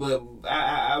 3, but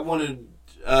I want to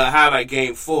highlight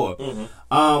game 4.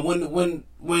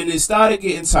 When it started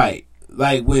getting tight,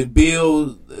 like when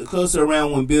Bill, closer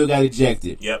around when Bill got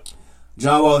ejected. Yep.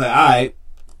 John Wall said, all right.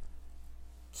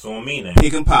 So on me now.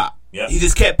 Pick and pop. Yep. He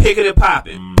just kept picking and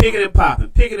popping, picking and popping,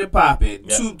 picking and popping.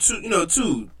 Yep.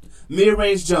 Two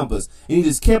mid-range jumpers, and he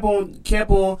just kept on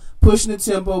pushing the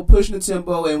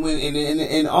tempo, and when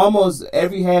and almost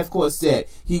every half-court set,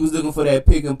 he was looking for that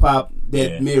pick and pop,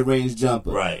 that mid-range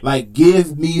jumper. Right. Like,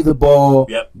 give me the ball.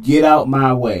 Yep. Get out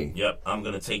my way. Yep. I'm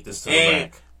gonna take this to the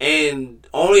rack. And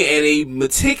he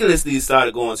meticulously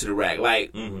started going to the rack.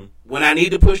 Like, when I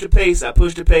need to push the pace, I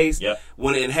push the pace. Yep.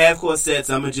 When in half-court sets,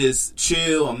 I'm going to just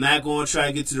chill. I'm not going to try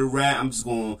to get to the rack. I'm just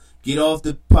going to get off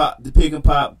the pick and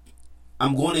pop.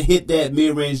 I'm going to hit that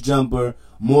mid-range jumper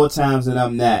more times than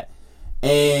I'm not.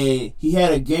 And he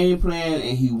had a game plan,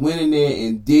 and he went in there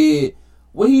and did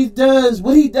what he does.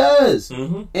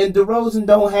 And DeRozan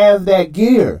don't have that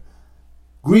gear.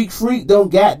 Greek Freak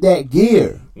don't got that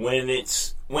gear. When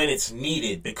it's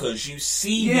needed, because you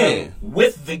see them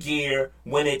with the gear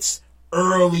when it's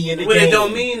early in the game. When it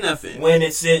don't mean nothing. When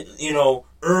it's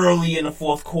early in the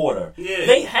fourth quarter. Yeah.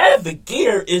 They have the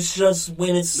gear, it's just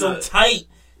when it's so tight,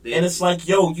 and it's like,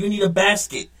 yo, you need a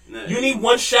basket. You need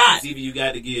one shot. It's either you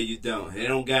got the gear, you don't. They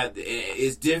don't got.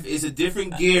 It's a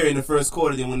different gear in the first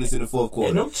quarter than when it's in the fourth quarter.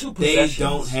 And them two they possessions,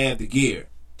 don't have the gear.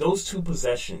 Those two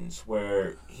possessions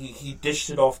where he dished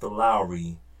it off to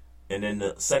Lowry, and then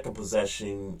the second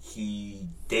possession he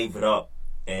gave it up,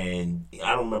 and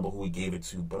I don't remember who he gave it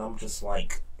to, but I'm just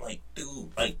like,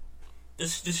 dude, like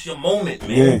this your moment,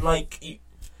 man. Yeah. Like,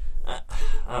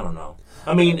 I don't know.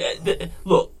 I mean,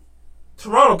 look.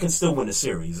 Toronto can still win the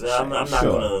series. I'm not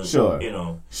gonna,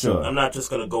 I'm not just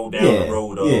gonna go down the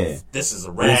road of this is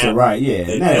a wrap. It's a right, yeah.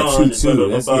 They're Not done,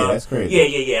 2-2. That's crazy.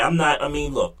 Yeah. I'm not. I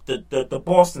mean, look, the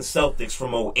Boston Celtics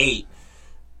from 2008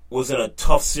 was in a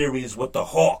tough series with the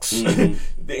Hawks.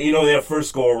 Their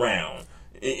first go around.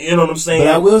 You know what I'm saying?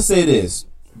 But I will say this: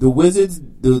 the Wizards,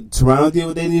 the Toronto did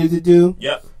what they needed to do.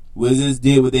 Yep. Wizards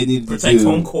did what they needed to do. Protect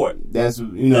home court. That's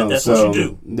that's so what you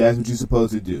do. That's what you're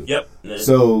supposed to do. Yep.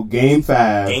 So Game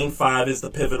 5. Game 5 is the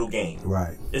pivotal game.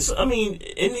 Right. I mean,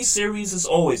 in these series, it's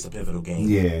always the pivotal game.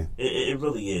 Yeah. It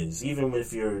really is. Even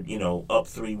if you're up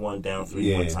 3-1, down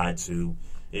 3-1, tied 2,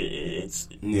 it's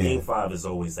Game 5 is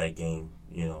always that game.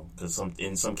 Because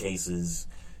in some cases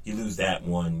you lose that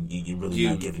one, you're really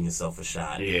not giving yourself a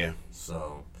shot. Yeah.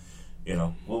 So,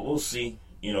 we'll see.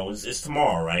 It's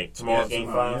tomorrow, right? Tomorrow's Game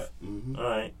 5? Yeah. Mm-hmm. All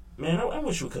right. Man, I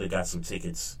wish we could have got some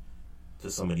tickets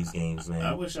to some of these games, man.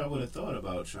 I wish I would have thought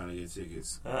about trying to get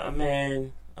tickets.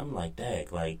 Man, I'm like, dang.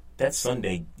 Like, that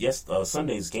Sunday,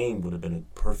 Sunday's game would have been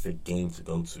a perfect game to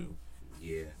go to.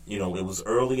 Yeah. It was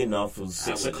early enough. It was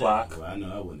 6 o'clock. Well, I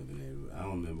know I wouldn't have been able. I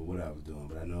don't remember what I was doing,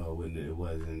 but I know I wouldn't. It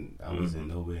wasn't. I was in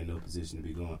no position to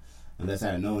be going unless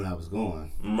I had known I was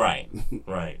going. Right.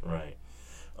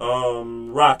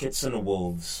 Rockets and the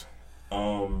Wolves.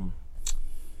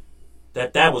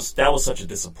 That was such a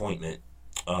disappointment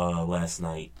last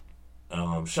night.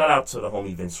 Shout out to the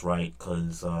homie Vince Wright,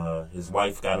 because his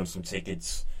wife got him some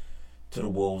tickets to the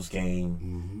Wolves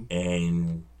game,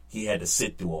 and he had to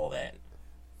sit through all that.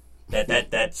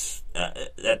 That's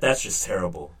just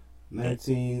terrible.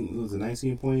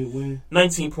 19-point win?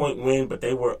 19-point win, but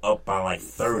they were up by like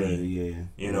 30.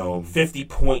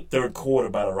 50-point third quarter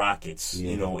by the Rockets.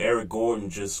 Yeah. Eric Gordon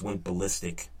just went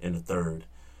ballistic in the third.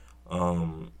 I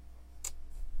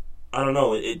don't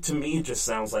know. To me, it just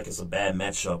sounds like it's a bad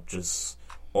matchup just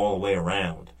all the way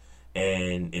around.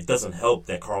 And it doesn't help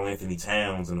that Karl Anthony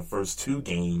Towns in the first 2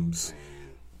 games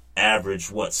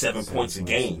averaged, 7 points a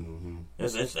game.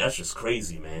 That's just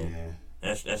crazy, man. Yeah.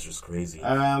 That's just crazy.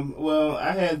 Well,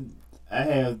 I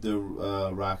had the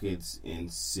Rockets in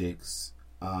 6,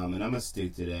 and I'm gonna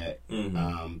stick to that.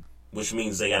 Which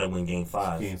means they got to win Game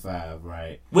 5. Game 5,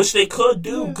 right? Which they could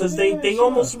do, because they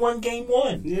almost won Game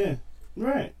 1. Yeah,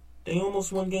 right. They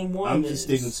almost won Game 1. I'm just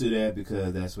sticking to that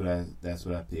because that's what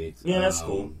I picked. Yeah, that's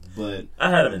cool. But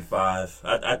I had them in 5.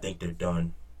 I think they're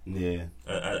done. Yeah,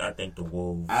 I think the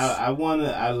Wolves. I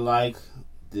like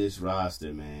this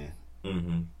roster, man.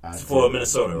 For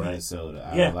Minnesota, right?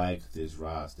 Minnesota. Yeah. I like this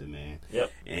roster, man.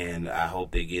 Yep. And I hope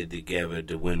they get together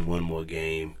to win one more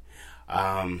game.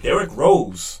 Derrick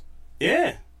Rose.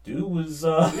 Yeah. Dude was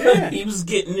he was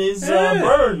getting his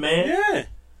burn, man. Yeah.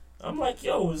 I'm like,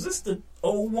 yo, is this the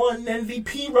 01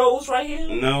 MVP Rose right here?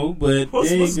 No, but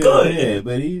was good. Yeah,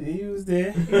 but he was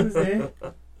there. He was there.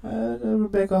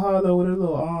 Rebecca Harlow with her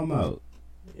little arm out.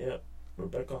 Yep.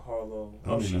 Rebecca Harlow.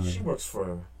 Oh, she works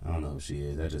for. I don't know who she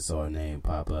is. I just saw her name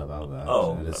pop up.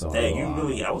 I just saw dang, you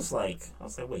really? I was like,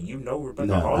 wait, you know Rebecca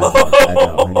no, Harlow? I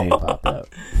know. Her name popped up.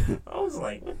 I was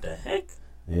like, what the heck?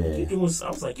 Yeah. I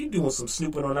was like, you doing some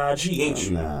snooping on IG, ain't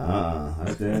you? Nah,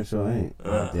 I damn sure ain't.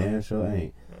 I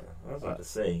was about to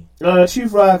say.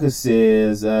 Chief Rocker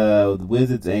says the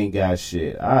Wizards ain't got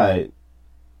shit. All right.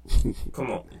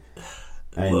 Come on.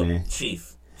 Hey, look, man.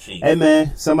 Chief. Hey,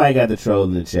 man. Somebody got the troll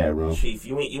in the chat room. Chief,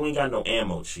 you ain't got no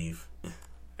ammo, Chief.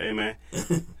 Hey, man.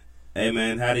 Hey,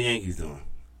 man. How the Yankees doing?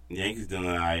 Yankees doing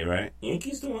all right, right?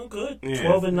 Yankees doing good. Yeah.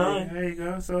 12-9. There you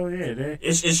go. So, yeah.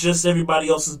 It's just everybody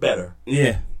else is better.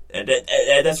 Yeah. And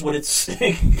that's what it's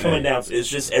coming down to. It's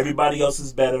just everybody else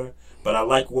is better, but I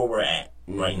like where we're at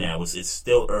right now. It's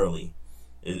still early.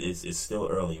 It's still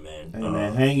early, man. Hey,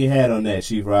 man, hang your hat on that,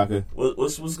 Chief Rocker.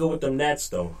 What's good with them Nats,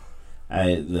 though?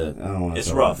 Look, I don't want to.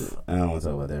 It's rough. I don't want to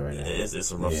talk about that right now.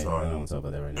 It's a rough start. I don't want to talk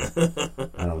about that right now.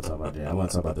 I don't want to talk about that. I want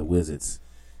to talk about the Wizards.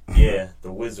 Yeah,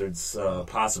 the Wizards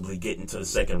possibly getting to the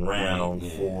second round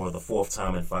for the fourth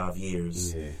time in 5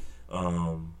 years. Yeah.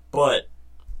 But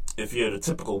if you're the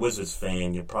typical Wizards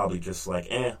fan, you're probably just like,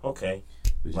 okay.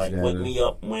 Like, wake me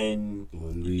up when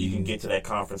you can get to that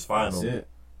conference final.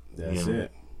 That's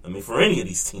it. I mean, for any of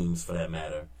these teams, for that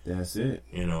matter. That's it.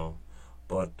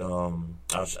 But I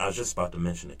was just about to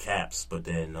mention the Caps, but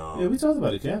then we talked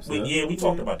about the Caps. We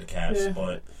talked about the Caps,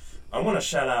 but I want to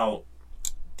shout out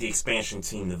the expansion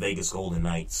team, the Vegas Golden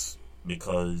Knights,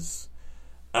 because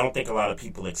I don't think a lot of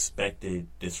people expected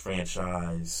this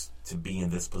franchise to be in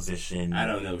this position. I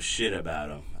don't know shit about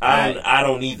them. I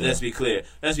don't either. Let's be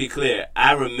clear.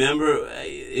 I remember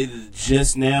it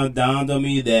just now dawned on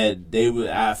me that they were.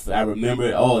 I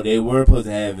remember. Oh, they were supposed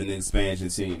to have an expansion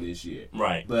team this year,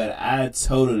 right? But I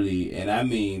totally, and I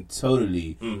mean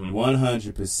totally,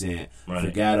 100%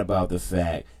 forgot about the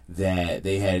fact that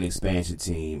they had an expansion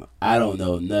team. I don't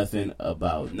know nothing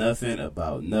about nothing.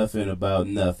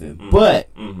 But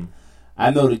I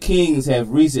know the Kings have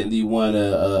recently won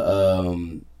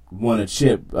a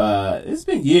chip. It's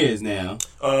been years now.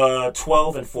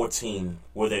 12 and 14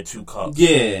 were their 2 cups.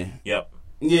 Yeah. Yep.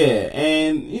 Yeah,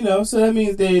 and so that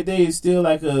means they still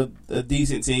like a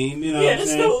decent team. You know what I'm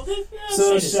saying?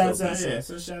 So shouts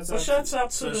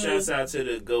out to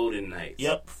the Golden Knights.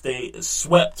 Yep, they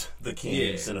swept the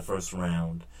Kings in the first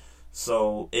round.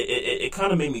 So it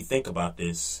kind of made me think about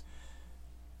this.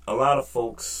 A lot of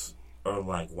folks are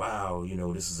like, wow,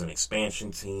 this is an expansion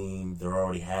team. They're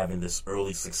already having this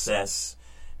early success.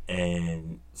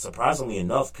 And surprisingly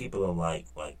enough, people are like,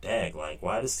 dag, like,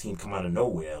 why this team come out of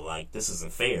nowhere? Like, this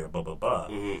isn't fair, blah, blah, blah.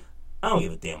 I don't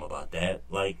give a damn about that.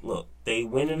 Like, look, they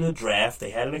went in the draft.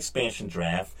 They had an expansion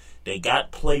draft. They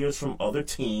got players from other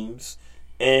teams,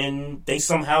 and they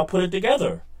somehow put it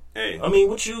together. Hey, I mean,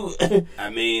 what you? I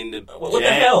mean, what the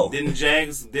hell? Didn't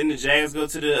the Jags go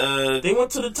to the? They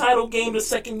went to the title game the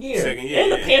second year,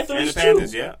 and the Panthers too.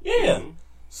 Yeah.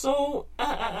 So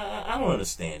I don't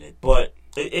understand it, but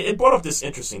it brought up this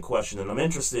interesting question, and I'm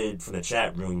interested from the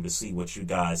chat room to see what you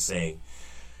guys say.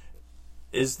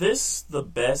 Is this the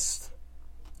best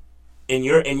in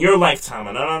your lifetime?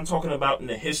 And I'm talking about in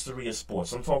the history of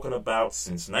sports. I'm talking about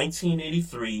since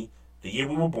 1983, the year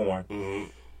we were born.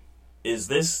 Is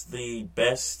this the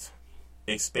best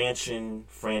expansion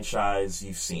franchise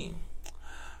you've seen?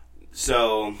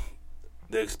 So,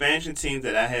 the expansion team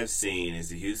that I have seen is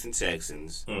the Houston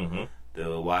Texans,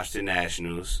 the Washington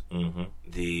Nationals,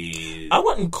 I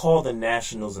wouldn't call the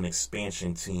Nationals an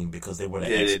expansion team because they were the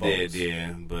Expos.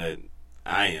 Yeah, but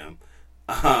I am.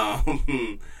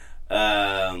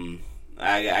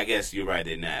 I guess you're right,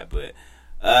 they're not. But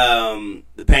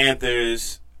the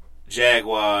Panthers,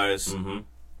 Jaguars,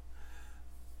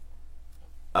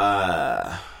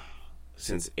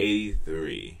 since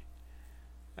 '83.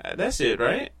 That's it,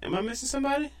 right? Am I missing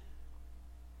somebody?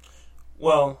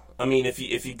 Well, I mean, if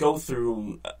you go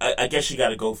through, I guess you got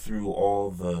to go through all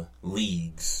the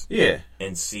leagues,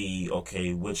 and see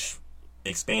which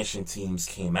expansion teams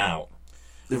came out.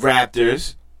 The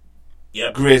Raptors,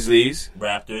 Grizzlies.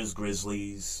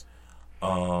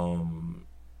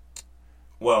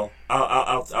 Well,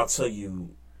 I'll tell you.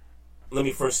 Let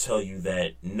me first tell you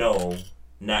that no,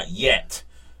 not yet.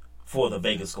 For the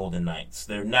Vegas Golden Knights,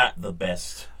 they're not the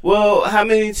best. Well, how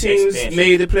many teams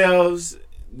made the playoffs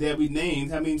that we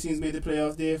named? How many teams made the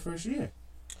playoffs their first year?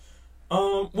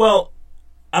 Well,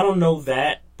 I don't know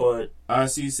that, but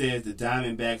RC says the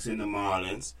Diamondbacks and the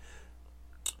Marlins.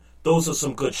 Those are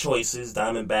some good choices.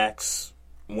 Diamondbacks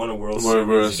won a World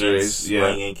Series. My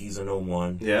Yankees in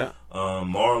 01. Yeah.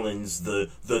 Marlins,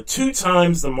 the 2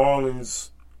 times the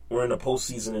Marlins were in the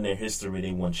postseason in their history.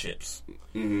 They won chips.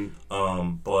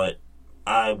 Mm-hmm. But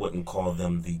I wouldn't call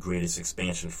them the greatest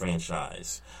expansion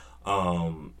franchise.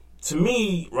 To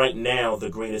me, right now, the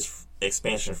greatest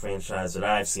expansion franchise that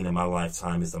I've seen in my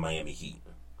lifetime is the Miami Heat.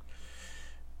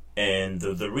 And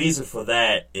the reason for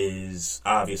that is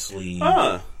obviously...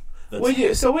 What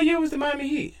year was the Miami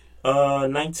Heat?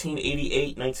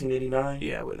 1988, 1989.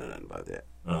 Yeah, I wouldn't know nothing about that.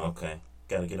 Oh, okay.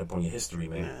 Got to get up on your history,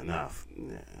 man.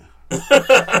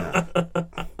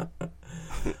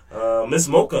 Miss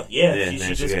Mocha,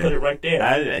 she just put it right there.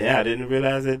 I didn't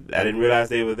realize it. I didn't realize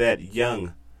they were that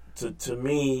young. To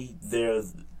me, they're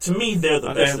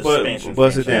the best expansion.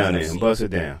 Bust it down, then. Bust it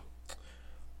down.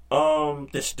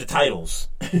 The titles,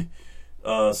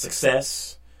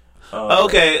 success.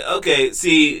 Okay.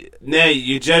 See, now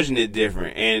you're judging it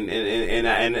different,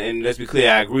 and let's be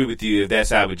clear. I agree with you if that's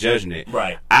how we're judging it.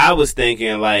 Right. I was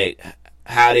thinking like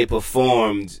how they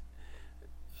performed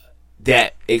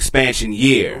that expansion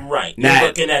year. Right. Now, you're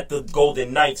looking at the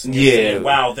Golden Knights and you're saying,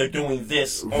 wow, they're doing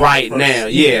this right now.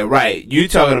 Yeah, right. You're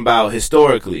talking about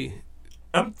historically.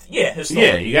 Historically.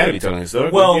 Yeah, you got to be talking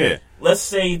historically. Well, let's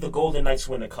say the Golden Knights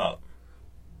win the cup.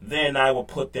 Then I will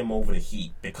put them over the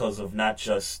Heat because of not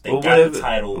just they got the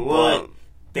title, but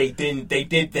they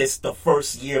did this the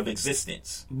first year of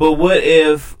existence. But what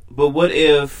if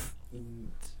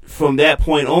from that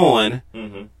point on,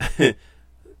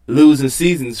 losing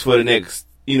seasons for the next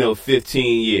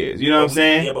 15 years? You know what I'm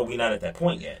saying? Yeah, but we're not at that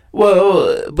point yet.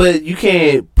 Well, but you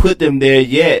can't put them there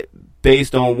yet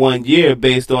based on 1 year,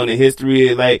 based on the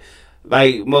history. Like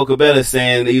Mocha Bella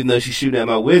saying, even though she's shooting at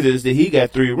my Wizards, that he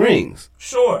got 3 rings.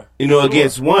 Sure.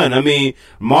 Against 1. I mean,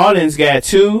 Marlins got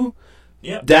 2.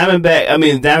 Yep.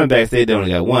 Diamondbacks, they only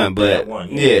got 1, but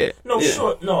yeah.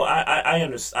 Sure. No, I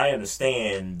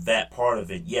understand that part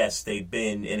of it. Yes, they've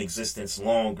been in existence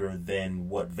longer than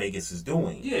what Vegas is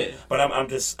doing. Yeah. But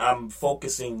I'm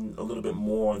focusing a little bit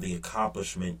more on the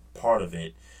accomplishment part of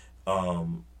it.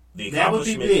 That would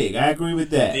be big. I agree with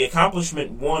that. The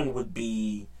accomplishment one would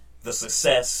be the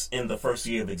success in the first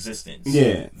year of existence.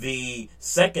 Yeah. The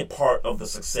second part of the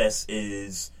success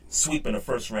is sweeping a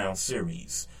first round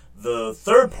series. The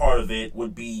third part of it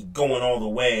would be going all the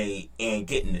way and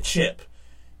getting the chip.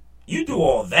 You do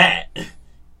all that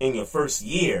in your first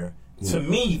year. To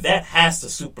me, that has to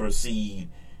supersede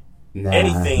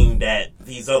anything that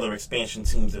these other expansion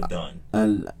teams have done.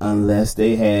 Unless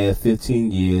they have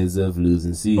 15 years of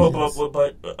losing seasons.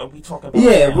 But are we talking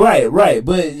about right.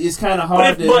 But it's kind of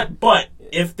hard But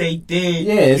if they did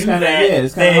it's kind of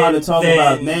hard to talk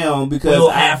about now because we'll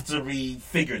have to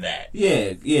refigure that.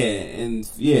 15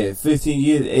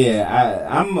 years.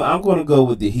 I'm going to go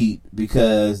with the Heat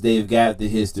because they've got the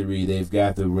history, they've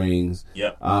got the rings.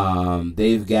 Yep.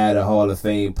 They've got a Hall of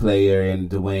Fame player in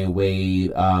Dwayne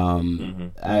Wade.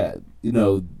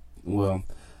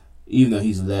 Even though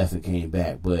he's left and came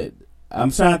back, but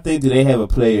I'm trying to think, do they have a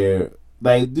player?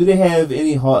 Like, do they have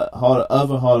any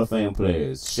other Hall of Fame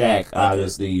players? Shaq,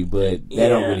 obviously, but that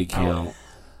don't really count.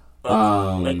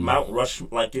 Like Mount Rushmore,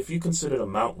 like if you consider the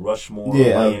Mount Rushmore, of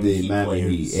the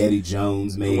Miami Heat, Eddie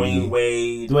Jones, maybe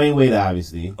Dwayne Wade,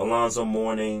 obviously, Alonzo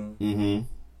Mourning,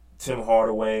 Tim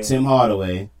Hardaway. Would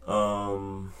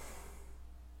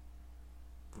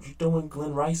you throw in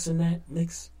Glenn Rice in that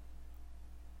mix?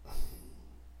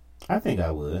 I think I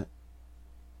would.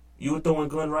 You would throw in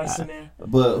Glenn Rice in there?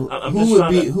 But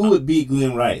who would beat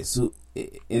Glenn Rice for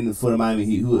the Miami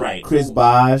Heat? Chris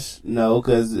Bosh? No,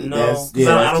 because that's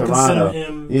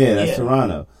Toronto. That's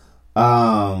Toronto.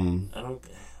 I'm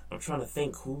trying to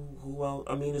think who else.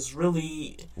 I mean, it's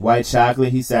really White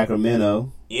Chocolate. He's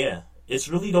Sacramento. Yeah, it's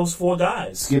really those 4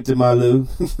 guys. Skip to Malou.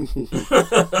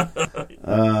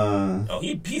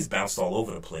 He's bounced all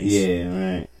over the place. Yeah,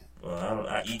 right.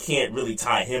 You can't really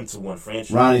tie him to one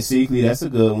franchise. Ronnie Seackley, that's a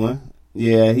good one.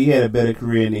 Yeah, he had a better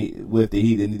career with the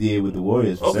Heat than he did with the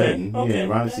Warriors for certain. Yeah,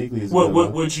 Ronnie Seackley is a good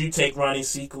one. Would you take Ronnie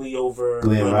Seackley over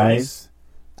Glenn Rice?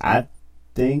 I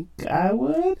think I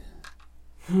would.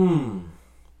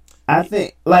 I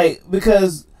think,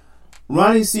 because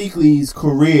Ronnie Seackley's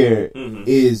career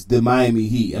is the Miami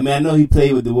Heat. I mean, I know he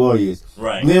played with the Warriors.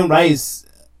 Right. Glenn Rice,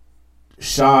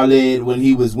 Charlotte, when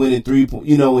he was winning 3 points,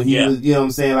 when he was, you know what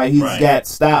I'm saying? Like, he's got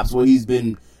stops where he's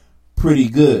been pretty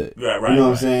good. Right. You know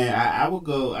what I'm saying? I would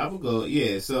go,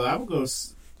 so I would go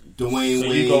Dwayne Wade.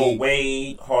 So you go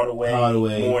Wade,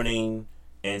 Hardaway, Mourning,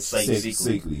 and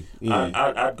Seackley.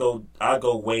 Yeah. I'd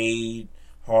go Wade,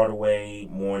 Hardaway,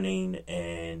 Mourning,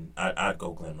 and I'd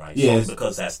go Glenn Rice. Yes.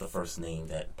 Because that's the first name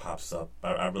that pops up.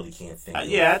 I really can't think. I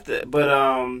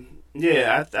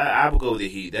would go with the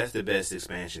Heat. That's the best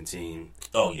expansion team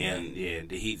Oh yeah, and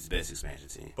the Heat's best expansion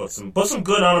team. But some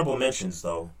good honorable mentions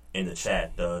though in the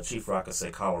chat. Chief Rocker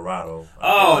said Colorado.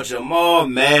 Oh, Jamal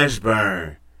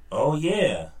Mashburn. Oh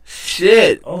yeah.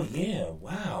 Shit. Oh yeah.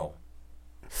 Wow.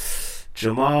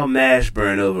 Jamal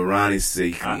Mashburn over Ronnie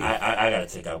Seekley. I gotta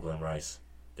take out Glenn Rice.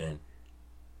 Then.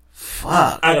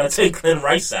 Fuck. I gotta take Glenn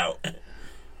Rice out.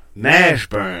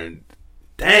 Mashburn.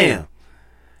 Damn.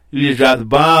 You just dropped the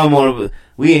bomb on him.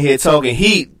 We in here talking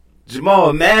Heat.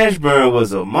 Jamal Mashburn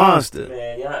was a monster.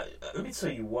 Man, y'all, let me tell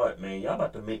you what, man. Y'all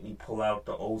about to make me pull out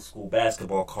the old school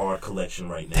basketball card collection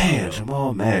right now. Damn,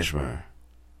 Jamal Mashburn.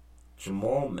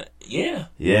 Yeah.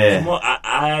 Yeah.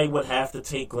 I would have to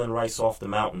take Glenn Rice off the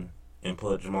mountain and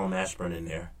put Jamal Mashburn in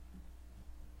there.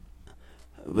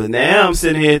 But now I'm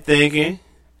sitting here thinking,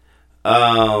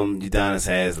 Udonis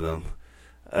Haslem.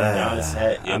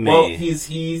 I mean,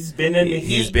 he's been in the Heat.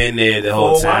 He's been there the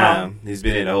whole time. He's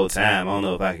been there the whole time. I don't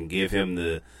know if I can give him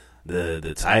the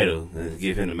title and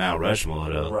give him the Mount Rushmore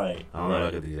though. Right. I don't know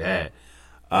if I can do that.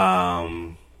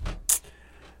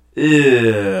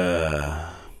 Yeah.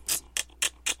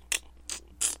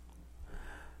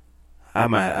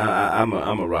 I'm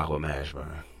a rock with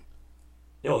Mashburn.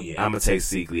 Oh yeah. I'm gonna take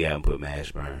Seekley out and put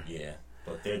Mashburn. Yeah,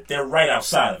 but they're right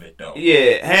outside of it though.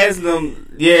 Yeah,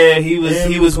 Haslam. Yeah, he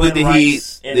was with the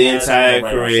Heat the entire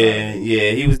career.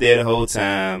 Yeah, he was there the whole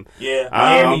time. Yeah,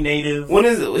 Miami native.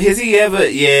 Has he ever?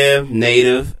 Yeah,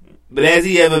 native. But has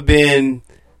he ever been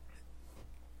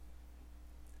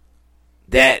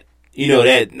that? You know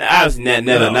that obviously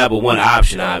never number one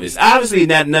option. Obviously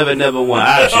not never number one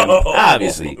option.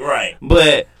 Obviously, right.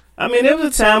 But I mean, there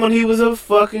was a time when he was a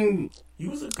fucking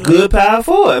good power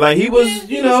forward. Like he was,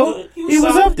 he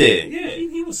was up there. Yeah,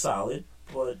 he was solid,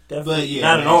 but definitely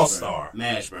not an all-star.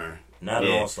 Mashburn, not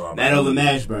an all-star. Not over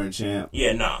Mashburn, champ.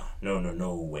 Yeah, no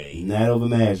way. Not over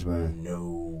Mashburn.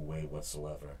 No way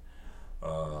whatsoever.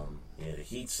 Yeah, the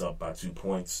Heat's up by 2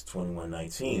 points,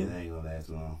 21-19. Yeah, that ain't gonna last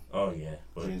long. Oh yeah,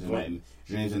 but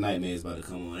Dreams and Nightmares about to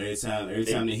come on. Every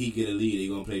time the Heat get a lead, they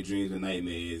gonna play Dreams and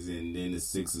Nightmares, and then the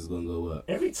Sixers gonna go up.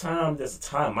 Every time there's a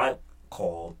time I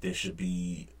call, there should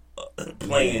be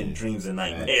playing Dreams and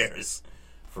Nightmares.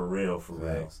 For real.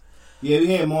 Yeah, we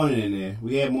had Morning in there.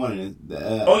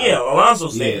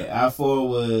 Alonzo's there. Yeah, our four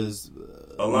was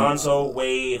Alonzo,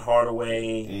 Wade,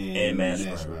 Hardaway, and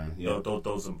Mashburn. Yep.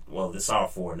 Those are, it's our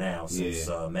four now since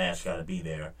Mash got to be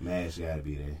there.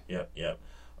 Yep.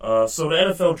 So the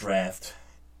NFL draft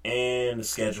and the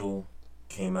schedule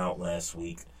came out last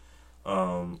week.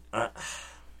 I'm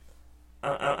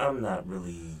not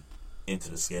really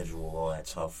into the schedule all that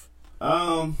tough.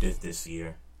 This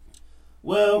year.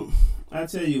 Well, I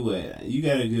tell you what, you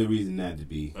got a good reason not to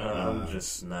be. I'm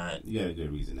just not. You got a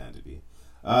good reason not to be.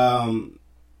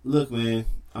 Look, man,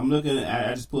 I'm looking.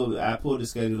 I pulled the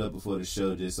schedule up before the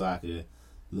show just so I could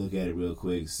look at it real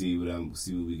quick, see what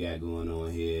we got going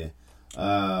on here.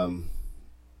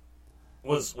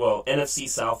 NFC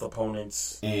South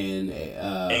opponents and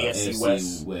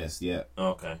AFC West. Yeah.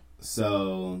 Okay.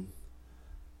 So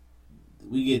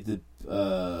we get the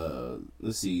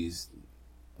let's see.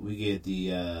 We get the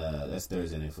that's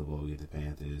Thursday Night Football. We get the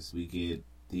Panthers. We get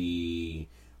the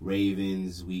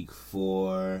Ravens Week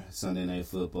 4 Sunday Night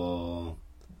Football.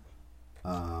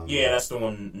 That's the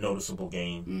one noticeable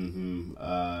game. Mm-hmm.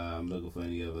 I'm looking for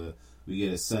any other. We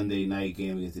get a Sunday night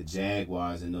game against the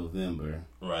Jaguars in November.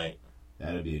 Right.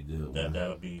 That'll be a good one.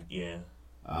 That'll be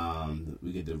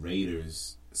we get the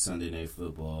Raiders Sunday Night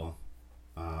Football.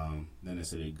 Not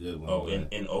necessarily a good one. Oh,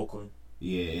 in Oakland.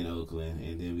 Yeah, in Oakland,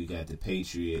 and then we got the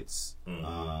Patriots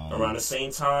around the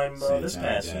same time this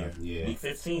past year. Yeah. Week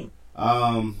 15.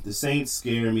 The Saints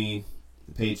scare me.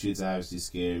 The Patriots obviously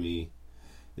scare me.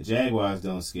 The Jaguars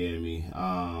don't scare me.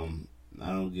 I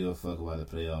don't give a fuck about the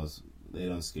playoffs. They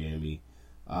don't scare me.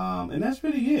 And that's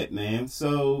really it, man.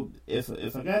 So if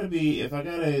I gotta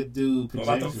do projections,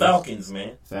 what about the Falcons,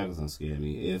 man? Falcons don't scare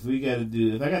me. If I gotta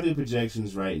do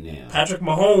projections right now, Patrick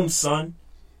Mahomes, son.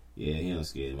 Yeah, he don't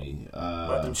scare me. What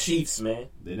about them Chiefs, man?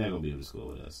 They're not gonna be able to score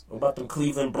with us. What about them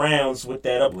Cleveland Browns with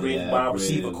that upgraded wide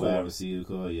receiver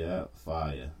core? Yeah,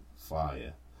 fire.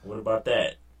 What about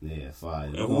that? Yeah, fire.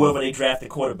 And whoever they drafted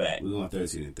quarterback. We're going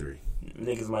 13-3.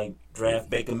 Niggas might draft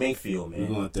Baker Mayfield, man.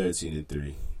 We're going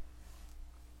 13-3.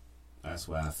 That's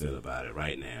why I feel about it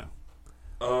right now.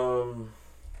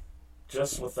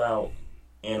 Just without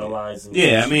analyzing.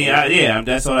 Yeah, I mean,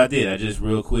 that's all I did. I just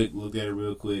looked at it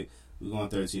real quick. We're going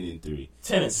 13-3.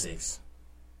 10-6.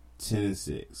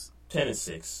 10-6.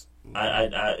 10-6.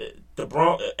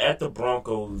 The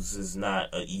Broncos is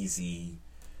not an easy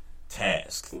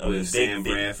task. With Sam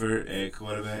Bradford at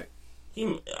quarterback.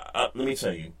 let me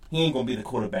tell you, he ain't gonna be the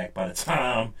quarterback by the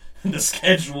time the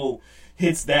schedule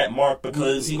hits that mark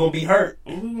because he gonna be hurt.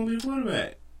 Who's gonna be the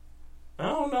quarterback? I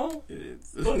don't know.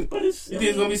 But it's... You think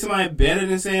it's going to be somebody better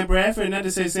than Sam Bradford? Not to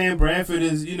say Sam Bradford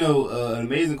is, an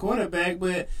amazing quarterback,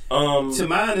 but to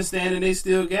my understanding, they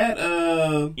still got...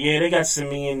 Yeah, they got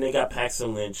Simeon, they got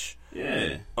Paxton Lynch.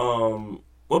 Yeah.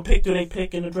 What pick do they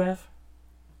pick in the draft?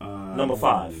 Number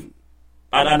 5.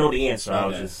 I know the answer. I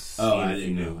was just... I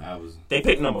didn't know. They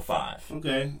picked number 5.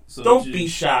 Okay. So don't be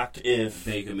shocked if...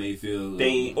 Baker Mayfield...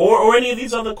 Or any of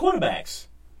these other quarterbacks.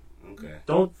 Okay.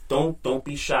 Don't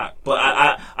be shocked. But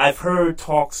I've heard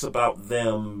talks about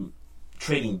them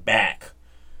trading back,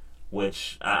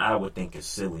 which I would think is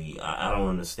silly. I don't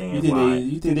understand why.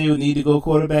 You think they would need to go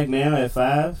quarterback now at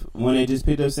 5 when they just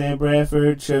picked up Sam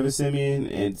Bradford, Trevor Siemian,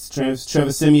 and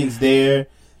Trevor Siemian's there?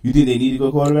 You think they need to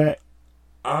go quarterback?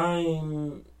 I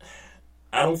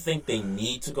don't think they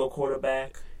need to go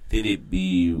quarterback. Did it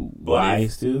be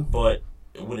wise to? But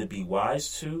would it be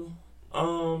wise to?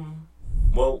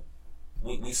 Well.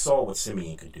 We saw what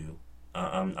Simeon could do.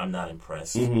 I'm not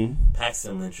impressed. Mm-hmm.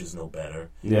 Paxton Lynch is no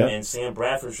better. Yep. And Sam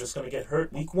Bradford's just going to get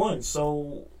hurt week 1.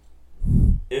 So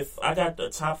if I got the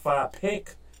top 5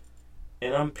 pick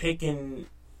and I'm picking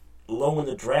low in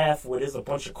the draft where there's a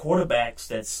bunch of quarterbacks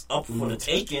that's up for the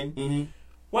taking,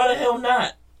 why the hell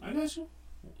not? I got you.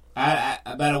 I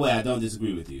by the way, I don't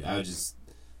disagree with you. I was just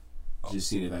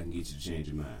seeing if I can get you to change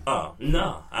your mind.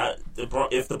 No.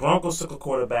 If the Broncos took a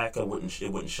quarterback, it wouldn't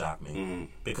shock me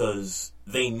because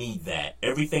they need that.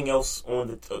 Everything else on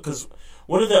the because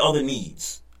what are their other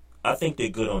needs? I think they're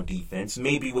good on defense,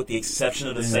 maybe with the exception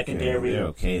of the secondary. They're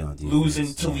okay on defense.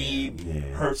 Losing Talib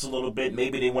hurts a little bit.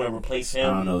 Maybe they want to replace him.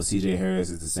 I don't know. C.J.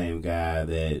 Harris is the same guy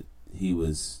that he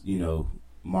was,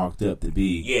 marked up to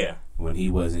be. Yeah. When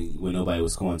nobody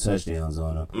was scoring touchdowns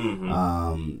on him.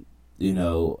 Mm-hmm.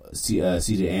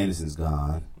 C.J. Anderson's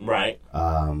gone. Right.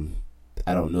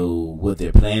 I don't know what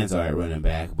their plans are at running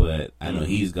back, but I know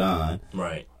he's gone.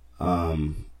 Right.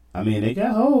 They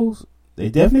got holes. They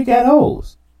definitely got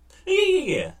holes.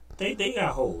 Yeah. They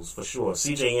got holes for sure.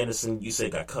 C.J. Anderson, you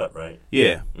said got cut, right?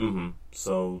 Yeah. Mm-hmm.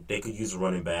 So they could use a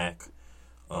running back.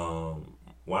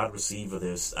 Wide receiver,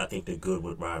 I think they're good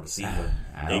with wide receiver.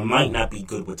 They might not be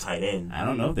good with tight end. I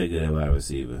don't know if they're good at wide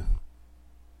receiver.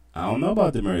 I don't know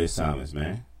about Demaryius Thomas,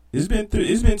 man. It's been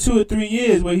 2 or 3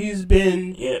 years where he's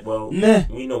been... Yeah, well, nah.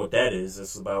 We know what that is.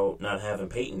 It's about not having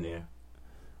Peyton there.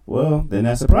 Well, then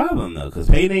that's a problem, though, because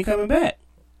Peyton ain't coming back.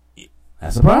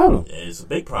 That's a problem. It's a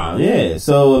big problem. Yeah,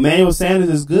 so Emmanuel Sanders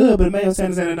is good, but Emmanuel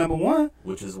Sanders ain't number 1.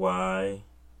 Which is why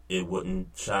it wouldn't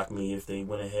shock me if they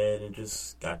went ahead and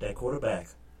just got that quarterback.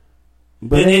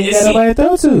 But they ain't got nobody to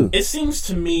throw to. It seems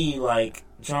to me like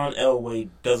John Elway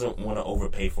doesn't want to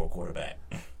overpay for a quarterback.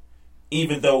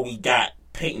 Even though we got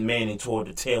Peyton Manning toward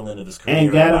the tail end of his career,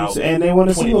 and got him, and they won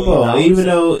a Super Bowl. Even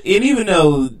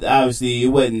though obviously it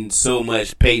wasn't so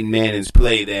much Peyton Manning's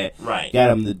play that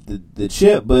got him the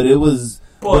chip, but it was.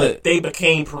 But they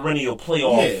became perennial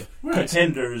playoff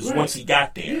contenders once he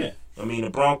got there. Yeah. I mean, the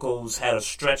Broncos had a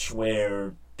stretch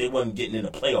where they wasn't getting in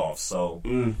the playoffs, so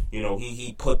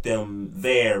he put them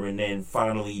there, and then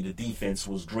finally the defense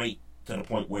was great to the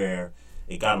point where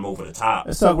it got him over the top.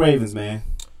 Let's talk Ravens, man.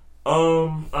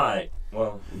 All right.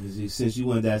 Well, since you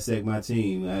want to dissect my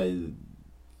team,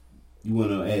 you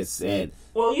want to add.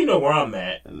 Well, you know where I'm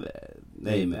at.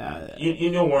 Hey, man,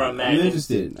 you know where I'm at. I'm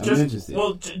interested.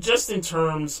 Well, just in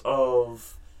terms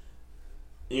of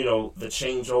the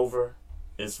changeover,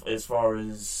 as far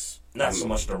as not so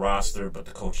much the roster but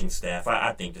the coaching staff.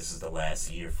 I think this is the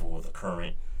last year for the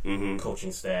current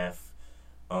coaching staff.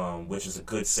 Which is a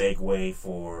good segue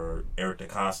for Eric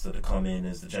DeCosta to come in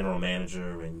as the general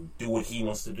manager and do what he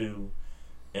wants to do.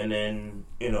 And then,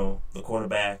 the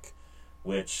quarterback,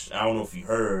 which I don't know if you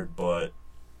heard, but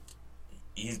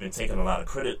he's been taking a lot of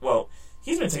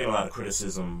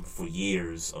criticism for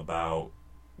years about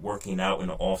working out in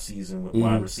the offseason with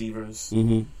wide receivers.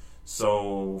 Mm-hmm.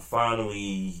 So finally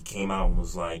he came out and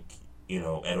was like, at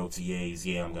OTAs,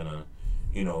 I'm going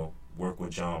to, work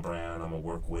with John Brown. I'm gonna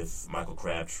work with Michael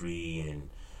Crabtree, and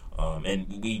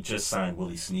we just signed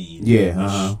Willie Snead.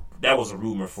 Yeah, that was a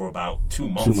rumor for about 2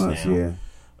 months now. Yeah.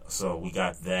 So we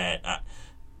got that.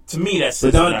 To me, that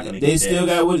says they're not gonna they get still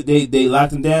that. got Willie. They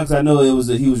locked him down because I know he was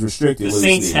restricted. The Willie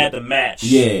Saints Snead had to match.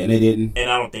 Yeah, and they didn't. And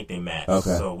I don't think they matched.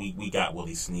 Okay. So we got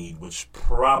Willie Snead, which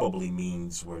probably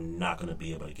means we're not gonna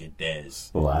be able to get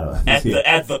Dez. Oh, I don't. At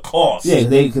the cost. Yeah,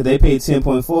 because they paid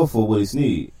 10.4 for Willie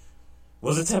Snead.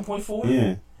 Was it 10.4?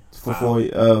 Yeah. For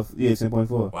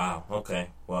 10.4. Wow. Okay.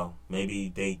 Well, maybe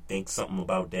they think something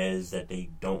about Dez that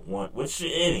they don't want, which it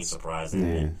ain't surprising.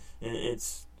 Yeah.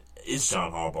 It's it's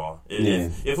John Harbaugh.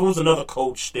 If it was another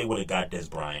coach, they would have got Des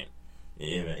Bryant,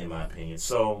 in my opinion.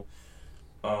 So,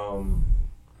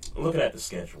 looking at the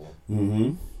schedule,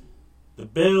 the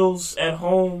Bills at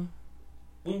home,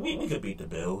 we could beat the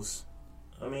Bills.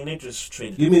 I mean, they just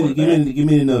traded. Give me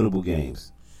the notable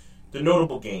games. The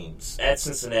notable games at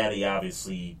Cincinnati,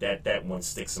 obviously, that one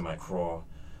sticks in my craw.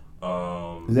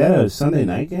 Is that a Sunday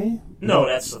night game? No,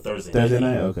 that's a Thursday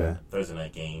night. Okay. Thursday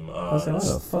night game. I was like,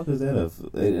 why the fuck is that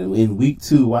in week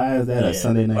 2? Why is that a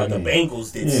Sunday night game? The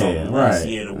Bengals did something last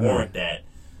year to warrant that.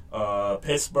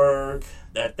 Pittsburgh,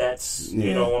 that's I'm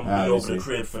gonna be over the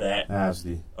crib for that.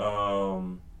 Obviously.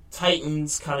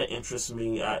 Titans kind of interest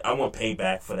me. I want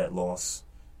payback for that loss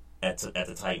at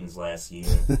the Titans last year.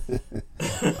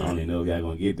 I don't even know if y'all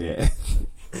gonna get that.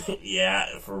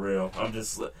 Yeah, for real. I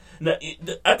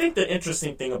think the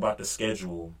interesting thing about the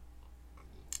schedule,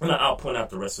 and I'll point out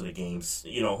the rest of the games.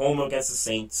 Home against the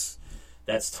Saints,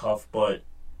 that's tough. But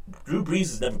Drew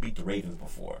Brees has never beat the Ravens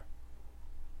before.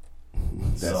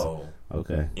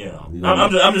 Okay.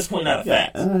 I'm just pointing out a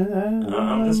fact.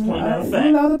 I'm just pointing out a fact.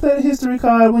 You're allowed to play the history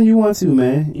card when you want to,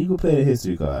 man. You can play the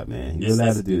history card, man. You're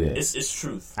allowed to do that. It's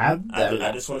truth. I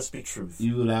just want to speak truth.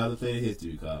 You allowed to play the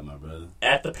history card, my brother.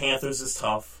 At the Panthers is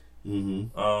tough.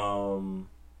 Home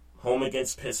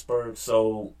against Pittsburgh,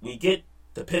 so we get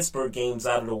the Pittsburgh games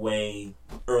out of the way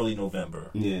early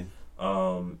November. Yeah.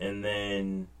 And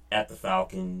then at the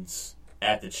Falcons,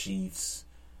 at the Chiefs,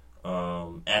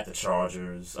 at the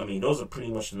Chargers. I mean, those are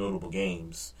pretty much the notable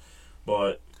games.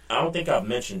 But I don't think I've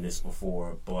mentioned this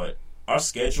before, but our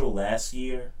schedule last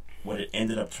year, what it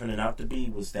ended up turning out to be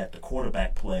was that the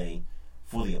quarterback play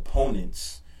for the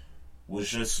opponents was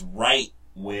just right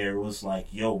where it was like,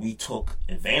 yo, we took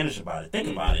advantage about it. Think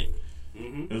about it.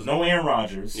 There was no Aaron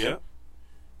Rodgers. Yeah.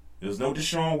 There was no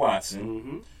Deshaun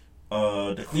Watson.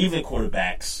 The Cleveland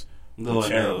quarterbacks were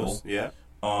terrible. Yeah.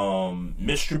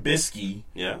 Mitch Trubisky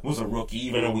was a rookie,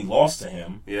 even though we lost to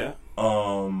him. Yeah.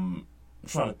 I'm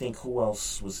trying to think who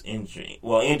else was injured.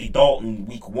 Well, Andy Dalton,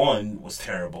 week 1, was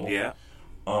terrible. Yeah.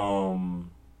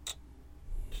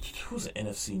 Who's the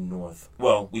NFC North?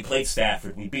 Well, we played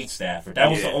Stafford. We beat Stafford. That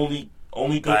was the only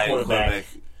good quarterback.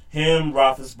 Him,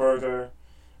 Roethlisberger,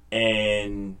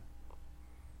 and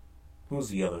who's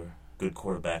the other good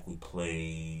quarterback we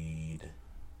played?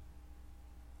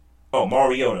 Oh,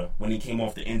 Mariota, when he came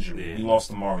off the injury. Yeah. We lost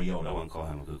to Mariota. I wouldn't call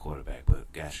him a good quarterback,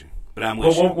 but got you. But I'm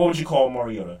with you. What would you call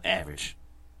Mariota? Average.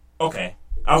 Okay.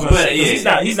 I was going to say,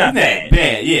 he's not bad.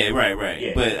 Bad, yeah, right.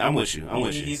 Yeah. But I'm with you.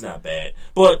 He's not bad.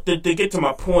 But to get to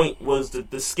my point was that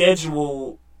the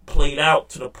schedule played out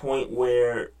to the point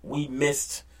where we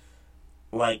missed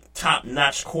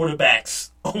top-notch quarterbacks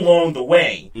along the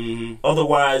way.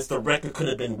 Otherwise, the record could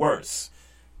have been worse.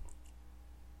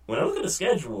 When I look at the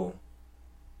schedule,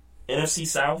 NFC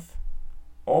South,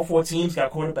 all 4 teams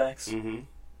got quarterbacks. You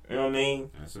know what I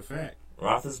mean? That's a fact.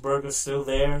 Roethlisberger's still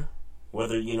there.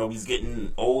 Whether, he's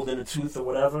getting old in the tooth or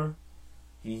whatever,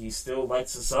 he still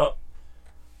lights us up.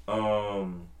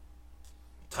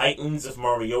 Titans, if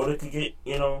Mariota could get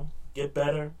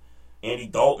better. Andy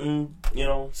Dalton,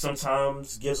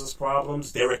 sometimes gives us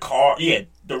problems. Derek Carr,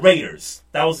 the Raiders.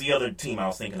 That was the other team I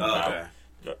was thinking about. Okay.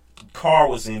 Carr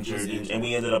was injured, and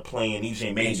we ended up playing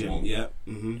EJ Manuel. Yeah.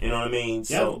 You know what I mean?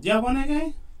 So y'all won that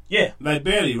game? Yeah.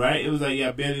 Barely, right? It was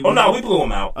barely. Oh, no, we blew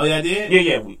him out. Oh, yeah, did?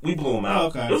 Yeah, we blew him out. Oh,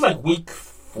 okay. It was week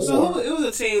 4. So it was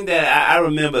a team that I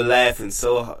remember laughing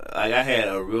so hard. I had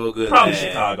a real good Probably laugh.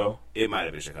 Chicago. It might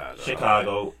have been Chicago.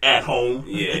 Chicago, at home.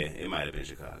 Yeah, it might have been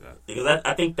Chicago. Because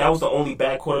I think that was the only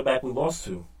bad quarterback we lost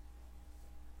to.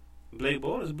 Blake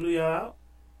Bortles blew y'all out.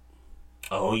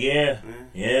 Oh, yeah.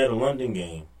 Yeah, the London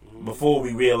game. Before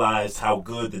we realized how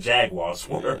good the Jaguars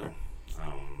were.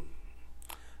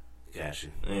 Gotcha.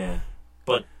 Yeah.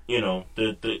 But,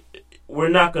 we're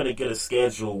not going to get a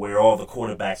schedule where all the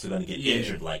quarterbacks are going to get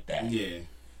injured like that. Yeah.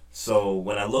 So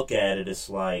when I look at it, it's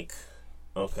like,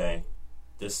 okay,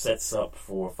 this sets up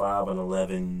for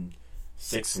 5-11,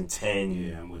 6-10.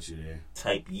 Yeah, I'm with you there.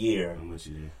 Type year. I'm with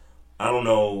you there. I don't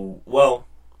know. Well,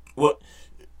 what,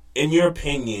 in your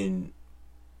opinion,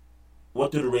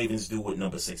 what do the Ravens do with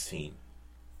number 16?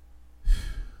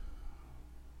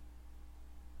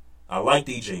 I like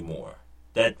DJ Moore.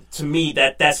 That, to me,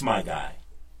 that's my guy.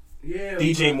 Yeah.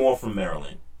 DJ Moore from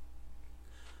Maryland.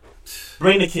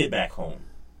 Bring the kid back home.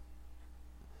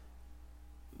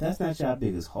 That's not your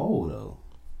biggest hole, though.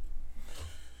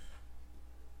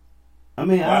 I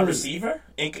mean, wide receiver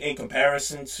in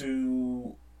comparison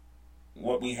to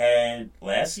what we had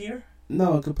last year?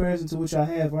 No, in comparison to what y'all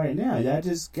have right now. Y'all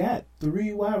just got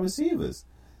 3 wide receivers.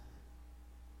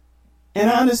 And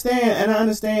I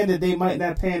understand that they might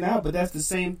not pan out, but that's the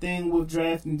same thing with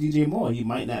drafting DJ Moore. He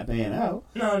might not pan out.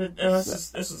 No,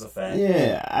 this is a fact.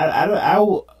 Yeah,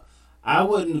 I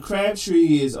wouldn't.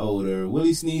 Crabtree is older.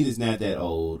 Willie Snead is not that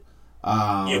old.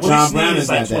 John Brown is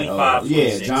not that old.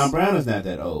 Yeah, John Brown is not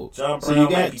that old. John Brown so you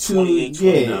got might be 28,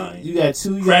 29. You got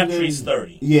two. Crabtree's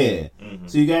 30. Yeah. Mm-hmm.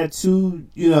 So you got two.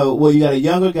 You got a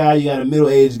younger guy, you got a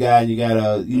middle-aged guy, and you got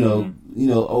a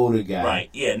older guy. Right.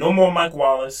 Yeah. No more Mike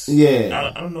Wallace.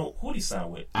 Yeah. I don't know who he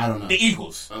signed with. I don't know. The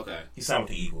Eagles. Okay. He signed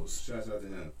with the Eagles. Shouts out to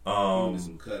him. He gonna be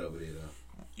some cut over there though.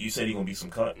 You said he gonna be some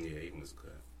cut. Yeah, he gonna be some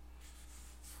cut.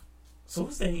 So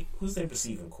who's their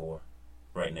receiving core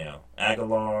right now?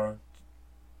 Aguilar.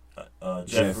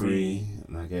 Jeffrey,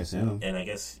 and I guess him, and I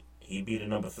guess he'd be the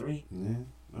number 3.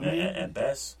 Yeah, at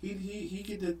best. He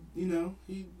get the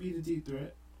he'd be the deep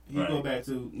threat. He'd right. go back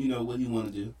to what he want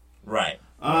to do. Right.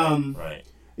 Right.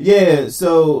 Yeah.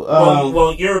 So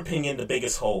well, your opinion, the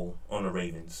biggest hole on the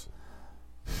Ravens.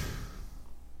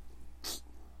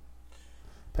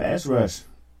 Pass rush.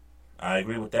 I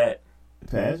agree with that.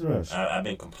 Pass rush. I've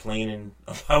been complaining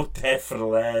about that for the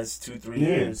last 2-3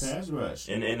 years. Pass rush.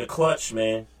 In the clutch,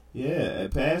 man. Yeah,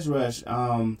 pass rush.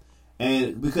 And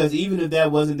because even if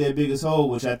that wasn't their biggest hole,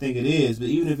 which I think it is, but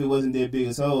even if it wasn't their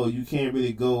biggest hole, you can't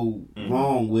really go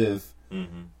wrong with,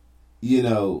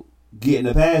 getting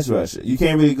a pass rusher. You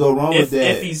can't really go wrong with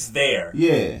that. If he's there.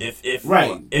 Yeah. If he's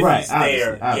there,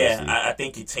 obviously. Yeah, I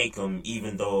think you take him,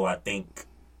 even though I think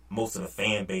most of the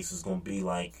fan base is going to be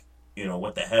like,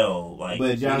 what the hell? Like,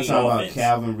 but John's talking about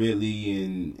Calvin Ridley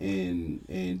and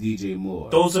DJ Moore.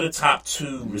 Those are the top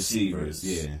 2 receivers.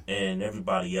 Yeah. And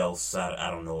everybody else, I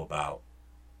don't know about.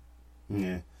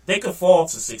 Yeah. They could fall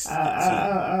to 16.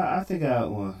 I think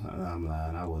I'm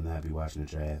lying. I will not be watching the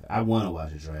draft. I want to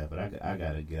watch the draft, but I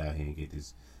got to get out here and get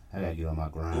this. I got to get on my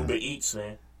grind. Uber Eats,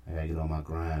 man. I got to get on my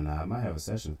grind. I might have a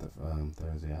session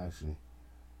Thursday, actually.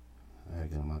 I got to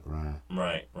get on my grind.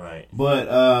 Right. But,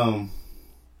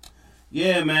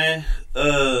 yeah, man.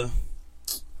 5-11.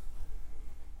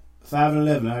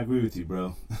 I agree with you,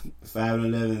 bro.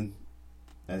 5-11.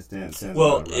 That's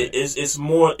well, right. it's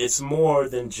more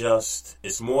than just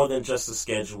the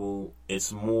schedule.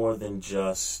 It's more than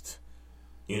just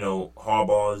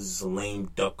Harbaugh's a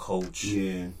lame duck coach.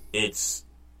 Yeah.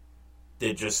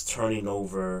 They're just turning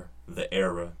over the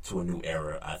era to a new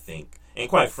era, I think. And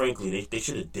quite frankly, they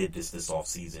should have did this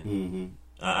offseason. Mm-hmm.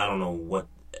 I don't know what.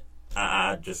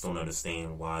 I just don't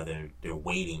understand why they're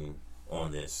waiting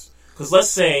on this. Because let's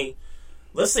say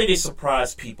they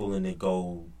surprise people and they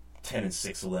go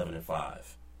 10-6,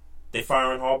 11-5. They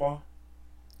firing Harbaugh?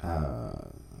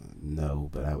 No,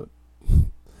 but I would.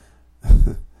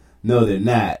 No, they're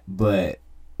not. But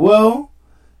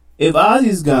if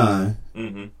Ozzy's gone,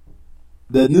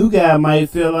 the new guy might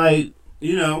feel like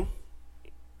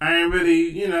I ain't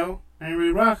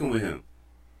really rocking with him.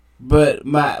 But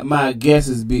my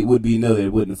guesses would be no, they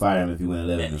wouldn't fire him if he went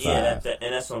 11-5. Yeah,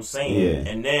 and that's what I'm saying. Yeah.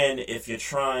 And then if you're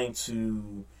trying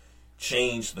to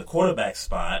change the quarterback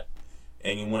spot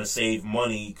and you want to save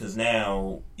money because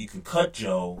now you can cut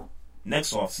Joe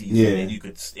next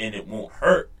offseason and it won't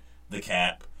hurt the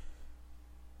cap.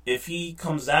 If he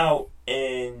comes out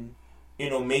and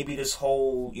maybe this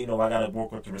whole I got to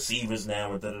work with the receivers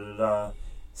now and it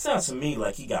sounds to me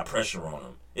like he got pressure on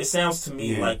him. It sounds to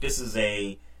me like this is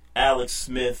a Alex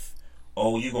Smith,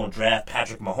 you're gonna draft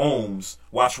Patrick Mahomes,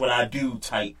 watch what I do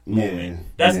type moment.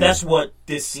 That's what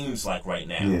this seems like right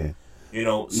now.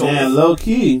 Yeah. So now, low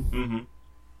key,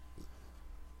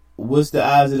 what's the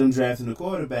odds of them drafting a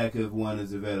quarterback if one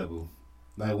is available?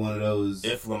 Like one of those.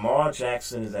 If Lamar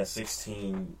Jackson is at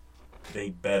 16, they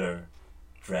better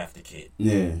draft a kid.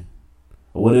 Yeah.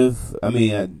 What if?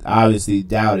 I obviously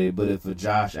doubt it, but if a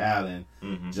Josh Allen,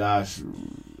 I'm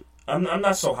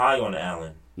not so high on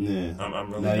Allen. Yeah,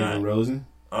 I'm really not. Not even Rosen.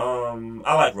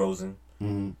 I like Rosen.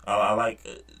 Mm-hmm. I like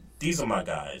these are my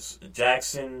guys: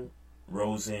 Jackson,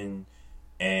 Rosen,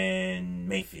 and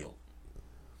Mayfield.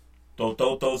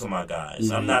 Those are my guys.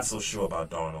 Mm-hmm. I'm not so sure about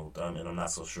Darnold, and I'm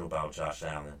not so sure about Josh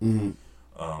Allen. Mm-hmm.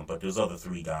 But there's other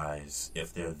 3 guys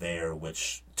if they're there,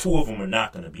 which 2 of them are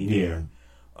not going to be there.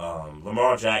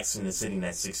 Lamar Jackson is sitting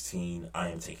at 16. I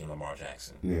am taking Lamar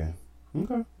Jackson. Yeah.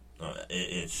 Okay.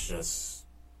 It's just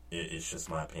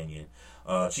my opinion.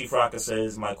 Chief Rocker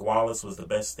says Mike Wallace was the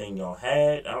best thing y'all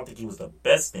had. I don't think he was the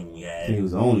best thing we had. I think he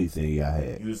was the only thing y'all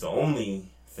had. He was the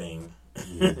only thing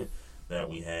that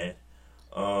we had.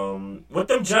 What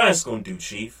them Giants gonna do,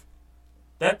 Chief?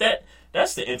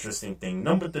 That's the interesting thing.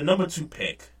 The number 2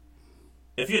 pick.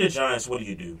 If you're the Giants, what do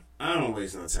you do? I don't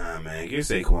waste no time, man. Get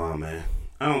Saquon, man.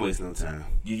 I don't waste no time.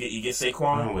 You get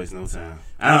Saquon? I don't waste no time.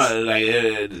 I don't like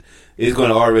it's going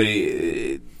to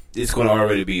already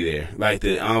be there. Like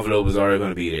the envelope is already going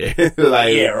to be there.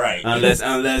 Like yeah, right. Unless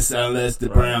the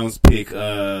Browns pick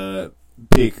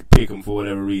him for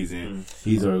whatever reason,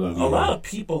 he's already going to be A there. lot of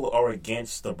people are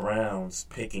against the Browns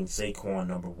picking Saquon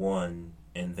number 1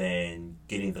 and then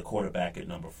getting the quarterback at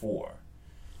number 4.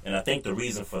 And I think the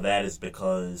reason for that is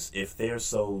because if they're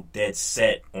so dead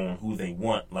set on who they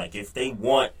want, like if they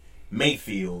want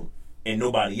Mayfield and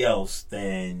nobody else,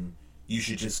 then you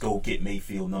should just go get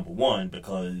Mayfield number 1,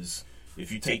 because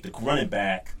if you take the running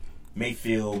back,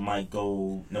 Mayfield might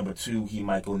go number 2, he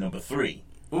might go number 3.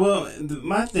 Well,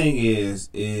 my thing is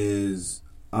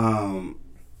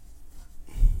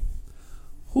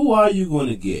who are you going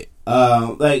to get?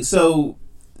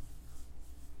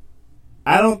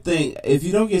 I don't think, if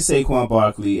you don't get Saquon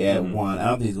Barkley at 1, I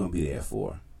don't think he's going to be there at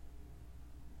 4.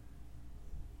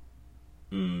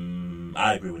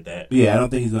 I agree with that. Yeah, I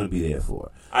don't think he's going to be there at 4.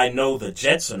 I know the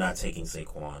Jets are not taking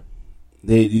Saquon.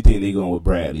 You think they're going with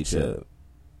Bradley Chubb?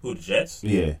 Who, the Jets?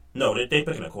 Yeah. No, they're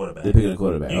picking a quarterback. They're picking a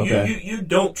quarterback, okay. You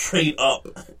don't trade up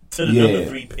to the number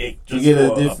 3 pick just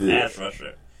for a pass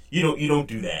rusher. You don't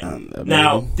do that.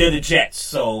 Now, they're the Jets,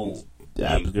 so...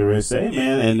 I was going to say,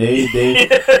 man, and they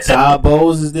Todd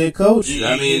Bowles is their coach.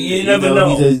 I mean, you never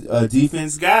know. He's a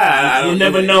defense guy. You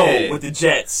never know with the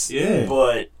Jets. Yeah.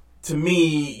 But to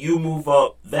me, you move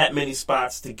up that many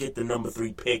spots to get the number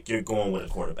 3 pick, you're going with a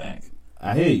quarterback.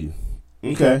 I hear you.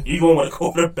 Okay. You're going with a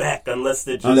quarterback unless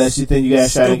they're just unless you think you got a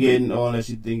shot stupid. at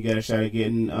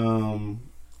getting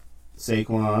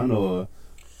Saquon or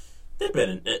they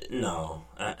better no.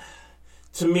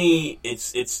 To me,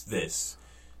 it's this.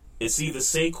 It's either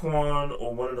Saquon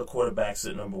or one of the quarterbacks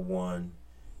at number 1.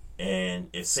 And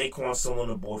if Saquon's still on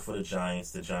the board for the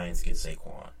Giants get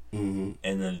Saquon. Mm-hmm.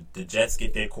 And then the Jets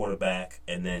get their quarterback,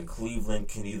 and then Cleveland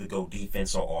can either go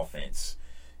defense or offense.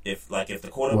 If the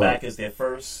quarterback is there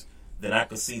first, then I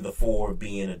could see the 4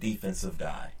 being a defensive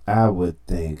guy. I would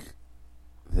think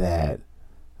that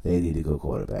they need to go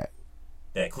quarterback.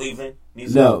 That Cleveland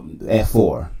needs at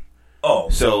 4. Oh.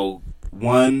 So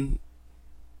 1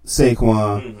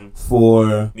 Saquon,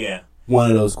 4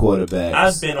 one of those quarterbacks.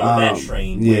 I've been on that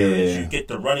train where you get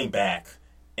the running back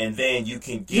and then you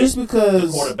can get the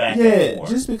quarterback at 4.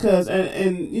 Just because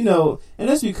and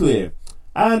let's be clear.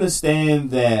 I understand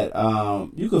that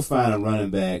you could find a running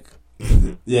back.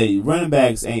 Running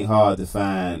backs ain't hard to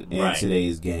find in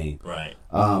today's game. Right.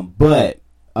 But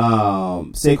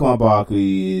Saquon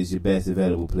Barkley is your best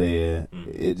available player.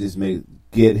 It just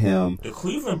get him. The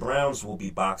Cleveland Browns will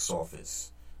be box office.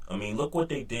 I mean, look what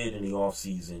they did in the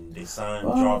offseason. They signed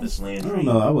Jarvis Landry. I don't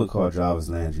know. I would call Jarvis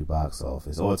Landry box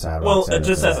office or Tyrod. Well,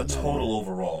 just as a total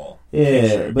overall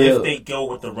picture. But if they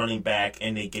go with the running back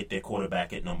and they get their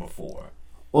quarterback at number 4.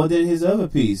 Or then his other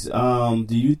piece. Do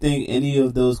you think any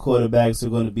of those quarterbacks are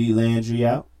going to beat Landry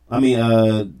out? I mean,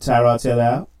 Tyrod Taylor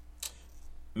out?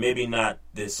 Maybe not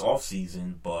this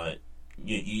offseason, but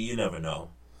you never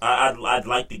know. I'd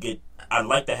like to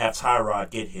have Tyrod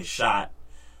get his shot.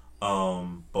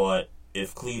 But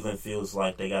if Cleveland feels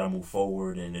like they got to move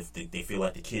forward, and if they feel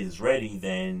like the kid is ready,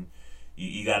 then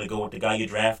you got to go with the guy you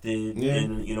drafted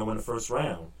in the first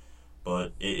round.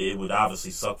 But it would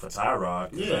obviously suck for Tyrod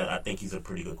because I think he's a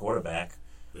pretty good quarterback.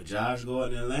 But Josh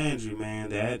Gordon and Landry, man,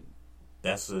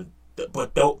 that's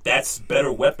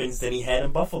better weapons than he had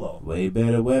in Buffalo. Way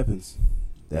better weapons.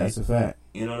 That's a fact.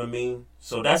 You know what I mean?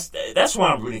 So that's why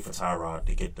I'm rooting for Tyrod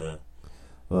to get the.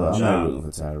 Well, I'm not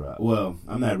rooting for Tyrod. Well,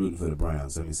 I'm not rooting for the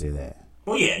Browns. Let me say that.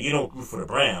 Well, yeah, you don't root for the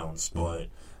Browns, but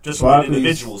just from an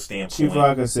individual standpoint. Chief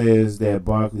Rocker says that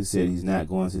Barkley said he's not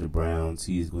going to the Browns.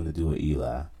 He's going to do an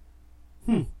Eli.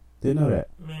 Didn't know that.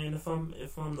 Man, if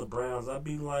I'm the Browns, I'd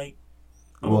be like,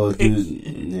 pick who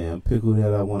the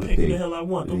hell I want to pick. Pick who the hell I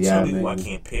want. Don't tell me who I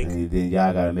can't pick. And then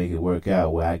y'all got to make it work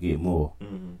out where I get more.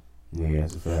 Mm-hmm. Yeah,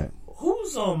 that's a fact.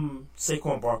 Who's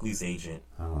Saquon Barkley's agent?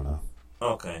 I don't know.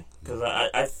 Okay, because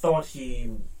I thought he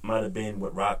might have been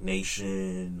with Rock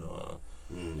Nation or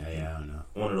I don't know.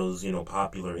 One of those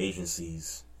popular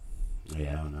agencies.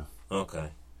 Yeah, I don't know. Okay,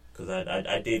 because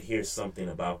I did hear something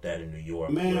about that in New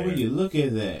York. Man, when you look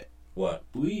at that, what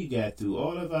we got through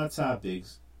all of our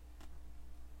topics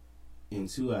in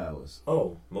 2 hours.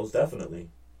 Oh, most definitely.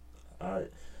 I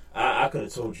could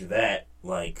have told you that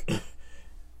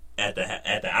at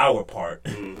the hour part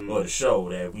of the show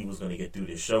that we was going to get through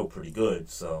this show pretty good.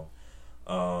 So,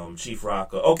 Chief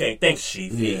Rocker. Okay, thanks,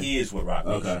 Chief. Yeah. He is with Rock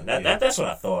Nation. Okay, that's what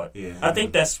I thought. Yeah. I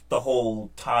think that's the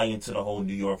whole tie into the whole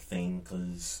New York thing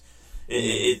because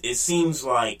it seems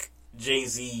like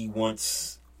Jay-Z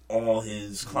wants all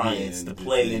his clients to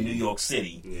play in New York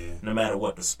City, no matter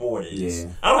what the sport is.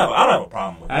 Yeah. I don't have a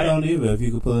problem with that. I don't either. If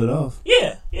you could pull it off.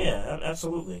 Yeah,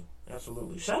 absolutely.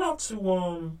 Shout out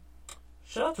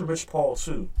to Rich Paul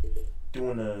too,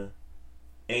 doing the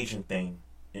agent thing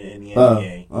in the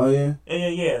NBA. Oh yeah.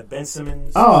 Yeah. Ben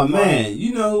Simmons. Oh man,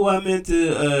 you know who I meant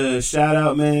to shout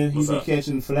out, man? He's been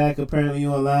catching flack apparently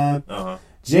online.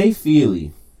 Jay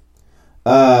Feely.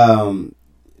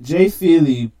 Jay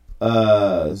Feely's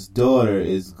daughter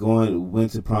was going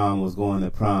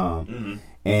to prom,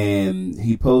 and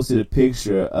he posted a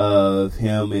picture of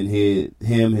him and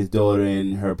his daughter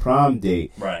and her prom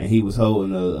date, right? And he was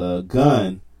holding a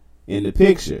gun in the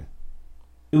picture.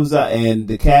 It was and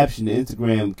the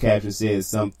Instagram caption said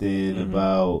something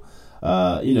about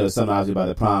something obviously about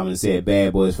the prom, and it said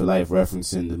 "Bad Boys for Life,"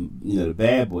 referencing the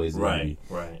Bad Boys movie.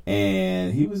 Right.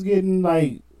 And he was getting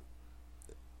like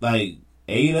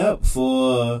ate up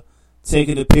for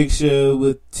taking a picture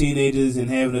with teenagers and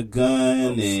having a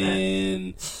gun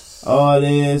and all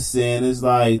this, and it's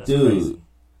like, dude,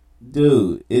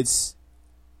 it's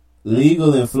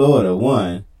legal in Florida.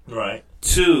 1, right.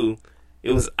 2,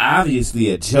 it was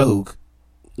obviously a joke.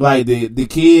 Like the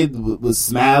kid was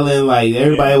smiling, like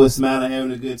everybody was smiling,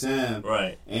 having a good time,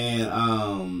 right?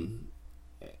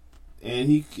 And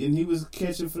he was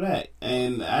catching flack.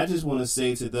 And I just want to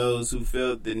say to those who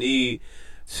felt the need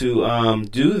to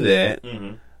do that,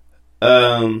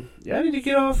 y'all need to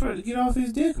get off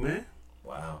his dick, man.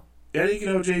 Wow. Y'all need to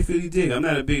get off Jay Feely dick. I'm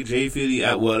not a big Jay Feely.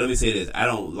 Well, let me say this: I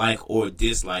don't like or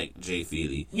dislike Jay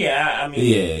Feely. Yeah, I mean,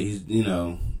 yeah, he's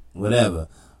whatever.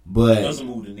 But it doesn't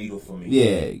move the needle for me.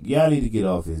 Yeah, y'all need to get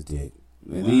off his dick.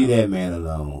 And leave that man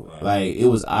alone. Right. Like, it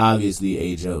was obviously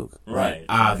a joke. Right. Like,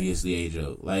 obviously a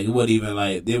joke. Like, it wasn't even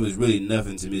like, there was really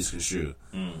nothing to misconstrue.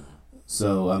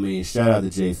 So, I mean, shout out to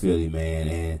Jay Feely, man.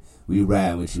 And we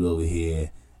riding with you over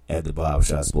here at the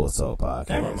Barbershop Sports Talk Podcast.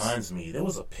 That reminds me, there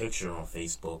was a picture on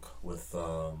Facebook with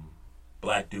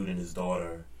black dude and his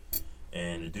daughter.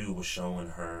 And the dude was showing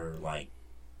her, like,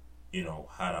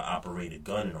 how to operate a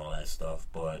gun and all that stuff.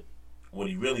 But what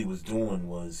he really was doing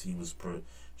was he was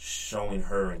showing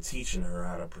her and teaching her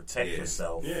how to protect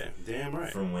herself. Yeah, damn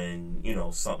right. From when,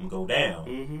 something go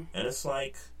down. And it's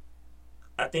like,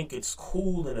 I think it's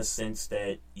cool in a sense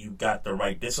that you got the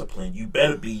right discipline. You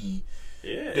better be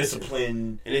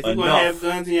disciplined and if you're going to have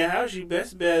guns in your house, you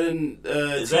best better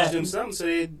teach them something so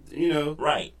they,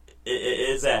 Right.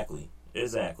 Exactly.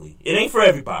 It ain't for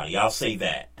everybody, I'll say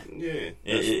that. Yeah.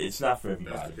 It's not for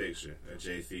everybody. That's the picture of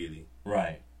Jay Feely.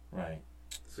 Right.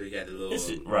 So you got the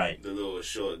little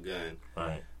short gun.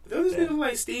 Right. Don't this nigga look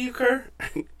like Steve Kerr?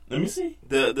 Let me see.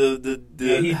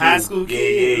 The high school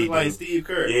kid look like Steve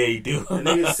Kerr. Yeah, he do. The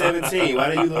nigga's 17.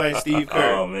 Why do you look like Steve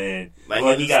Kerr? Oh man,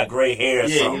 like he got gray hair. Or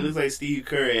something. He looks like Steve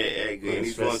Kerr at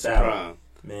he's going to prom.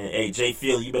 Man, hey Jay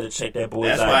Feely, you better check that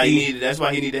boy's ID. That's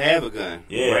why he need to have a gun.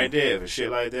 Yeah, right there for shit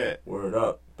like that. Word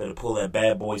up. Better pull that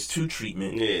Bad Boys 2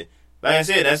 treatment. Yeah, like I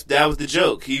said, that was the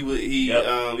joke.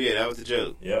 That was the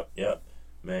joke. Yep.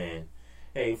 Man.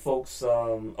 Hey, folks,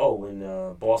 and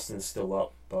Boston's still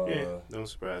up. Don't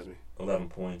surprise me. 11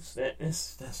 points.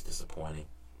 That's disappointing.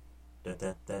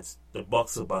 That's the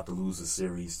Bucks are about to lose the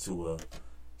series to a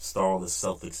starless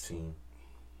Celtics team.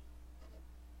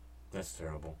 That's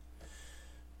terrible.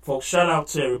 Folks, shout out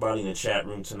to everybody in the chat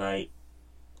room tonight.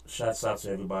 Shouts out to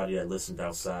everybody that listened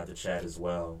outside the chat as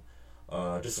well.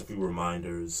 Just a few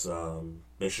reminders.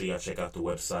 Make sure y'all check out the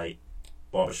website,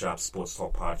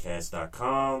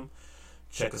 barbershopsportstalkpodcast.com.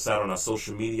 Check us out on our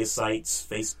social media sites,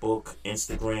 Facebook,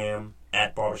 Instagram,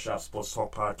 at Barbershop Sports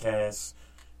Talk Podcast,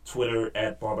 Twitter,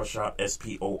 at Barbershop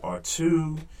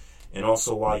SPOR2. And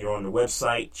also, while you're on the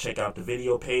website, check out the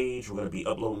video page. We're going to be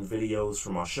uploading videos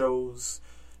from our shows.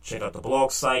 Check out the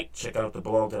blog site. Check out the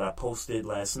blog that I posted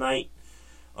last night.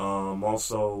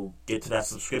 Also, get to that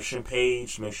subscription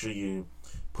page. Make sure you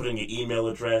put in your email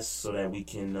address so that we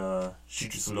can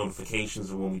shoot you some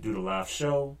notifications of when we do the live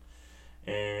show.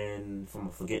 And if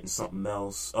I'm forgetting something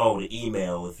else, the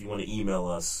email. If you want to email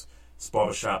us, it's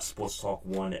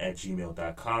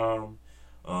barbershopsportstalk1@gmail.com.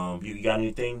 You got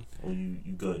anything? Or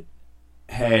you good?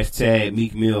 Hashtag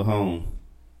Meek Mill home.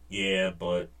 Yeah,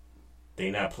 but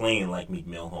they not playing like Meek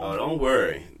Mill home. Oh, don't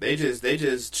worry. They just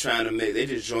trying to they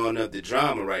just drawing up the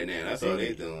drama right now. That's all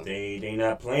they doing. They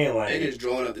not playing like they just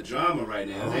drawing up the drama right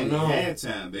now. They ain't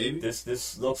halftime, baby.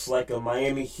 This looks like a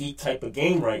Miami Heat type of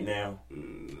game right now.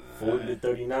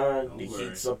 40-39. The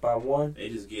Heat's up by 1. They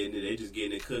just getting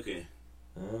it cooking.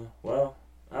 Well,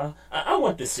 I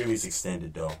want this series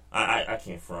extended though. I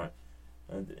can't front.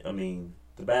 I mean,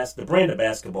 the brand of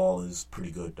basketball is pretty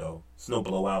good though. It's no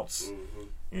blowouts.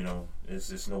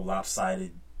 It's no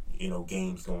lopsided,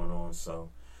 games going on. So,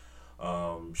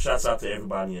 shouts out to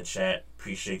everybody in the chat.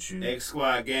 Appreciate you. X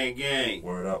Squad gang gang.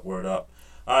 Word up, word up.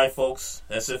 All right, folks.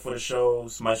 That's it for the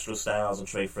shows. Maestro Styles and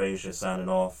Trey Frazier signing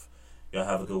off. Y'all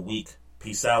have a good week.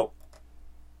 Peace out.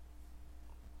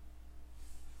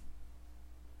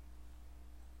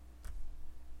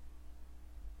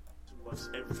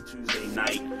 Every Tuesday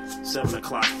night, 7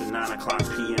 o'clock to 9 o'clock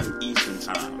p.m. Eastern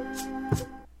Time.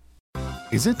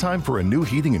 Is it time for a new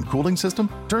heating and cooling system?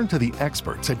 Turn to the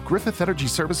experts at Griffith Energy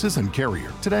Services and Carrier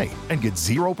today and get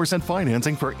 0%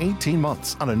 financing for 18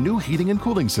 months on a new heating and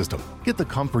cooling system. Get the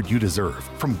comfort you deserve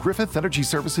from Griffith Energy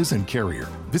Services and Carrier.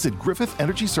 Visit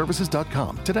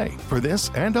GriffithEnergyServices.com today for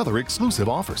this and other exclusive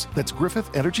offers. That's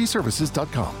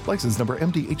GriffithEnergyServices.com. License number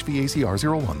MDHVACR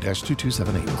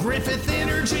 01-2278. Griffith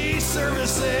Energy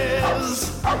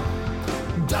Services.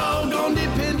 Doggone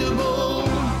dependable.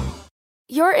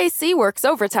 Your AC works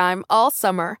overtime all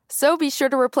summer, so be sure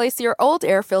to replace your old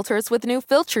air filters with new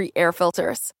Filtry air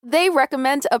filters. They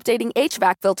recommend updating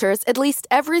HVAC filters at least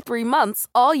every 3 months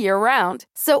all year round.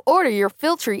 So order your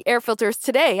Filtry air filters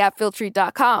today at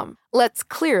Filtry.com. Let's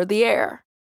clear the air.